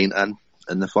Giant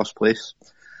in the first place,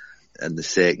 and the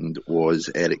second was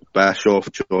Eric Bischoff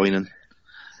joining.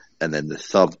 And then the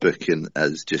third booking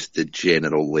is just the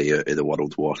general layout of the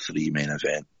World War III main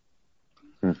event.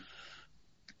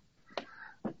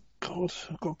 God,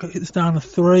 I've got to get this down to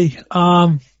 3.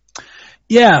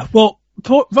 Yeah, well,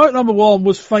 vote number 1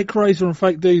 was Fake Razor and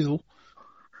Fake Diesel.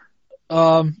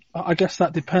 I guess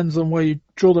that depends on where you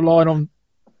draw the line on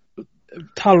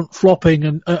talent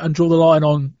flopping and draw the line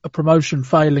on a promotion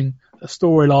failing a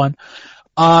storyline.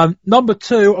 Number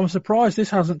 2, I'm surprised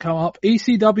this hasn't come up.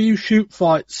 ECW shoot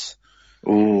fights.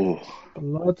 Oh,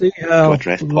 bloody hell!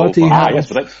 Bloody hell!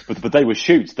 Yes, but they were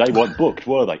shoots. They weren't booked,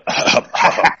 were they?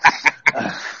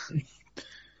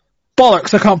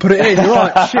 Bollocks! I can't put it in. You're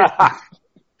right. Shit.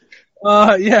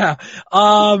 Yeah.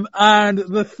 And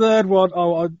the third one.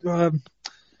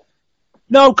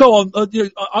 No, go on.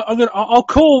 I'll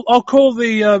call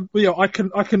the.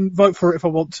 I can vote for it if I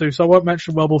want to. So I won't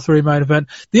mention World War III main event.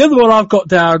 The other one I've got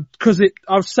down because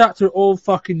I've sat through it all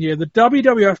fucking year. The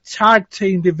WWF Tag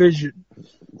Team Division.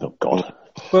 Oh God!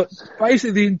 But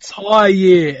basically the entire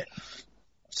year,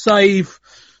 save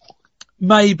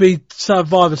maybe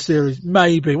Survivor Series,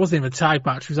 maybe it wasn't even a tag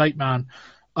match. It was 8-man.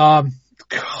 God,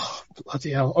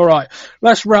 bloody hell! All right,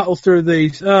 let's rattle through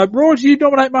these. Roy, did you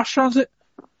nominate Mass Transit?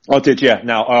 I did, yeah.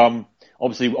 Now,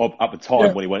 obviously, at the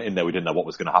time when he went in there, we didn't know what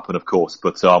was going to happen, of course.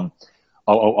 But I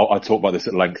talked about this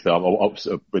at length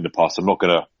in the past. I'm not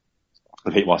going to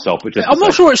repeat myself. But I'm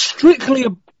not sure it's strictly a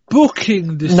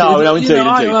booking decision. No, indeed.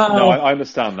 I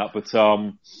understand that, but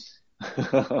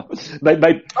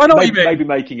maybe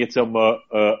making it a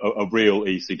real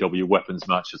ECW weapons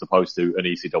match as opposed to an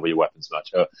ECW weapons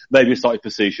match. Maybe a slightly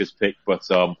facetious pick, but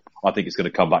I think it's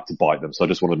going to come back to bite them. So I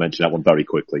just want to mention that one very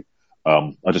quickly.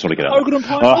 I just want to get out. Hogan and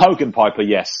Piper? Hogan Piper,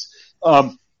 yes.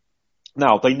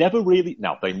 Now they never really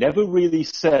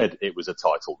said it was a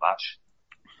title match,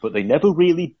 but they never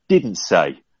really didn't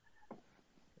say.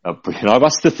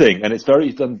 That's the thing, and it's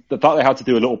the fact they had to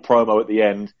do a little promo at the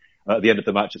end of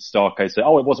the match at Starrcade, say,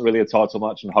 "Oh, it wasn't really a title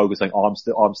match," and Hogan saying,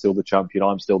 "I'm still the champion.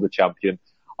 I'm still the champion."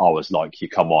 I was like,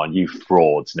 come on, you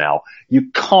frauds now.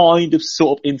 You kind of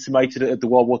sort of intimated it at the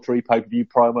World War III pay-per-view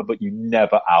promo, but you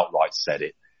never outright said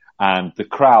it. And the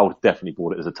crowd definitely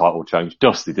bought it as a title change.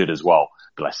 Dusty did as well,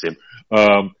 bless him.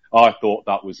 I thought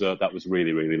that was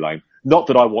really, really lame. Not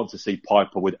that I want to see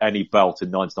Piper with any belt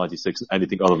in 1996 and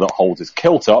anything other that holds his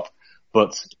kilt up,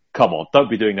 but come on, don't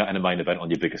be doing that in a main event on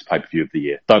your biggest pay-per-view of the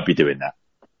year. Don't be doing that.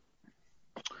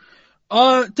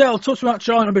 Dale, talk to me about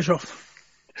Giant and Bischoff.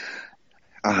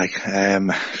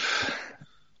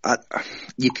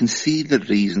 You can see the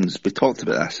reasons. We talked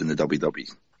about this in the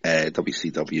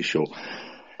WCW show.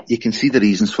 You can see the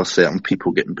reasons for certain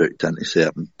people getting booked into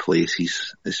certain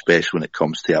places, especially when it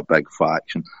comes to a big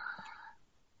faction.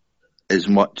 As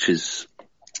much as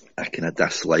I kind of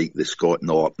dislike the Scott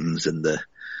Nortons and the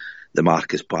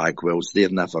Marcus Bagwells, they're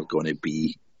never going to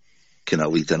be kind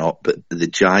of leading up. But the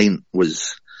Giant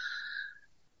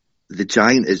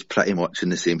is pretty much in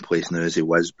the same place now as he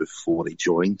was before he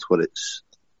joined, where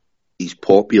he's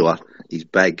popular, he's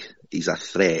big, he's a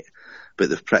threat, but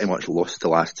they've pretty much lost the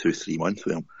last 2-3 months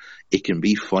with him. He can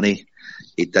be funny.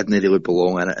 He didn't really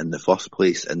belong in it in the first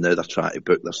place, and now they're trying to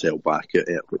book themselves back out of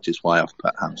it, which is why I've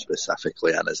put him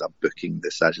specifically in as a booking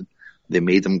decision. They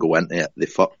made him go into it, they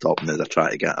fucked up, now they're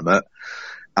trying to get him out.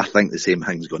 I think the same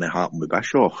thing's going to happen with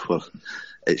Bischoff, where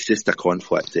it's just a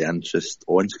conflict of interest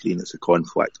on screen, it's a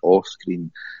conflict off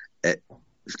screen.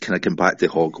 It's kind of come back to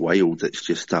Hog Wild, it's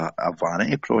just a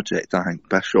vanity project. I think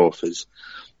Bischoff has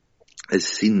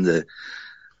seen the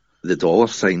dollar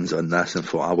signs on this and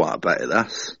thought, I want a bit of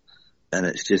this. And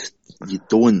it's just, you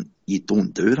don't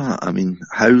do that. I mean,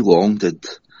 how long did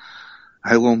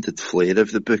Flair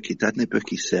have the book? He didn't book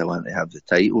his sell in to have the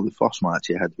title. The first match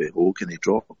he had with Hogan, he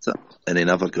dropped it, and he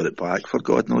never got it back for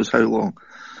God knows how long.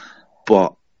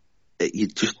 But you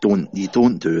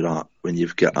don't do that when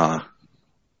you've got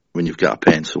a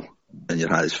pencil in your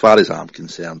hand, as far as I'm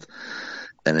concerned.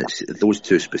 And it's those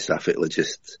two specifically,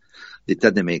 just, they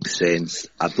didn't make sense.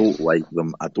 I don't like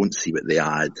them. I don't see what they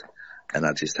add. And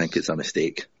I just think it's a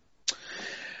mistake.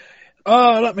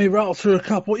 Let me rattle through a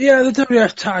couple. Yeah, the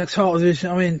WF Tag Title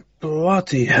Division, I mean,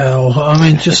 bloody hell. I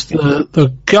mean, just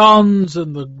the Guns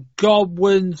and the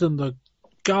Godwins and the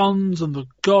Guns and the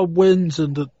Godwins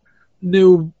and the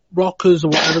New Rockers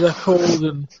or whatever they're called,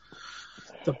 and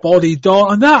the Body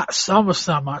Dot. And that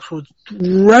SummerSlam match was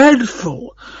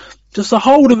dreadful. Just the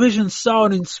whole division's so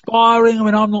uninspiring. I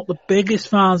mean, I'm not the biggest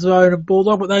fans of Owen and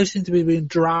Bulldog, but they seem to be being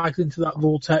dragged into that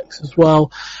vortex as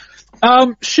well.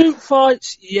 Shoot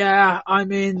fights, yeah, I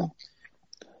mean,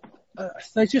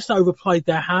 they just overplayed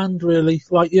their hand, really.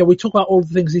 Like, yeah, we talk about all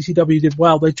the things ECW did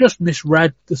well. They just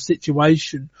misread the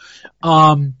situation.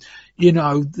 You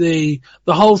know, the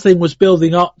whole thing was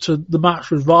building up to the match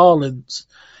with Violence.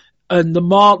 And the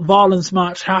Violence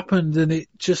match happened, and it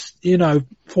just, you know,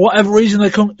 for whatever reason they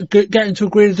couldn't get him to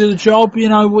agree to do the job, you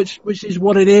know, which is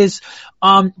what it is.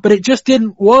 But it just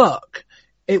didn't work.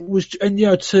 It was, and you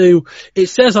know, it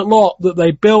says a lot that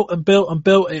they built and built and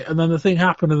built it, and then the thing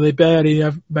happened and they barely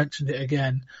ever mentioned it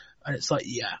again. And it's like,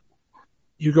 yeah,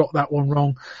 you got that one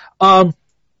wrong.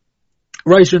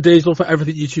 Razor and Diesel, for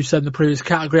everything you two said in the previous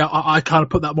category, I kind of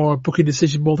put that more on a booking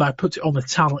decision more than I put it on the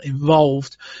talent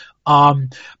involved.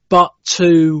 But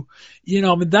you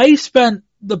know, I mean, they spent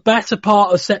the better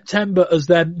part of September as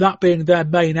that being their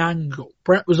main angle.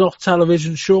 Brett was off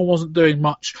television, Shawn wasn't doing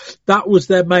much. That was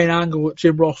their main angle that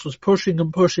Jim Ross was pushing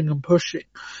and pushing and pushing.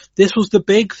 This was the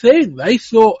big thing. They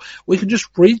thought, we can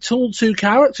just retool two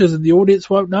characters and the audience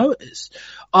won't notice.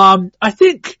 I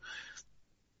think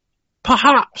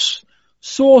perhaps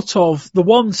sort of the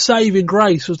one saving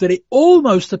grace was that it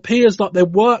almost appears like they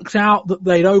worked out that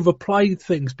they'd overplayed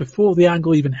things before the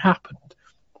angle even happened.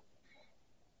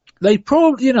 They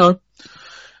probably, you know,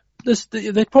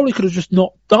 they probably could have just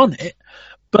not done it,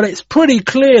 but it's pretty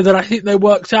clear that I think they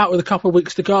worked out with a couple of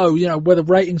weeks to go, you know, whether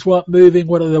ratings weren't moving,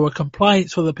 whether there were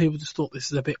complaints, whether people just thought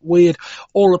this is a bit weird,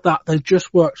 all of that, they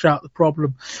just worked out the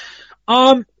problem.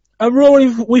 And Rory,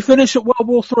 we finish at World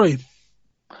War III.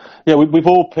 Yeah, we've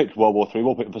all picked World War III. We've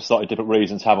all picked it for slightly different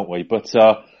reasons, haven't we? But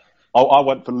I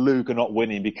went for Luger not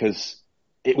winning because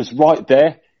it was right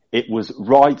there. It was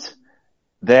right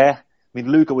there. I mean,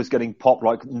 Luger was getting popped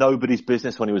like nobody's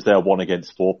business when he was there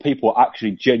 1-4. People were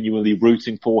actually genuinely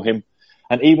rooting for him.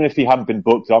 And even if he hadn't been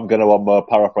booked, I'm going to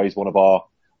paraphrase one of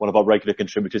our regular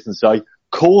contributors and say,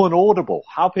 call an audible.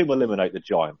 Have him eliminate the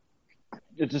Giant.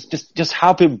 Just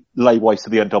have him lay waste to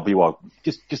the NWO.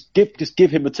 Just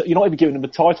give him you're not even giving him a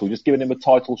title, you're just giving him a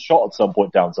title shot at some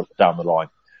point down the line.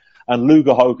 And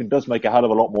Luger Hogan does make a hell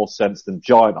of a lot more sense than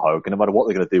Giant Hogan, no matter what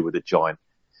they're going to do with the Giant.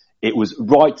 It was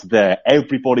right there.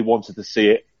 Everybody wanted to see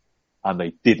it, and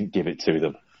they didn't give it to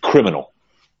them. Criminal.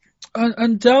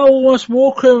 And Dell, what's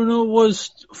more criminal was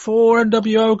 4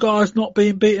 NWO guys not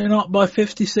being beaten up by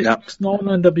 56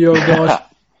 non-NWO guys.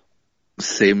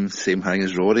 Same thing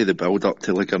as Rory, the build up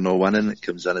to Luger no winning, it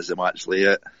comes in as the match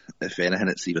layout. If anything,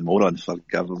 it's even more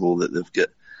unforgivable that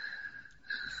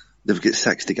they've got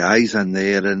 60 guys in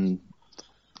there, and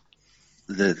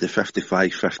the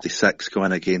 55-56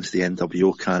 going against the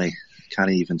NWO can't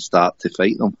even start to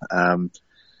fight them.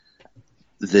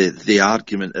 The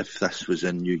argument, if this was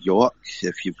in New York,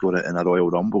 if you've got it in a Royal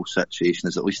Rumble situation,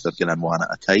 is at least they're getting in one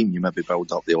at a time. You maybe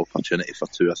build up the opportunity for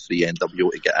 2 or 3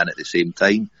 NWO to get in at the same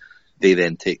time. They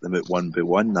then take them out one by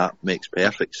one. That makes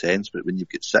perfect sense. But when you've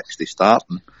got 60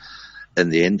 starting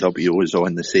and the NWO is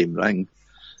on the same ring,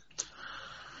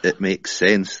 it makes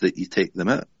sense that you take them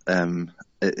out.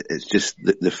 It's just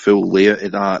the full layout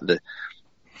of that,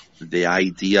 the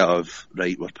idea of,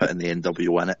 right, we're putting the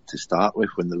NWO in it to start with,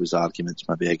 when there was arguments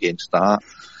maybe against that.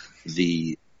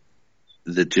 The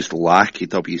the just lack of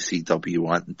WCW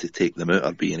wanting to take them out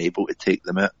or being able to take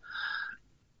them out.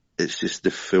 It's just the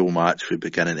full match from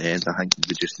beginning to end. I think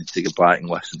we just need to go back and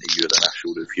listen to your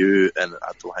initial review, and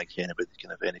I don't think anybody can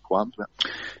have any qualms with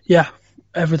it. Yeah,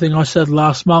 everything I said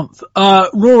last month.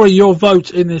 Rory, your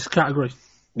vote in this category?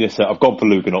 Yes, sir. I've gone for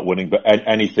Luger not winning, but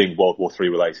anything World War III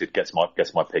related gets my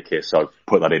pick here, so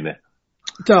put that in there.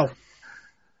 Del?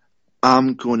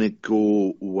 I'm going to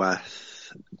go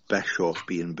with Bischoff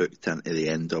being booked into the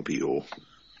NWO.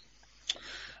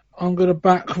 I'm going to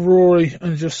back Rory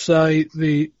and just say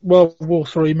the World War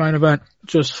III main event,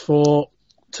 just for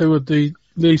two of the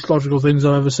least logical things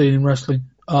I've ever seen in wrestling.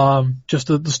 Just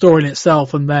the story in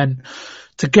itself, and then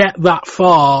to get that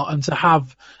far and to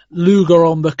have Luger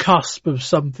on the cusp of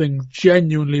something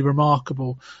genuinely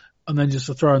remarkable, and then just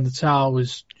to throw in the towel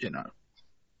was,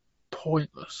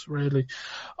 pointless, really.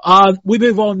 We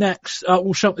move on next.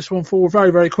 We'll shut this one forward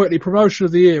very, very quickly. Promotion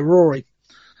of the year, Rory.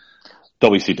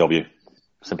 WCW.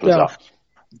 Simple as that.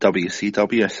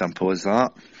 WCW, simple as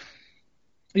that.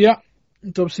 Yeah.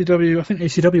 WCW, I think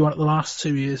ECW won it the last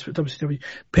 2 years, but WCW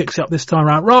picks up this time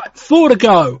around. Right, 4 to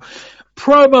go.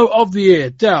 Promo of the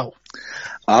year, Del.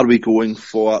 Are we going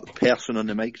for person on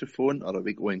the microphone, or are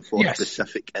we going for a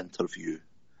specific interview?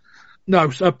 No,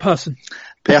 a person.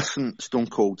 Person, Stone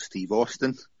Cold Steve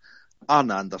Austin, Arn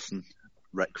Anderson,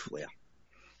 Ric Flair.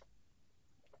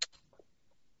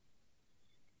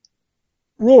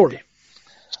 Rory.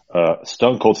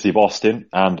 Stone Cold Steve Austin,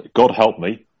 and God help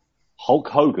me, Hulk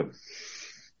Hogan.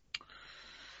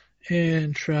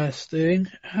 Interesting.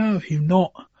 Have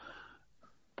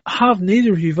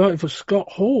neither of you voted for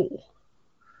Scott Hall?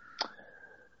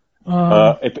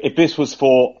 If this was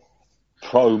for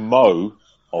promo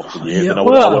of the year, then I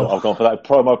would have gone for that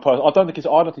promo. I don't think his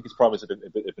promos have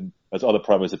been as other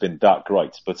promos have been that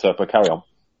great. But carry on.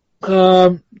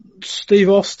 Steve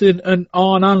Austin and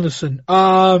Arn Anderson.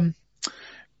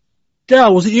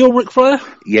 Del, was it you and Ric Flair?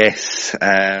 Yes.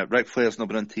 Ric Flair's not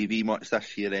been on TV much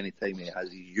this year. Anytime he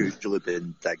has, he's usually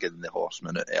been digging the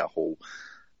Horsemen out of a hole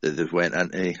that they've went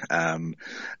into.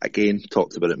 Again,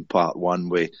 talked about it in part 1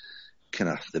 where kind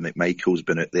of the McMichael's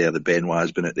been out there, the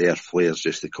Benoit's been out there, Flair's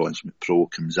just the consummate pro,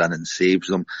 comes in and saves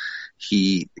them.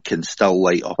 He can still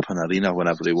light up an arena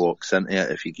whenever he walks into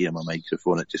it. If you give him a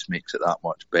microphone, it just makes it that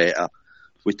much better.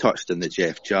 We touched on the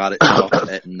Jeff Jarrett stuff.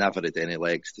 It never had any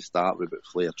legs to start with, but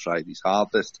Flair tried his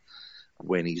hardest.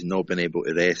 When he's not been able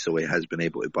to wrestle, he has been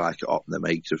able to back it up in the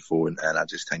microphone, and I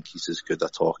just think he's as good a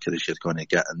talker as you're going to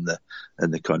get in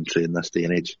the country in this day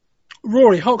and age.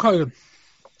 Rory, Hulk Hogan.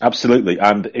 Absolutely,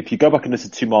 and if you go back and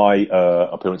listen to my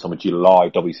appearance on the July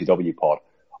WCW pod,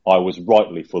 I was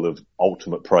rightly full of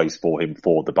ultimate praise for him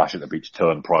for the Bash at the Beach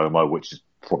turn promo, which is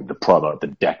probably the promo of the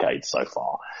decade so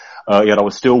far. Yet I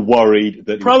was still worried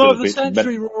that... Promo of the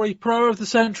century, Rory. Promo of the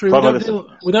century.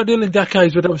 We don't deal in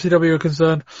decades where WCW are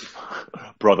concerned.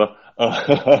 Brother.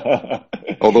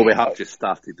 Although we have just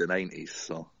started the 90s,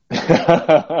 so...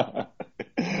 I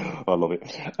love it.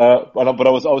 But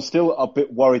I was still a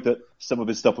bit worried that some of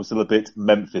his stuff was still a bit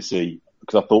Memphis-y,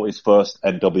 because I thought his first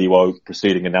NWO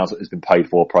preceding announcement has been paid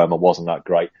for promo wasn't that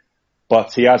great.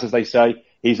 But he has, as they say,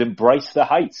 he's embraced the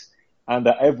hate. And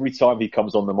every time he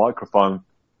comes on the microphone,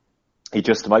 he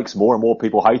just makes more and more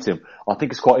people hate him. I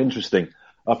think it's quite interesting.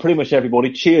 Pretty much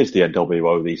everybody cheers the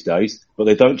NWO these days, but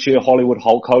they don't cheer Hollywood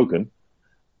Hulk Hogan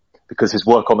because his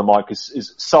work on the mic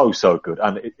is so good.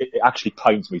 And it actually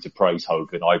pains me to praise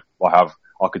Hogan. I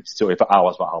could still hear for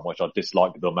hours about how much I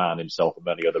dislike the man himself for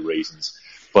many other reasons.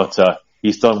 But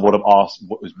he's done what has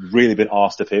really been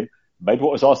asked of him. Maybe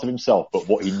what was asked of himself, but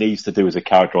what he needs to do as a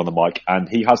character on the mic, and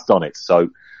he has done it. So,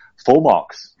 full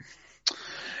marks.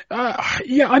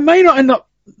 I may not end up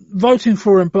voting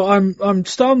for him, but I'm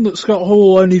stunned that Scott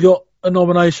Hall only got a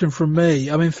nomination from me.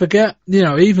 I mean, forget,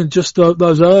 even just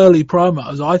those early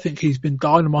promos. I think he's been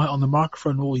dynamite on the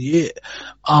microphone all year.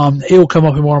 He'll come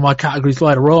up in one of my categories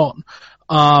later on.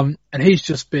 And he's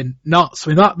just been nuts. I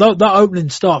mean, that opening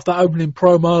stuff, that opening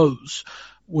promos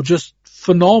were just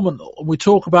phenomenal. And we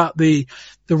talk about the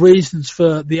reasons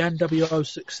for the NWO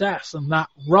success and that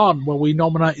run where we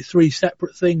nominated 3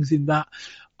 separate things in that,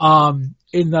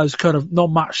 in those kind of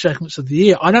non-match segments of the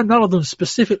year. I know none of them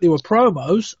specifically were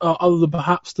promos, other than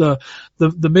perhaps the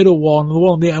middle one. The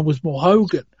one on the end was more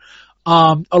Hogan.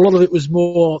 A lot of it was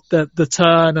more the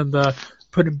turn and the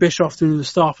putting Bischoff through the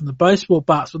staff and the baseball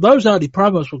bats. But those early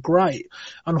promos were great.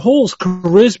 And Hall's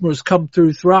charisma has come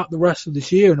through throughout the rest of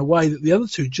this year in a way that the other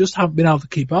two just haven't been able to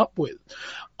keep up with.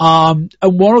 And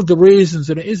one of the reasons,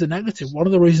 and it is a negative, one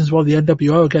of the reasons why the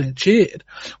NWO are getting cheered,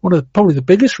 probably the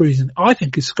biggest reason, I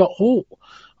think, is Scott Hall.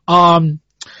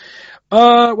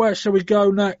 Where shall we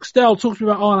go next? Dale, talk to me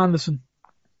about Arn Anderson.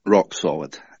 Rock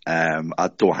solid. I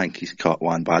don't think he's cut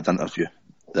one bad interview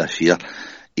this year.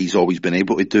 He's always been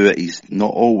able to do it. He's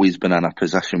not always been in a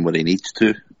position where he needs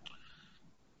to.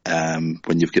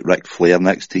 When you've got Ric Flair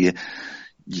next to you,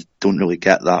 you don't really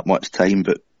get that much time,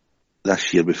 but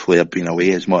this year with Flair being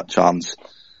away as much, Arn's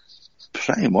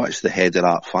pretty much the head of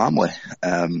that family.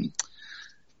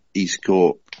 He's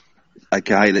got a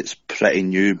guy that's pretty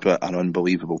new but an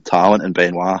unbelievable talent in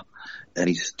Benoit, and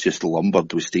he's just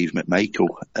lumbered with Steve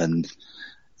McMichael, and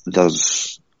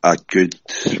there's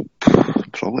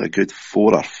probably a good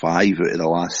 4 or 5 out of the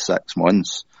last 6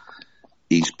 months.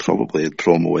 He's probably the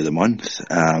promo of the month.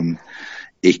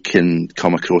 He can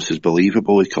come across as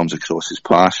believable. He comes across as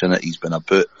passionate. He's been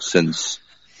about since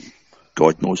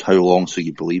God knows how long, so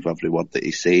you believe every word that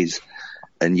he says.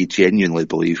 And you genuinely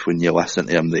believe when you listen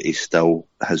to him that he still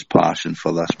has passion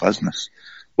for this business,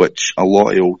 which a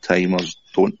lot of old timers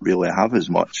don't really have as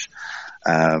much.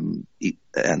 And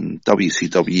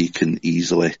WCW can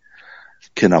easily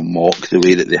kind of mock the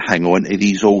way that they hang on to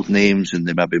these old names and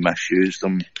they maybe misuse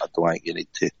them. I don't think you need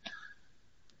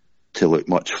to look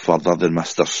much further than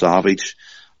Mr. Savage.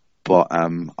 But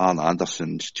Arn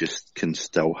Anderson just can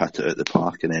still hit it at the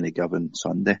park on any given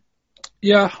Sunday.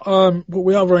 Yeah,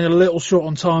 we are running a little short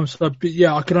on time, so but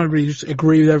yeah, I can only really just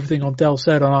agree with everything Dell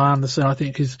said on Arn Anderson. I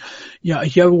think if you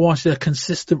ever wanted a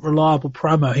consistent, reliable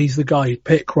promo, he's the guy you'd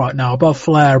pick right now, above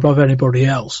Flair, above anybody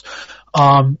else.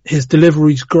 His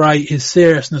delivery's great, his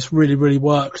seriousness really, really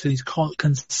works, and he's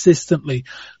consistently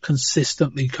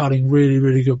cutting really,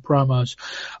 really good promos.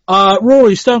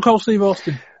 Rory, Stone Cold Steve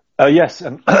Austin. Yes,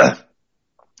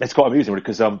 it's quite amusing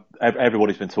because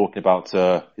everybody's been talking about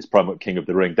his promo at King of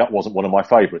the Ring. That wasn't one of my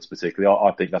favourites particularly.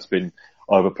 I think that's been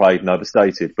overplayed and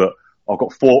overstated. But I've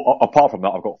got 4. Apart from that,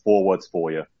 I've got 4 words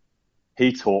for you.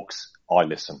 He talks, I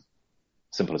listen.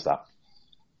 Simple as that.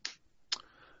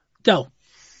 Del.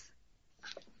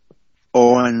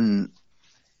 On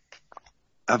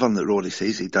everything that Rory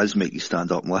says, he does make you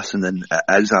stand up and listen, and it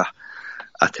is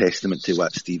a testament to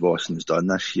what Steve Austin's done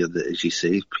this year that, as you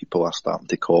say, people are starting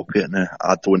to copy it now.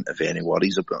 I don't have any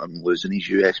worries about him losing his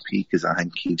USP because I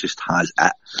think he just has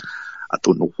it. I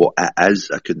don't know what it is.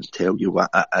 I couldn't tell you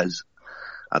what it is.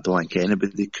 I don't think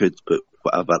anybody could, but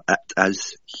whatever it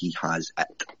is, he has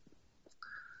it.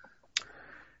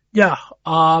 Yeah,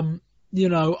 I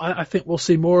think we'll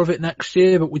see more of it next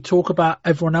year, but we talk about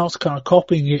everyone else kind of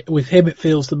copying it. With him, it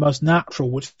feels the most natural,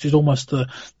 which is almost the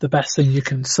best thing you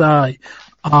can say.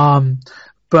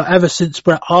 But ever since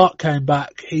Bret Hart came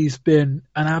back, he's been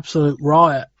an absolute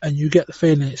riot, and you get the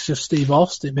feeling it's just Steve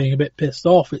Austin being a bit pissed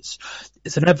off. It's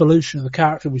an evolution of the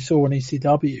character we saw in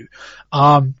ECW.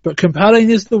 But compelling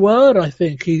is the word, I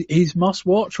think. He's must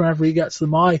watch whenever he gets the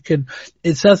mic, and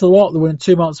it says a lot that within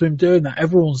 2 months of him doing that,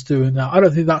 everyone's doing that. I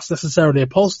don't think that's necessarily a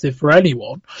positive for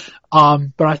anyone.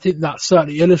 But I think that's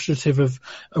certainly illustrative of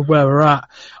where we're at.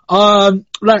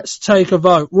 Let's take a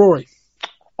vote. Rory.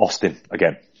 Austin,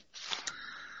 again.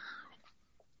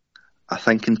 I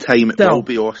think in time it will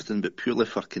be Austin, but purely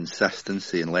for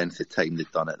consistency and length of time they've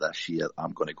done it this year,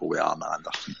 I'm going to go with Arn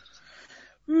Anderson.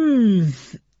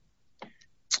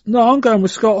 No, I'm going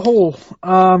with Scott Hall.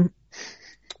 And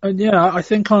yeah, I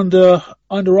think under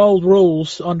old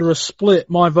rules, under a split,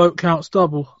 my vote counts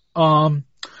double.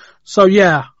 So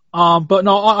yeah. But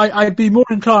no, I'd be more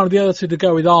inclined of the other two to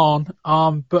go with Arn.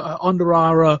 But under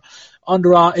our,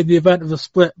 in the event of a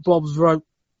split, Bob's vote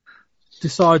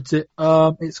decides it.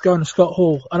 It's going to Scott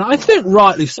Hall, and I think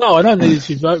rightly so. I don't think he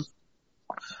should vote.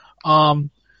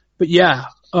 But yeah,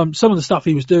 some of the stuff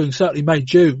he was doing certainly made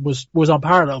June was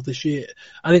unparalleled this year.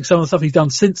 I think some of the stuff he's done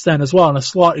since then as well in a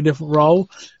slightly different role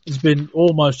has been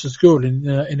almost as good in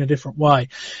a different way.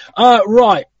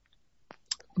 Right.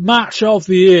 Match of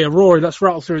the year. Rory, let's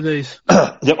rattle through these.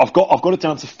 Yep, I've got it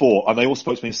down to 4, and they all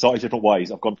spoke to me in slightly different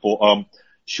ways. I've gone for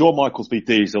Shawn Michaels v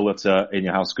Diesel at In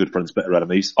Your House, Good Friends, Better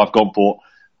Enemies. I've gone for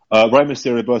Rey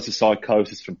Mysterio versus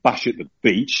Psychosis from Bash at the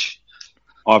Beach.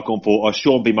 I've gone for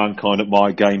Shawn v Mankind at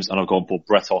My Games, and I've gone for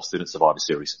Bret Austin at Survivor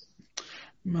Series.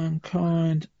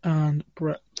 Mankind and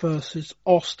Bret versus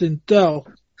Austin. Del.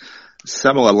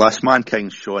 Similar list.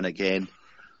 Mankind, Shawn again.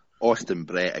 Austin,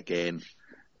 Bret again.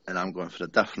 And I'm going for a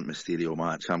different Mysterio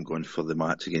match. I'm going for the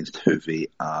match against Hoovy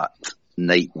at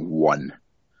night 1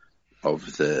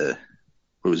 of the...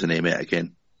 What was the name of it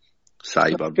again?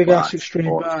 Cyber Big Bash. Ass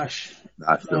Extreme Bash.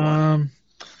 That's the one.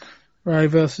 Ray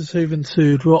versus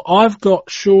Juventud. Well, I've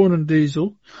got Shawn and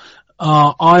Diesel.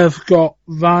 I have got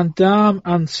Van Dam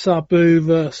and Sabu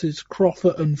versus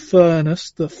Crawford and Furnace,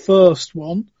 the first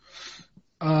one.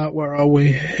 Where are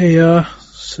we here?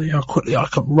 See how quickly I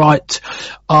can write.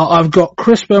 I've got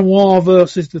Chris Benoit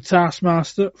versus the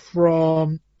Taskmaster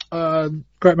from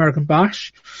Great American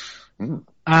Bash.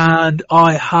 And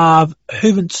I have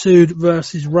Juventud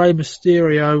versus Rey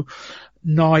Mysterio,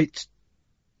 night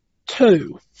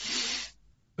 2.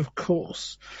 Of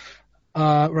course.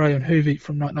 Ray and Hoovy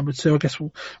from night number 2. I guess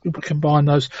we'll combine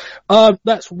those.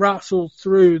 Let's rattle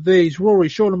through these. Rory,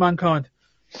 Shawn of Mankind.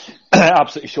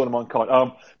 Absolutely Shawn of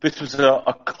Mankind. This was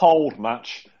a cold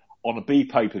match on a B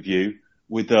pay-per-view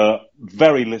with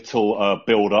very little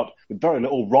build-up, with very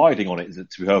little riding on it,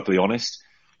 to be perfectly honest.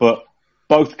 But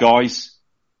both guys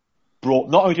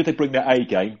not only did they bring their A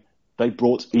game, they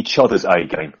brought each other's A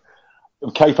game.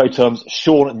 In kayfabe terms,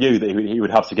 Shawn knew that he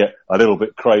would have to get a little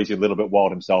bit crazy, a little bit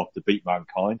wild himself to beat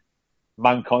Mankind.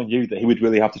 Mankind knew that he would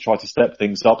really have to try to step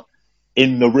things up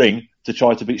in the ring to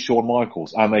try to beat Shawn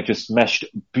Michaels. And they just meshed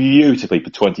beautifully for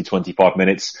 20-25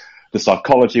 minutes. The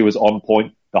psychology was on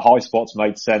point. The high spots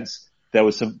made sense. There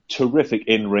was some terrific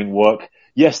in-ring work.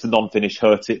 Yes, the non-finish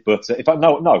hurt it, but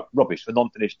rubbish. The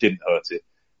non-finish didn't hurt it.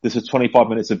 This was 25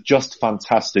 minutes of just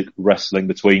fantastic wrestling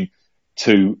between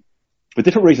two, for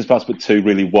different reasons perhaps, but two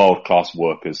really world-class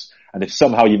workers. And if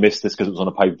somehow you missed this because it was on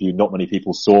a pay-per-view not many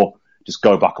people saw, just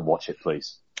go back and watch it,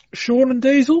 please. Shawn and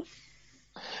Diesel?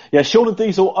 Yeah, Shawn and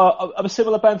Diesel are a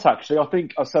similar bent, actually. I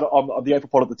think I said it on the April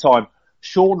pod at the time.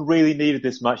 Shawn really needed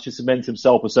this match to cement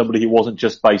himself as somebody who wasn't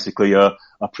just basically a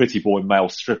pretty boy male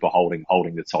stripper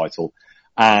holding the title.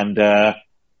 And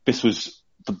this was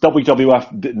the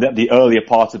WWF, the earlier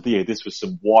part of the year. This was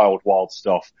some wild, wild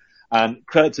stuff. And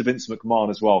credit to Vince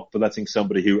McMahon as well for letting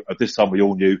somebody who, at this time we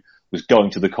all knew, was going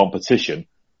to the competition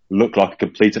look like a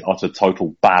complete and utter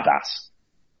total badass.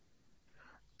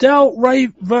 Del, Ray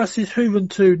versus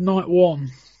Juventud, night 1.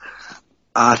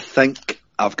 I think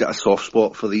I've got a soft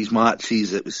spot for these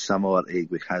matches. It was similar to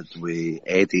we had with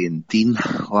Eddie and Dean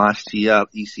last year.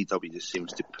 ECW just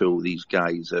seems to pull these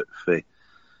guys out for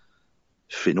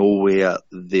nowhere.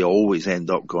 They always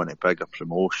end up going to bigger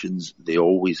promotions. They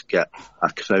always get a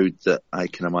crowd that I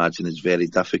can imagine is very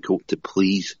difficult to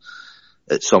please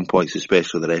at some points,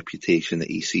 especially the reputation that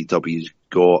ECW's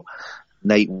got.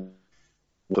 Night,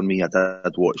 for me, I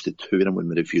did watch the two of them when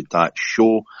we reviewed that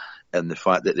show, and the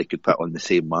fact that they could put on the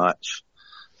same match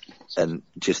and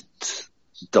just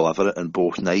deliver it on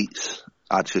both nights.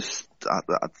 I think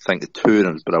the two of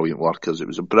them are brilliant workers. It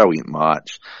was a brilliant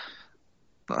match.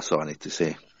 That's all I need to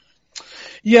say.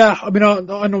 Yeah, I mean,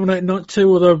 I nominated night 2,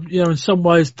 although, in some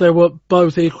ways they were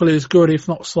both equally as good, if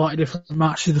not slightly different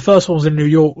matches. The first one was in New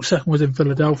York, the second was in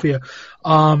Philadelphia.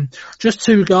 Just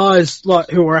two guys,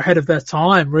 who were ahead of their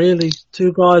time, really.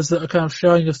 Two guys that are kind of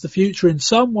showing us the future in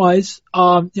some ways.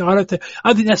 I don't think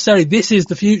necessarily this is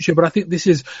the future, but I think this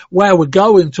is where we're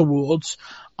going towards.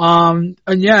 And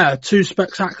yeah, two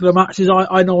spectacular matches.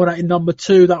 I nominated number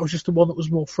 2. That was just the one that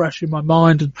was more fresh in my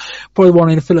mind, and probably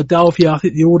one in Philadelphia. I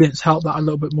think the audience helped that a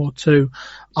little bit more too.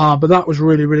 But that was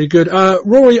really, really good.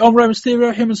 Rory, on Rey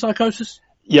Mysterio, him and Psychosis?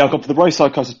 Yeah, I've gone for the Rey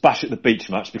Psychosis Bash at the Beach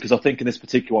match because I think in this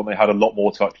particular one they had a lot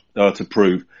more to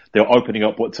prove. They were opening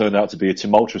up what turned out to be a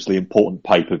tumultuously important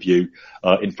pay-per-view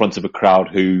in front of a crowd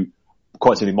who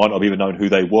quite simply might not have even known who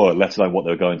they were, let alone what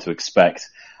they were going to expect.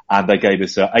 And they gave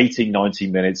us 18,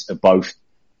 19 minutes of both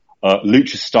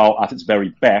lucha style at its very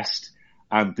best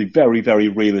and the very, very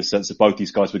realist sense of both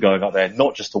these guys were going up there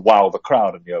not just to wow the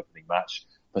crowd in the opening match,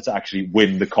 but to actually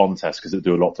win the contest because it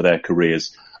do a lot for their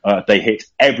careers. They hit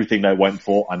everything they went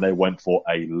for, and they went for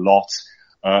a lot.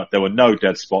 There were no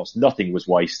dead spots. Nothing was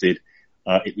wasted.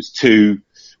 It was two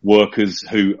workers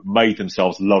who made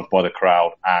themselves loved by the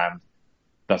crowd, and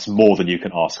that's more than you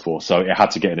can ask for. So it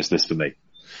had to get in this list for me.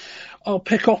 I'll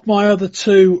pick off my other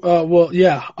two.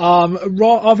 RVD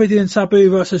and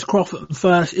Sabu versus Crawford and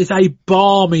Furnace is a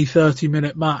balmy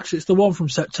 30-minute match. It's the one from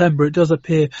September. It does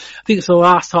appear. I think it's the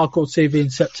last Hardcore TV in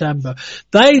September.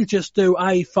 They just do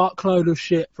a fuckload of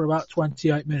shit for about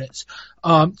 28 minutes.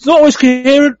 It's not always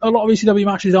coherent. A lot of ECW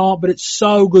matches aren't, but it's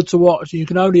so good to watch. You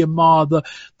can only admire the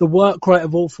work rate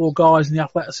of all four guys and the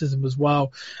athleticism as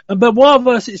well. And Benoit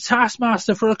versus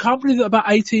Taskmaster for a company that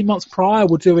about 18 months prior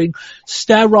were doing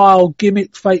sterile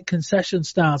gimmick fake concession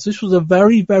stands. This was a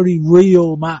very, very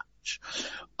real match.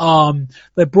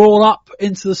 They brawled up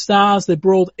into the stands. They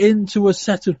brawled into a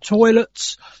set of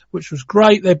toilets, which was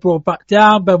great. They brawled back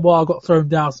down. Benoit got thrown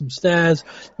down some stairs.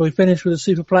 We finished with a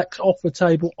superplex off the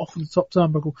table, off of the top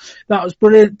turnbuckle. That was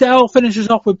brilliant. Dell finishes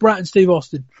off with Bret and Steve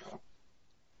Austin.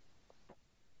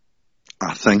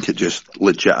 I think it just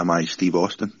legitimised Steve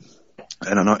Austin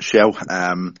in a nutshell.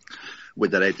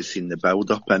 We'd already seen the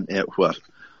build up into it where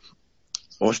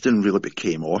Austin really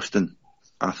became Austin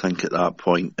I think, at that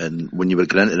point. And when you were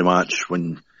getting into the match,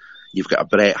 when you've got a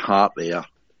Bret Hart there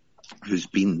who's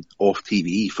been off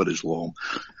TV for as long,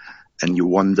 and you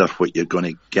wonder what you're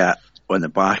going to get on the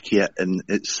back of it. And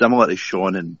it's similar to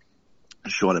Shawn and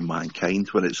Mankind,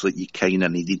 where it's like you kind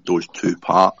of needed those two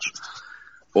parts.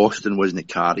 Austin wasn't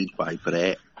carried by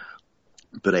Bret.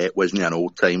 Bret wasn't an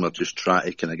old-timer just trying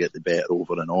to kind of get the better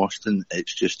over in Austin.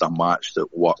 It's just a match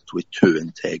that worked with two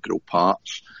integral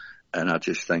parts. And I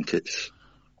just think it's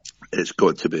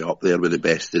got to be up there with the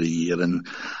best of the year. And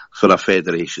for a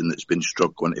federation that's been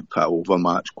struggling to put over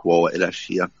match quality this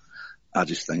year, I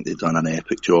just think they've done an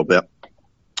epic job there.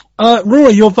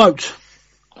 Rory, your vote?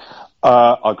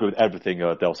 I agree with everything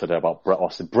Del said there about Bret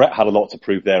Austin. Bret had a lot to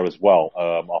prove there as well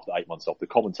after 8 months off. The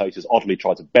commentators oddly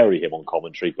tried to bury him on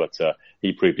commentary, but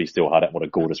he proved he still had it. What a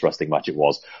gorgeous wrestling match it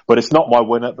was. But it's not my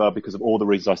winner because of all the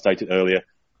reasons I stated earlier.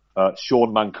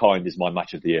 Shawn Mankind is my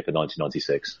match of the year for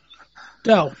 1996.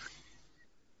 Del?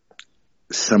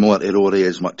 Similar to Rory,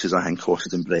 as much as I think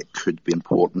Austin Bret could be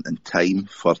important in time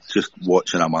for just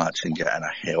watching a match and getting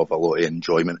a hell of a lot of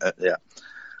enjoyment out there.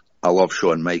 I love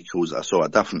Shawn Michaels. I saw a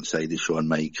different side of Shawn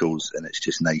Michaels, and it's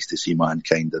just nice to see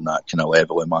Mankind in that kind of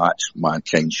level of match.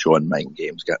 Mankind, Shawn, Mind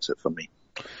Games gets it for me.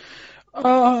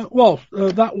 That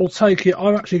will take it.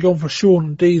 I've actually gone for Shawn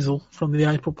and Diesel from the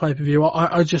April pay-per-view.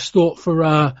 I just thought for,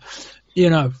 an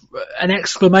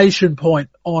exclamation point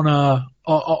on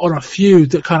a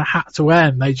feud that kind of had to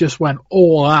end. They just went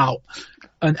all out,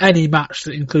 and any match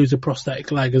that includes a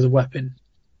prosthetic leg as a weapon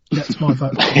gets my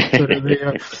vote.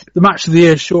 The match of the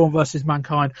year, Shawn versus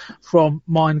Mankind from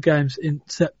Mind Games in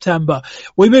September.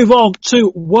 We move on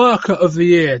to Worker of the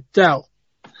Year. Del?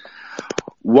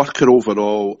 Worker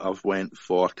overall, I've went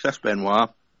for Chris Benoit,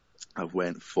 I've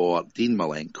went for Dean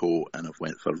Malenko, and I've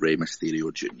went for Rey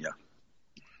Mysterio Jr.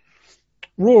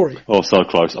 Rory? Oh, so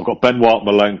close. I've got Benoit,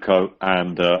 Malenko,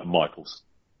 and Michaels.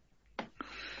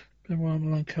 Benoit,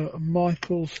 Malenko, and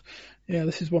Michaels. Yeah,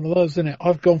 this is one of those, isn't it?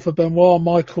 I've gone for Benoit,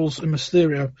 Michaels, and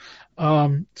Mysterio.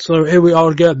 So here we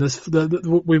are again.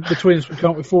 Between us, we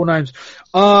come up with four names.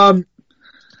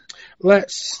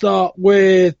 Let's start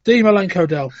with Dean Malenko,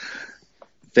 Del.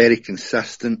 Very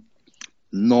consistent.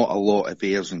 Not a lot of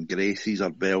airs and graces or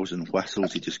bells and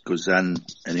whistles. He just goes in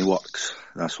and he works.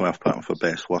 That's why I've put him for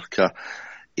best worker.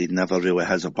 He never really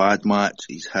has a bad match.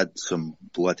 He's had some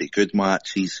bloody good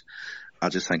matches. I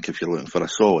just think if you're looking for a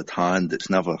solid hand, it's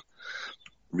never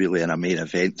really in a main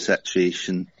event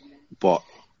situation, but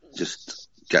just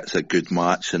gets a good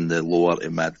match in the lower to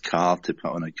mid card to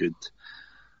put on a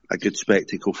good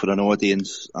spectacle for an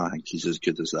audience. I think he's as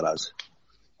good as there is.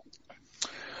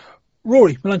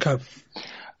 Rory, Malenko.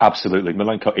 Absolutely.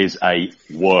 Malenko is a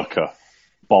worker.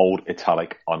 Bold,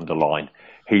 italic, underline.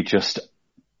 He just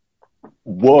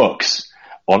works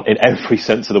in every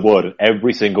sense of the word, in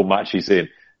every single match he's in.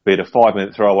 Be it a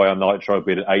 5-minute throwaway on Nitro,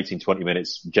 be it 18-20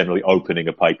 minutes generally opening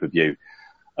a pay-per-view.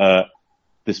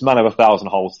 This Man of 1,000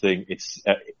 Holes thing, it's,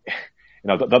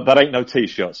 that ain't no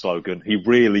t-shirt slogan. He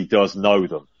really does know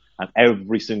them. And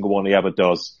every single one he ever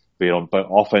does, be it on both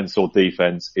offense or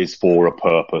defense, is for a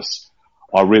purpose.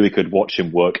 I really could watch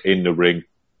him work in the ring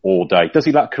all day. Does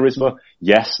he lack charisma?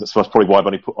 Yes. That's probably why I've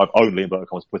only put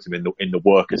him in the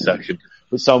worker section.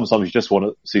 But sometimes you just want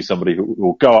to see somebody who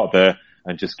will go out there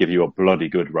and just give you a bloody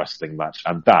good wrestling match.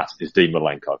 And that is Dean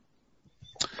Malenko.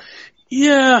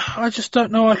 Yeah, I just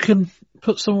don't know I can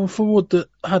put someone forward that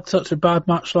had such a bad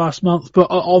match last month. But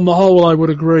on the whole, I would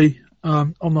agree.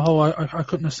 On the whole, I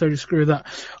couldn't necessarily disagree with that.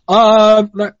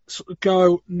 Let's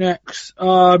go next.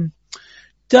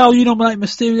 Del, you nominate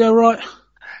Mysterio, right?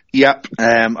 Yep.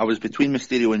 I was between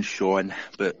Mysterio and Shawn,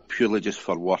 but purely just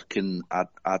for working,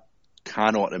 I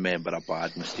cannot remember a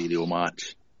bad Mysterio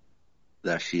match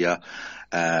this year.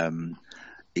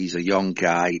 He's a young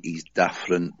guy. He's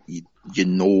different. You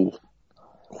know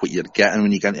what you're getting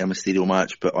when you get into a Mysterio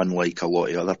match, but unlike a lot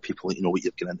of other people, you know what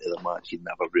you're getting into the match. You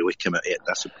never really come out of it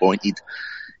disappointed.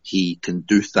 He can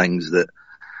do things that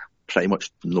pretty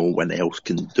much no one else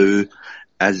can do.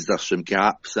 Is there some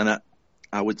gaps in it?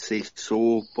 I would say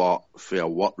so, but for a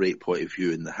work rate point of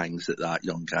view and the things that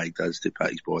young guy does to put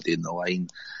his body in the line,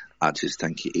 I just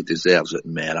think he deserves it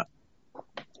and merit.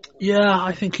 Yeah,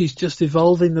 I think he's just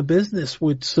evolving the business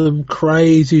with some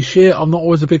crazy shit. I'm not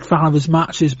always a big fan of his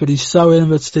matches, but he's so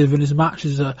innovative and his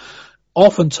matches are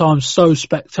oftentimes so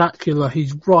spectacular.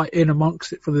 He's right in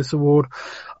amongst it for this award.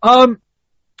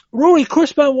 Rory,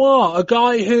 Chris Benoit, a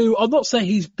guy who, I'm not saying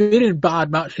he's been in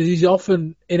bad matches, he's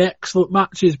often in excellent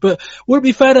matches, but would it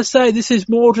be fair to say this is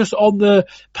more just on the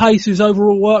pace of his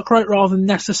overall work rate rather than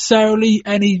necessarily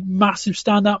any massive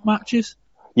standout matches?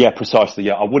 Yeah, precisely.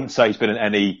 Yeah, I wouldn't say he's been in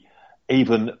any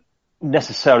even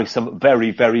necessarily some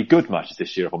very, very good matches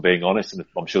this year, if I'm being honest. And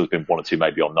I'm sure there's been one or two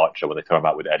maybe on Nitro when they throw him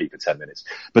out with Eddie for 10 minutes.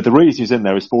 But the reason he's in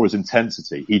there is for his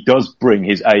intensity. He does bring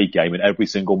his A game in every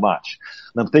single match.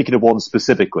 And I'm thinking of one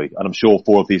specifically, and I'm sure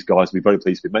four of these guys will be very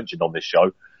pleased to be mentioned on this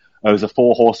show. There was a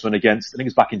four horsemen against, I think it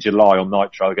was back in July on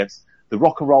Nitro, against the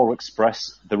Rock and Roll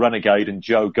Express, the Renegade, and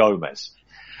Joe Gomez.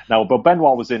 Now, when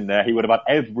Benoit was in there, he would have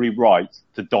had every right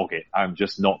to dog it and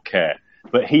just not care.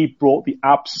 But he brought the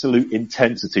absolute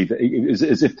intensity that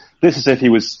as if he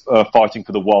was fighting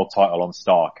for the world title on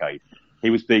Starrcade. He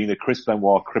was being the Chris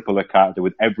Benoit crippler character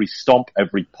with every stomp,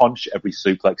 every punch, every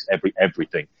suplex,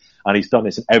 everything. And he's done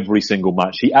this in every single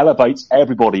match. He elevates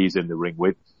everybody he's in the ring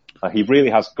with. He really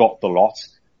has got the lot.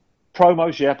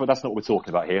 Promos, yeah, but that's not what we're talking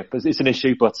about here. It's an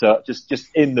issue, but just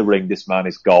in the ring, this man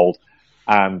is gold.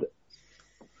 And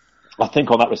I think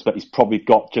on that respect, he's probably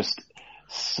got just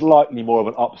slightly more of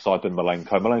an upside than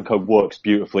Malenko. Malenko works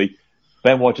beautifully.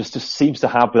 Benoit just seems to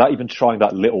have, without even trying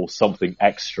that little something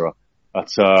extra,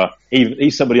 that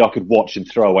he's somebody I could watch in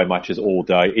throwaway matches all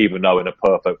day, even though in a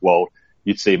perfect world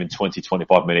you'd see him in 20,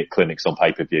 25-minute clinics on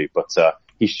pay-per-view. But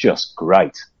he's just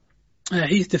great. Yeah,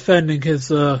 he's defending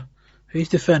his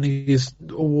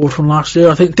award from last year,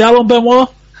 I think. Dell on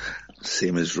Benoit?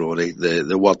 Same as Rory.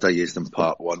 The word I used in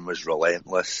part one was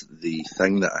relentless. The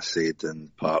thing that I said in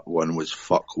part one was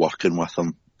fuck working with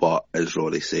him. But as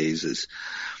Rory says,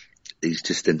 he's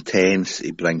just intense. He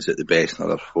brings out the best in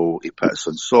other folk. He puts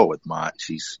on solid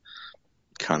matches.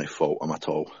 Can't fault him at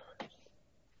all.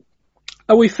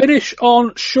 And we finish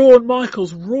on Shawn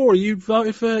Michaels. Rory, you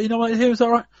voted for United here, is that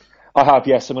right? I have,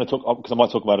 yes. I'm going to talk, because I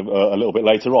might talk about him a little bit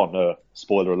later on.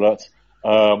 Spoiler alert.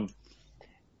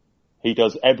 He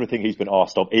does everything he's been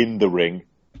asked of in the ring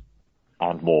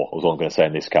and more, is what I'm going to say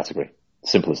in this category.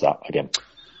 Simple as that, again.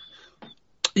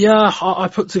 Yeah, I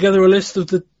put together a list of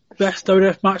the best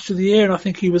WWF match of the year, and I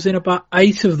think he was in about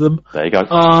 8 of them. There you go.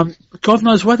 God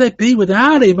knows where they'd be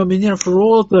without him. I mean, for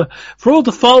all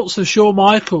the faults of Shawn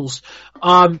Michaels,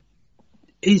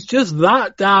 he's just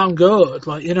that damn good.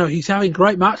 He's having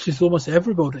great matches with almost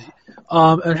everybody.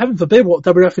 And heaven forbid what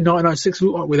WWF in 1996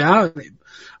 looked like without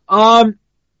him.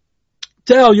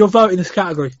 Dale, your vote in this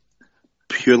category?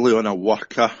 Purely on a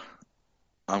worker,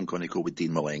 I'm going to go with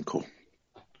Dean Malenko.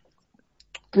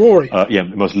 Rory? Yeah, in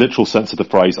the most literal sense of the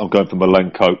phrase, I'm going for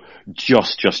Malenko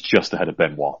just ahead of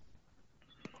Benoit.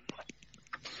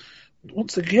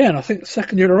 Once again, I think the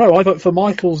second year in a row, I vote for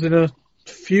Michaels in a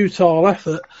futile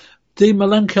effort. Dean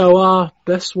Malenko, our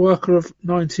best worker of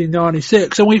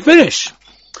 1996. And we finish.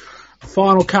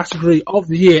 Final category of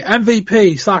the year,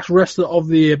 MVP / Wrestler of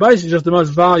the Year. Basically just the most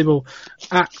valuable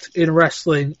act in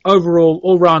wrestling. Overall,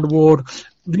 all-round award.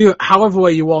 View it however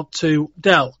way you want to.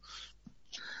 Del?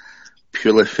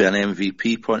 Purely for an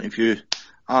MVP point of view,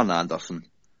 Arn Anderson,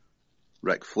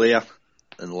 Ric Flair,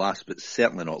 and last but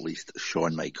certainly not least,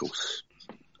 Shawn Michaels.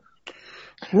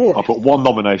 Rory? I've got one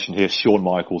nomination here, Shawn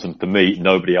Michaels, and for me,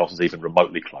 nobody else is even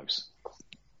remotely close.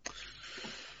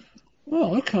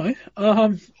 Oh, okay.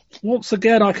 Once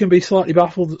again, I can be slightly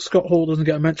baffled that Scott Hall doesn't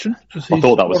get a mention. I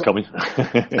thought that was coming.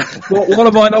 One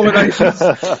of my nominations.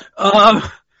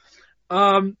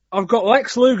 I've got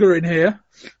Lex Luger in here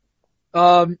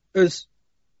as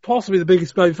possibly the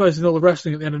biggest babyface in all of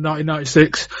wrestling at the end of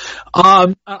 1996.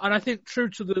 And I think true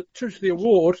to the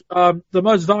award, the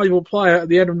most valuable player at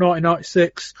the end of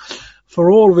 1996, for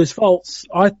all of his faults,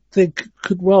 I think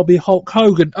could well be Hulk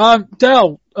Hogan.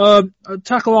 Del,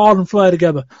 tackle Arn and Flair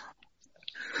together.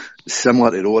 Similar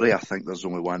to Rory, I think there's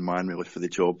only one man really for the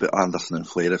job, but Anderson and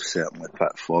Flair have certainly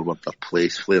put forward their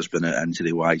place. Flair's been out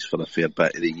injury-wise for a fair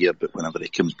bit of the year, but whenever he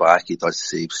comes back, he does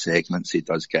save segments, he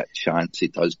does get chants, he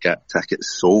does get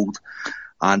tickets sold.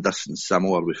 Anderson,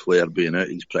 similar with Flair being out,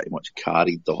 he's pretty much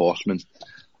carried the Horsemen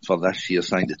for this year. I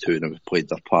think the two of them have played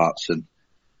their parts and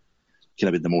kind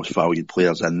of been the most valued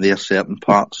players in their certain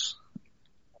parts.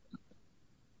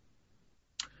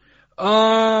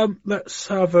 Let's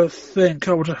have a think.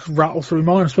 I will just rattle through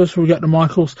mine, I suppose, before we get to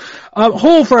Michaels.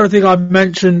 Hall, for everything I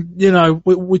mentioned,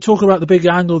 we talk about the big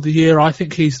angle of the year. I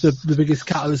think he's the biggest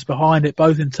catalyst behind it,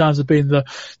 both in terms of being the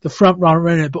front runner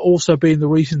in it, but also being the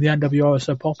reason the NWO is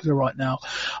so popular right now.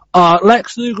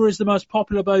 Lex Luger is the most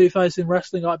popular babyface in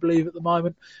wrestling, I believe, at the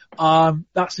moment.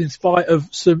 That's in spite of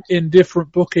some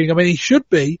indifferent booking. I mean, he should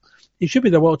be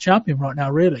the world champion right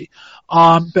now, really.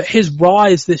 But his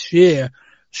rise this year,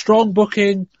 strong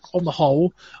booking on the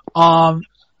whole, and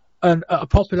a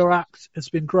popular act has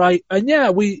been great. And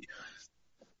yeah, we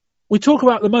talk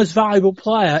about the most valuable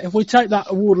player. If we take that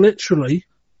award literally,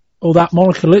 or that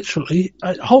moniker literally,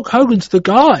 Hulk Hogan's the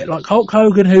guy. Like Hulk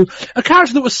Hogan, a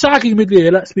character that was sagging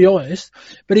mid-year, let's be honest,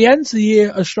 but he ends the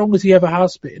year as strong as he ever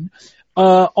has been,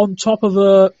 on top of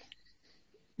a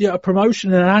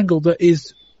promotion and an angle that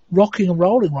is rocking and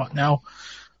rolling right now.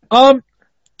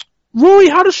 Rory,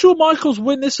 how does Shawn Michaels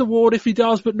win this award if he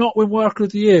does, but not win Worker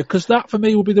of the Year? Because that, for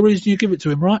me, will be the reason you give it to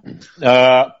him, right?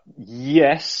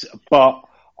 Yes, but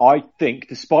I think,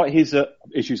 despite his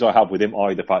issues I have with him,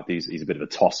 the fact he's a bit of a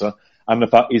tosser, and the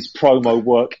fact his promo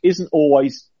work isn't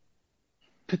always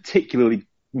particularly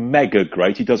mega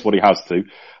great. He does what he has to.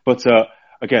 But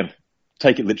again,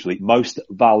 take it literally, most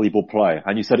valuable player.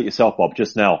 And you said it yourself, Bob,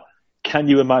 just now. Can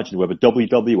you imagine whether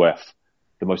WWF,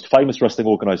 the most famous wrestling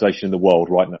organisation in the world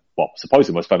right now, well,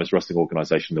 supposedly the most famous wrestling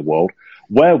organisation in the world,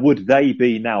 where would they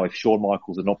be now if Shawn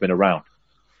Michaels had not been around?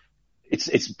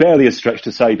 It's barely a stretch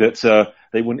to say that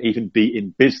they wouldn't even be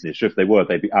in business. If they were,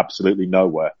 they'd be absolutely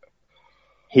nowhere.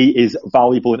 He is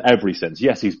valuable in every sense.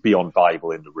 Yes, he's beyond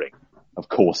valuable in the ring. Of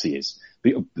course he is.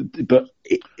 But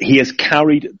he has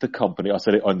carried the company. I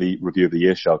said it on the Review of the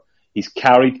Year show. He's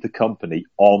carried the company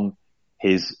on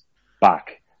his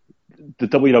back. The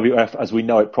WWF, as we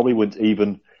know it, probably wouldn't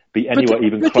even be anywhere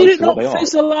even close to what they are. Did it not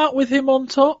fizzle out with him on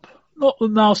top? Not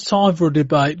that now's time for a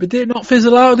debate, but did it not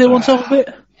fizzle out with him on top of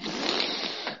it?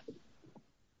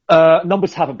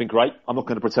 Numbers haven't been great. I'm not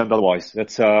going to pretend otherwise.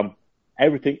 That's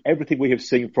everything we have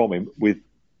seen from him with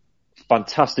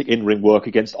fantastic in-ring work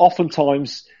against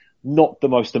oftentimes not the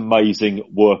most amazing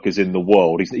workers in the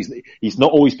world. He's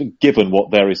not always been given what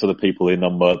various other people in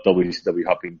WCW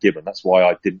have been given. That's why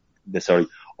I didn't necessarily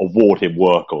award him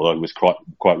work, although he was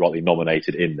quite rightly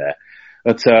nominated in there.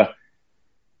 But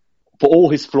for all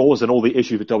his flaws and all the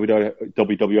issues that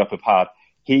WWF have had,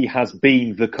 he has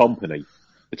been the company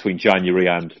between January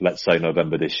and, let's say,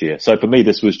 November this year. So for me,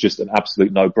 this was just an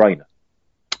absolute no-brainer.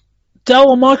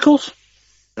 Del or Michaels?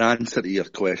 In answer to your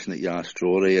question that you asked,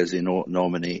 Rory, is he not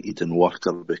nominated in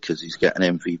Worker because he's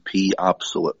getting MVP?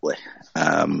 Absolutely.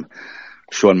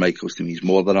 Shawn Michaels, to me, is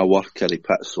more than a worker. He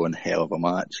puts on hell of a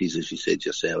matches. As you said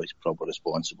yourself, he's probably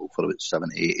responsible for about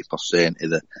 70-80%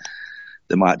 of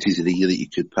the matches of the year that you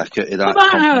could pick out of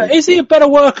that. Is he a better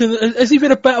worker? Has he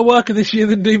been a better worker this year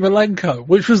than Dean Malenko?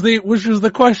 Which was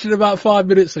the question about 5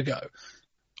 minutes ago.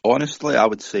 Honestly, I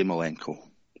would say Malenko,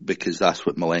 because that's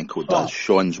what Malenko does.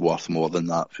 Shawn's worth more than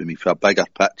that for me. For a bigger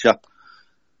picture,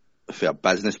 for a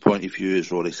business point of view,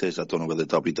 as Rory says, I don't know where the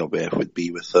WWF would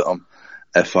be without him.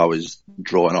 If I was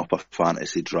drawing up a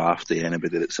fantasy draft of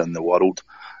anybody that's in the world,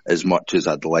 as much as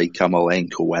I'd like a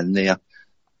Malenko in there,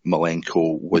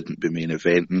 Malenko wouldn't be main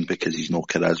eventing because he's no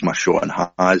charisma Shawn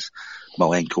has.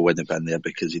 Malenko wouldn't have been there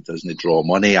because he doesn't draw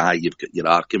money. You've got your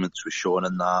arguments with Shawn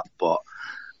and that, but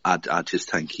I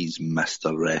just think he's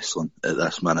Mr. Wrestling at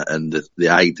this minute, and the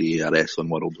idea of a wrestling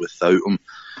world without him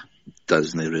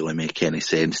doesn't really make any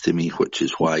sense to me, which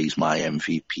is why he's my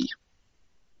MVP.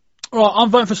 All right, I'm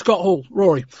voting for Scott Hall.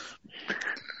 Rory?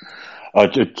 Do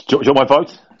you want my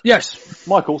vote? Yes.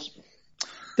 Michaels.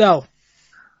 Del?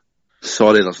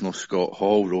 Sorry, there's no Scott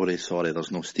Hall. Rory, sorry,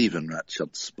 there's no Stephen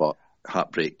Richards, but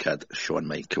Heartbreak Kid, Shawn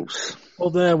Michaels. Well,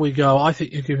 there we go. I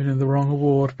think you're giving him the wrong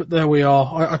award, but there we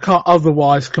are. I can't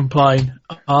otherwise complain.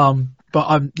 But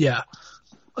I'm, a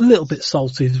little bit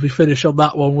salty as we finish on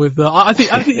that one with, I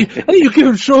think you're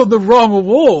giving Shawn the wrong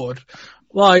award.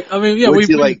 Would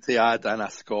you like to add in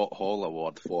a Scott Hall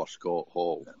award for Scott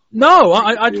Hall? No,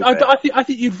 I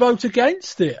think you'd vote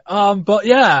against it. I've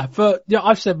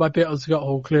said my bit on Scott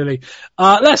Hall clearly.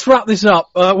 Let's wrap this up.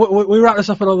 We wrap this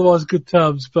up on otherwise good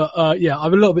terms, but I'm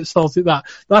a little bit salty at that.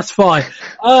 That's fine.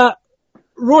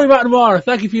 Roy McNamara,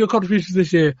 thank you for your contributions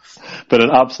this year. Been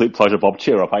an absolute pleasure, Bob.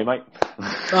 Cheer up, hey mate.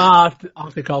 I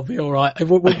think I'll be alright.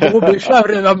 We'll be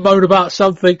shouting and moan about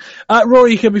something.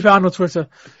 Rory, you can be found on Twitter.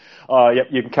 Yep,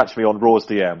 you can catch me on Raw's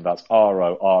DM. That's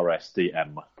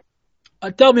RORSDM.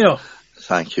 Delmio.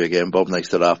 Thank you again, Bob. Nice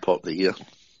to wrap up the year.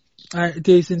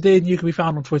 Indeed. You can be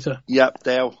found on Twitter. Yep,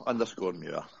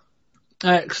 Del_Muir.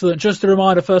 Excellent. Just a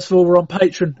reminder, first of all, we're on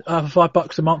Patreon for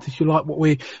 $5 a month. If you like what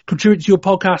we contribute to your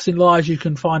podcasting lives, you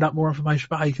can find out more information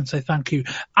about how you can say thank you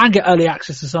and get early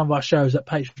access to some of our shows at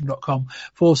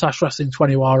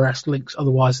patreon.com/wrestling20RS. Links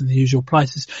otherwise in the usual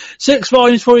places. 6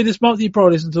 volumes for you this month. You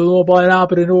probably listen to them all by now,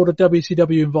 but in order: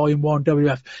 WCW in Volume 1,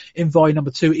 WF in Volume number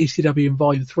 2, ECW in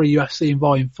Volume 3, UFC in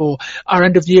Volume 4, our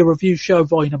end of year review show,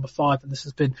 Volume number 5, and this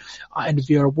has been our end of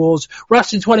year awards.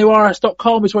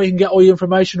 Wrestling20RS.com is where you can get all your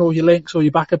information, all your links, all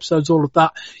your back episodes, all of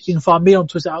that. You can find me on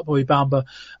Twitter at Bobby Bamber,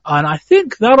 and I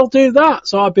think that'll do that.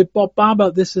 So I've been Bob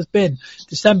Bamber. This has been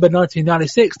December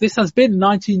 1996. This has been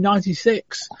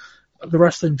 1996, the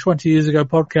Wrestling 20 Years Ago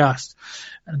podcast.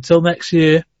 Until next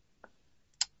year,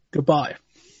 Goodbye.